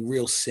something, like,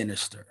 real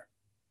sinister.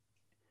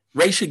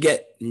 Rey should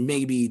get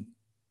maybe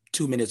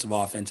 2 minutes of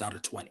offense out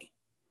of 20.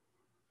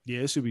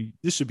 Yeah,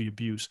 this should be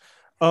abuse.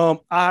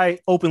 I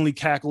openly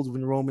cackled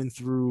when Roman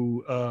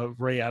threw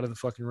Ray out of the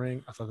fucking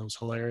ring. I thought that was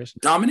hilarious.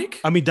 Dominic.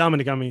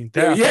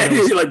 That,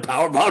 Yeah, like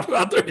powerbomb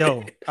out there.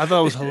 Yo, I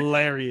thought it was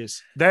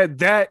hilarious.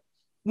 That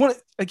when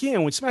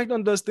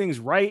SmackDown does things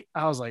right,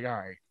 I was like, all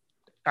right,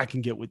 I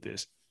can get with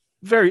this.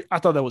 I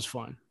thought that was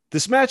fun.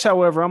 This match,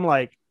 however, I'm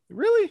like,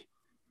 really?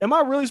 Am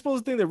I really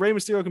supposed to think that Rey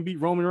Mysterio can beat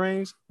Roman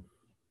Reigns?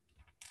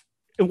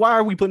 And why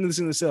are we putting this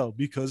in the cell?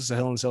 Because it's a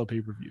Hell in a Cell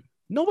pay-per-view.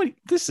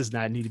 This does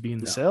not need to be in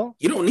the cell.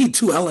 You don't need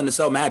 2 Hell in a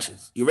Cell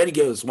matches. You already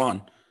gave us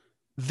one.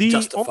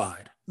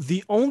 Justified.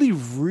 The only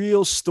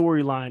real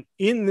storyline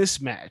in this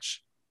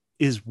match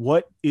is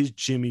what is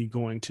Jimmy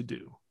going to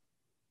do?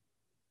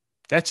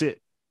 That's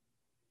it.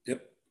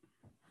 Yep.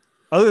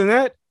 Other than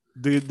that,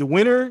 the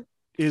winner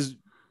is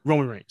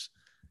Roman Reigns.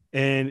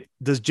 And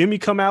does Jimmy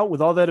come out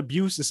with all that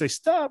abuse and say,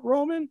 stop,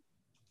 Roman?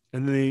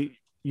 And then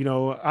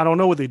I don't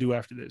know what they do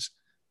after this.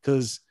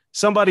 Because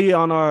somebody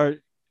in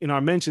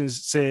our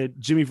mentions said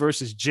Jimmy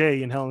versus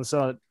Jay in Hell in a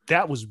Cell.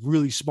 That was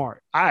really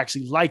smart. I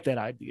actually like that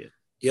idea.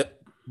 Yep.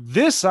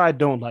 This I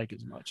don't like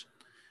as much.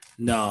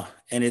 No,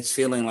 and it's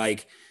feeling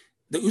like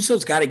the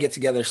Usos got to get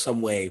together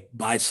some way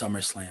by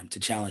SummerSlam to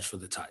challenge for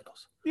the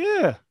titles.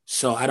 Yeah.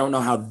 So I don't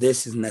know how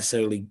this is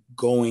necessarily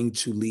going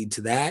to lead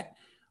to that.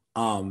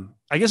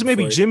 I guess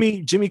maybe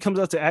Jimmy comes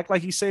out to act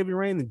like he's saving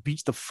Reigns and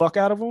beats the fuck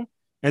out of him,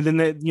 and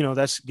then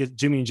that's get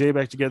Jimmy and Jay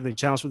back together and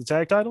challenge for the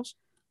tag titles.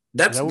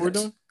 Is that what we're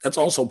doing? That's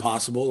also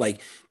possible. Like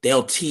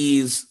they'll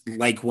tease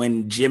like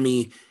when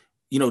Jimmy,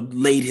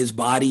 laid his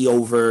body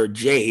over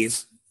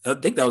Jay's. I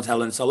think that was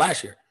Hell in a Cell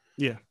last year.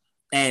 Yeah.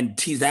 And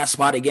tease that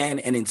spot again,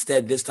 and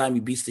instead this time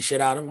he beats the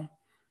shit out of him,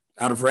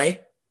 out of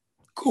Ray.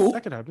 Cool.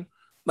 That could happen.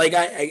 Like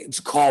it's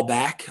a call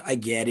back. I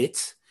get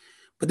it.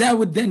 But that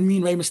would then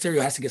mean Rey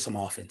Mysterio has to get some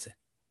offense in.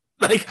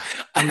 Like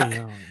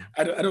I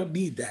don't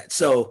need that.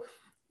 So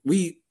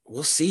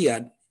we'll see.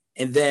 And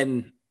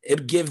then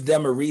it'd give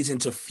them a reason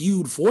to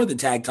feud for the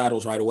tag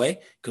titles right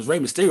away because Rey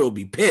Mysterio will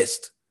be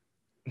pissed.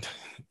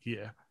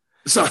 Yeah.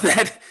 So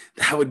that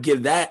would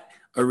give that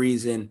a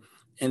reason.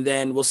 And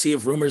then we'll see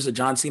if rumors of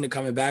John Cena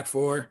coming back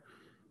for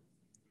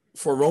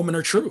Roman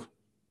are true.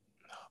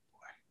 Oh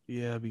boy.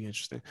 Yeah, it'd be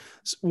interesting.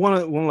 So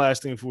one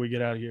last thing before we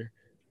get out of here.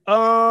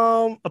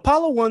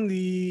 Apollo won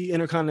the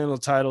Intercontinental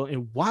title,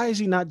 and why is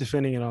he not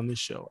defending it on this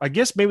show? I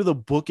guess maybe they'll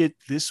book it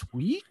this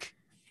week.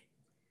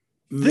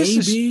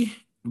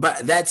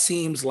 But that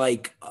seems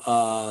like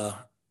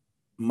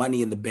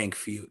Money in the Bank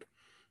feud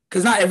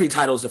because not every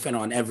title is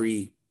defended on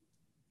every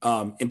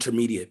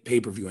intermediate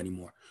pay-per-view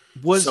anymore.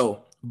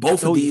 So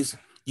both of these,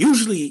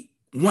 usually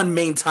one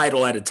main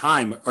title at a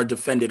time, are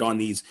defended on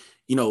these,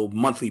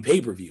 monthly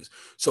pay-per-views.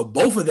 So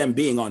both of them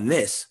being on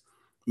this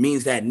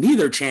means that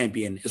neither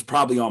champion is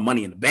probably on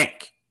Money in the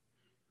Bank.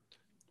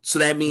 So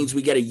that means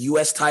we get a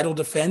U.S. title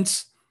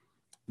defense.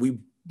 We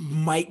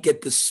might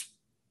get the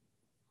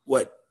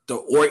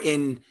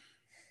Orton,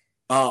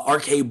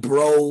 RK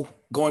Bro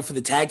going for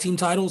the tag team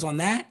titles on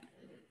that.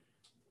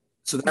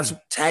 So that's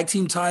tag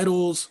team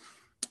titles.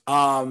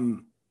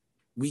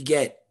 We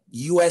get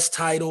U.S.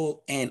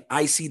 title and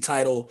IC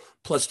title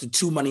plus the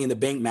 2 Money in the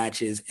Bank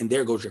matches, and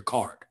there goes your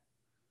card.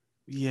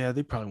 Yeah,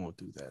 they probably won't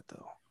do that,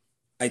 though.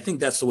 I think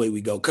that's the way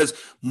we go because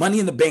Money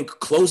in the Bank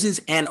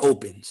closes and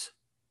opens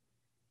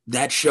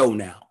that show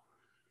now.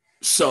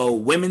 So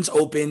women's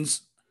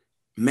opens,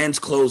 men's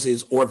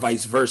closes, or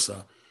vice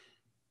versa.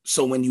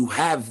 So when you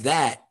have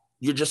that,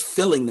 you're just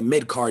filling the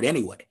mid card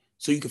anyway.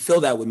 So you can fill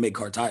that with mid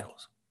card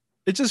titles.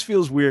 It just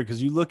feels weird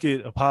because you look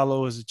at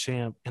Apollo as a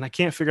champ, and I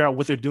can't figure out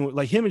what they're doing.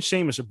 Like him and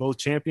Sheamus are both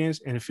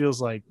champions, and it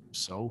feels like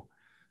so.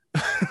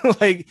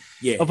 Like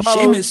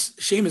Apollo,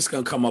 Sheamus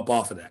gonna come up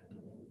off of that.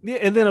 Yeah,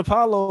 and then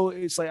Apollo,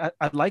 it's like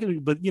I like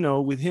it, but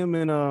with him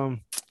and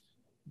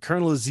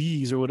Colonel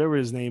Aziz or whatever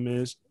his name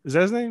is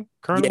that his name?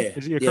 Colonel? Yeah,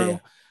 is he a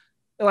Colonel?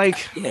 Like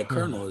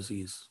Colonel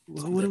Aziz.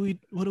 What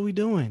are we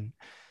doing?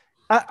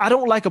 I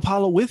don't like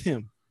Apollo with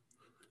him.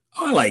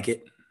 Oh, I like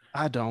it.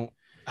 I don't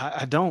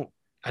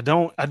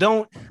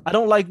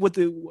like what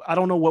I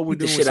don't know what we're doing.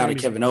 The shit out of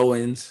Kevin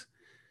Owens.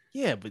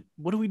 Yeah, but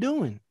what are we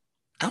doing?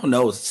 I don't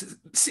know.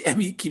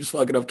 Sammy keeps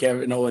fucking up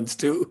Kevin Owens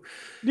too.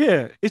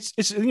 Yeah, it's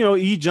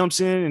he jumps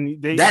in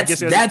and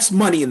that's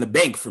Money in the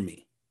Bank for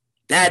me.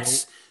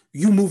 That's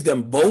you move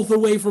them both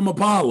away from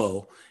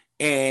Apollo,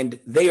 and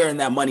they are in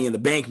that Money in the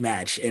Bank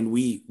match, and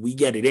we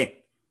get it in.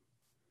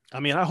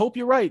 I mean, I hope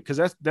you're right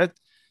because that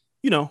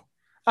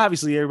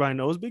obviously everybody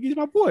knows Big E's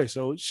my boy,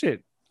 so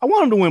shit. I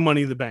want him to win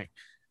Money in the Bank.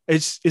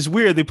 It's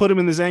weird. They put him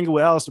in this angle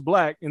with Aleister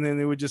Black, and then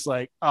they were just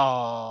like,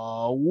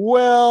 oh,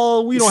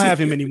 well, we don't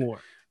have him anymore.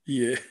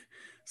 Yeah.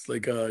 It's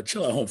like,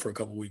 chill at home for a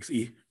couple weeks,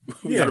 E.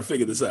 We got to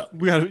figure this out.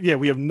 We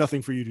have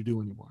nothing for you to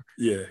do anymore.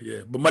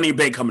 Yeah. But Money in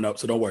the Bank coming up,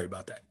 so don't worry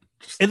about that.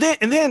 And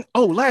then,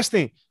 last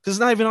thing, because it's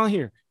not even on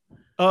here.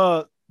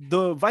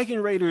 The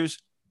Viking Raiders,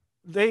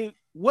 I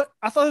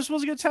thought they were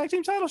supposed to get a tag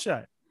team title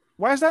shot.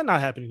 Why is that not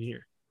happening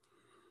here?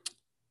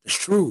 It's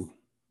true.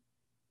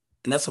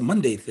 And that's a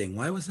Monday thing.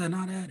 Why was that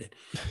not added?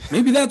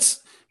 Maybe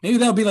that's Maybe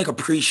that'll be like a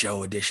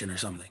pre-show edition or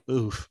something.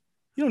 Oof.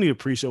 You don't need a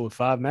pre-show with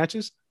 5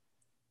 matches.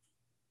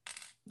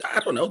 I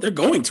don't know. They're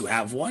going to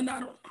have one.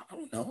 I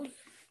don't know.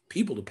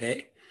 People to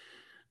pay.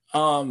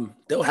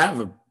 They'll have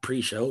a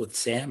pre-show with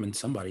Sam and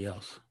somebody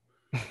else.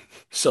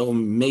 So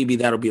maybe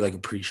that'll be like a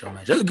pre-show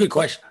match. That's a good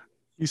question.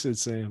 You said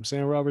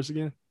Sam Roberts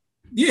again?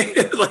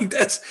 Yeah, like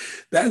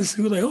that's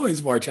who they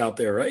always march out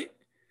there, right?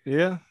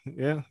 Yeah.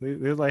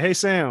 They're like, hey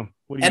Sam,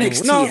 what are you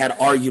NXT doing? had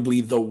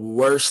arguably the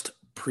worst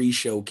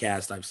pre-show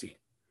cast I've seen.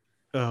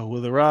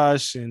 With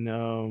Arash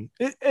and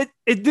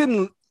it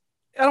didn't.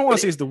 I don't want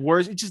to say it's the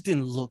worst. It just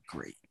didn't look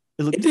great.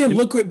 It didn't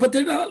look great, but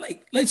they're not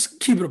like. Let's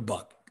keep it a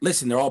buck.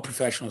 Listen, they're all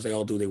professionals. They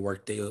all do their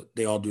work.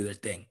 They all do their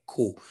thing.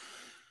 Cool.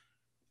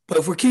 But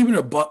if we're keeping it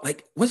a buck,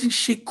 like, wasn't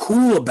shit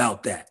cool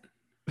about that?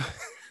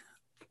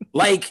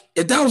 Like,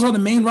 if that was on the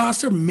main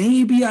roster,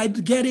 maybe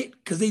I'd get it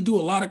because they do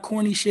a lot of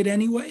corny shit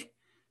anyway.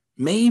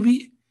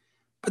 Maybe.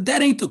 But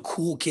that ain't the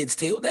cool kids'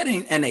 table. That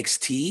ain't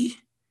NXT.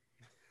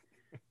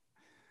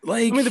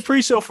 Like, I mean, the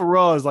pre-show for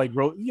Raw is like,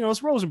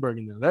 it's Rosenberg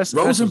in there. That's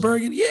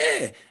Rosenberg,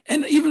 yeah.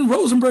 And even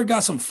Rosenberg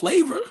got some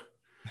flavor.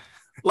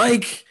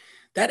 Like,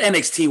 that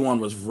NXT one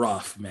was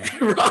rough, man.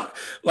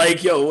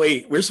 Like, yo,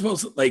 wait, we're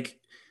supposed to, like,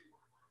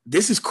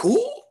 this is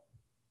cool?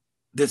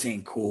 This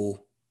ain't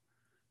cool.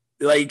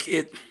 Like,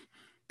 they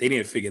need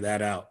to figure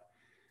that out.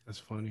 That's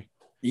funny.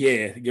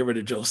 Yeah, get rid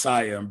of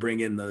Josiah and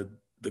bring in the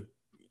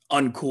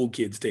uncool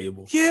kids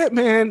table. Yeah,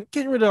 man.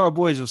 Get rid of our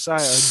boy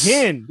Josiah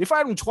again. They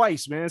fired him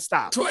twice, man.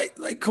 Stop. Twice.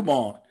 Like, come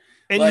on.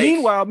 And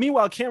like,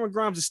 meanwhile, Cameron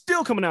Grimes is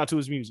still coming out to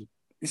his music.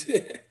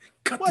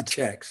 Cut the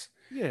checks.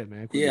 Yeah,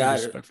 man. Yeah,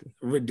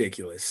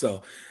 ridiculous.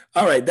 So,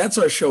 all right, that's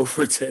our show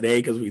for today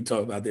because we can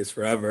talk about this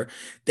forever.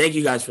 Thank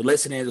you guys for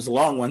listening. It was a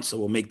long one, so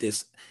we'll make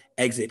this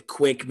exit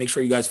quick. Make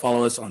sure you guys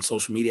follow us on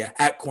social media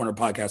at Corner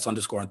Podcast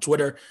 _ on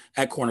Twitter,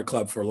 at Corner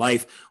Club for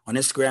Life on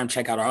Instagram.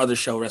 Check out our other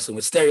show, Wrestling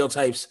with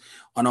Stereotypes,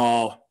 on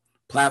all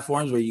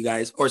platforms where you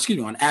guys, on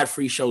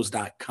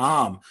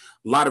adfreeshows.com. A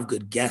lot of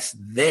good guests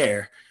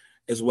there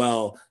as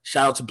well.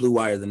 Shout out to Blue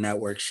Wire, the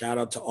network. Shout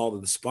out to all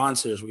of the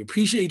sponsors. We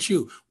appreciate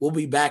you. We'll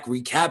be back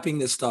recapping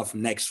this stuff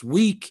next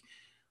week.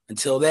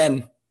 Until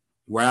then,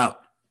 we're out.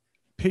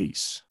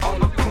 Peace.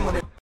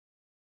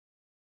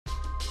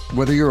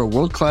 Whether you're a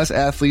world-class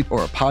athlete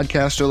or a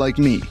podcaster like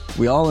me,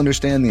 we all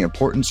understand the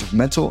importance of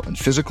mental and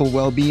physical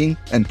well-being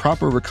and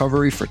proper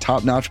recovery for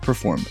top-notch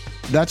performance.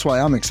 That's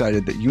why I'm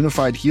excited that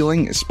Unified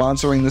Healing is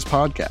sponsoring this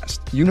podcast.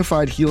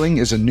 Unified Healing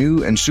is a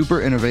new and super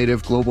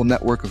innovative global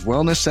network of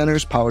wellness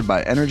centers powered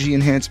by Energy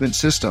Enhancement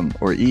System,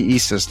 or EE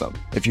System.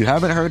 If you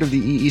haven't heard of the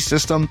EE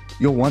System,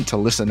 you'll want to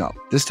listen up.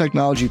 This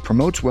technology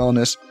promotes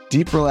wellness,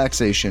 deep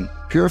relaxation,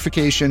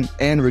 purification,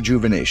 and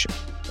rejuvenation.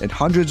 In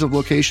hundreds of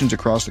locations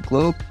across the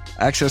globe,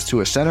 access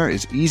to a center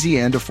is easy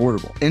and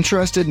affordable.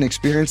 Interested in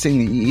experiencing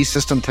the EE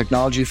System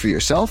technology for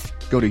yourself?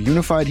 Go to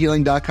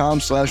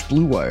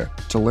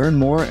unifiedhealing.com/bluewire to learn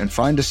more and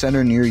find a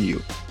center near you.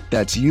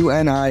 That's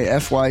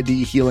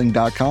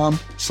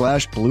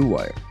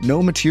unifydhealing.com/bluewire.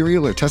 No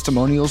material or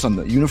testimonials on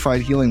the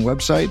Unified Healing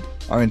website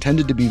are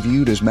intended to be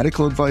viewed as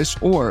medical advice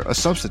or a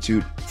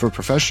substitute for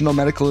professional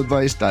medical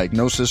advice,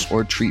 diagnosis,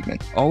 or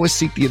treatment. Always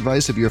seek the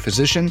advice of your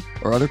physician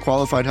or other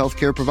qualified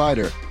healthcare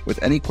provider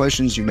with any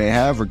questions you may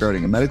have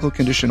regarding a medical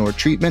condition or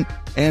treatment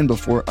and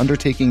before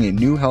undertaking a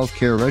new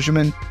healthcare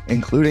regimen,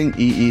 including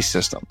EE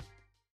System.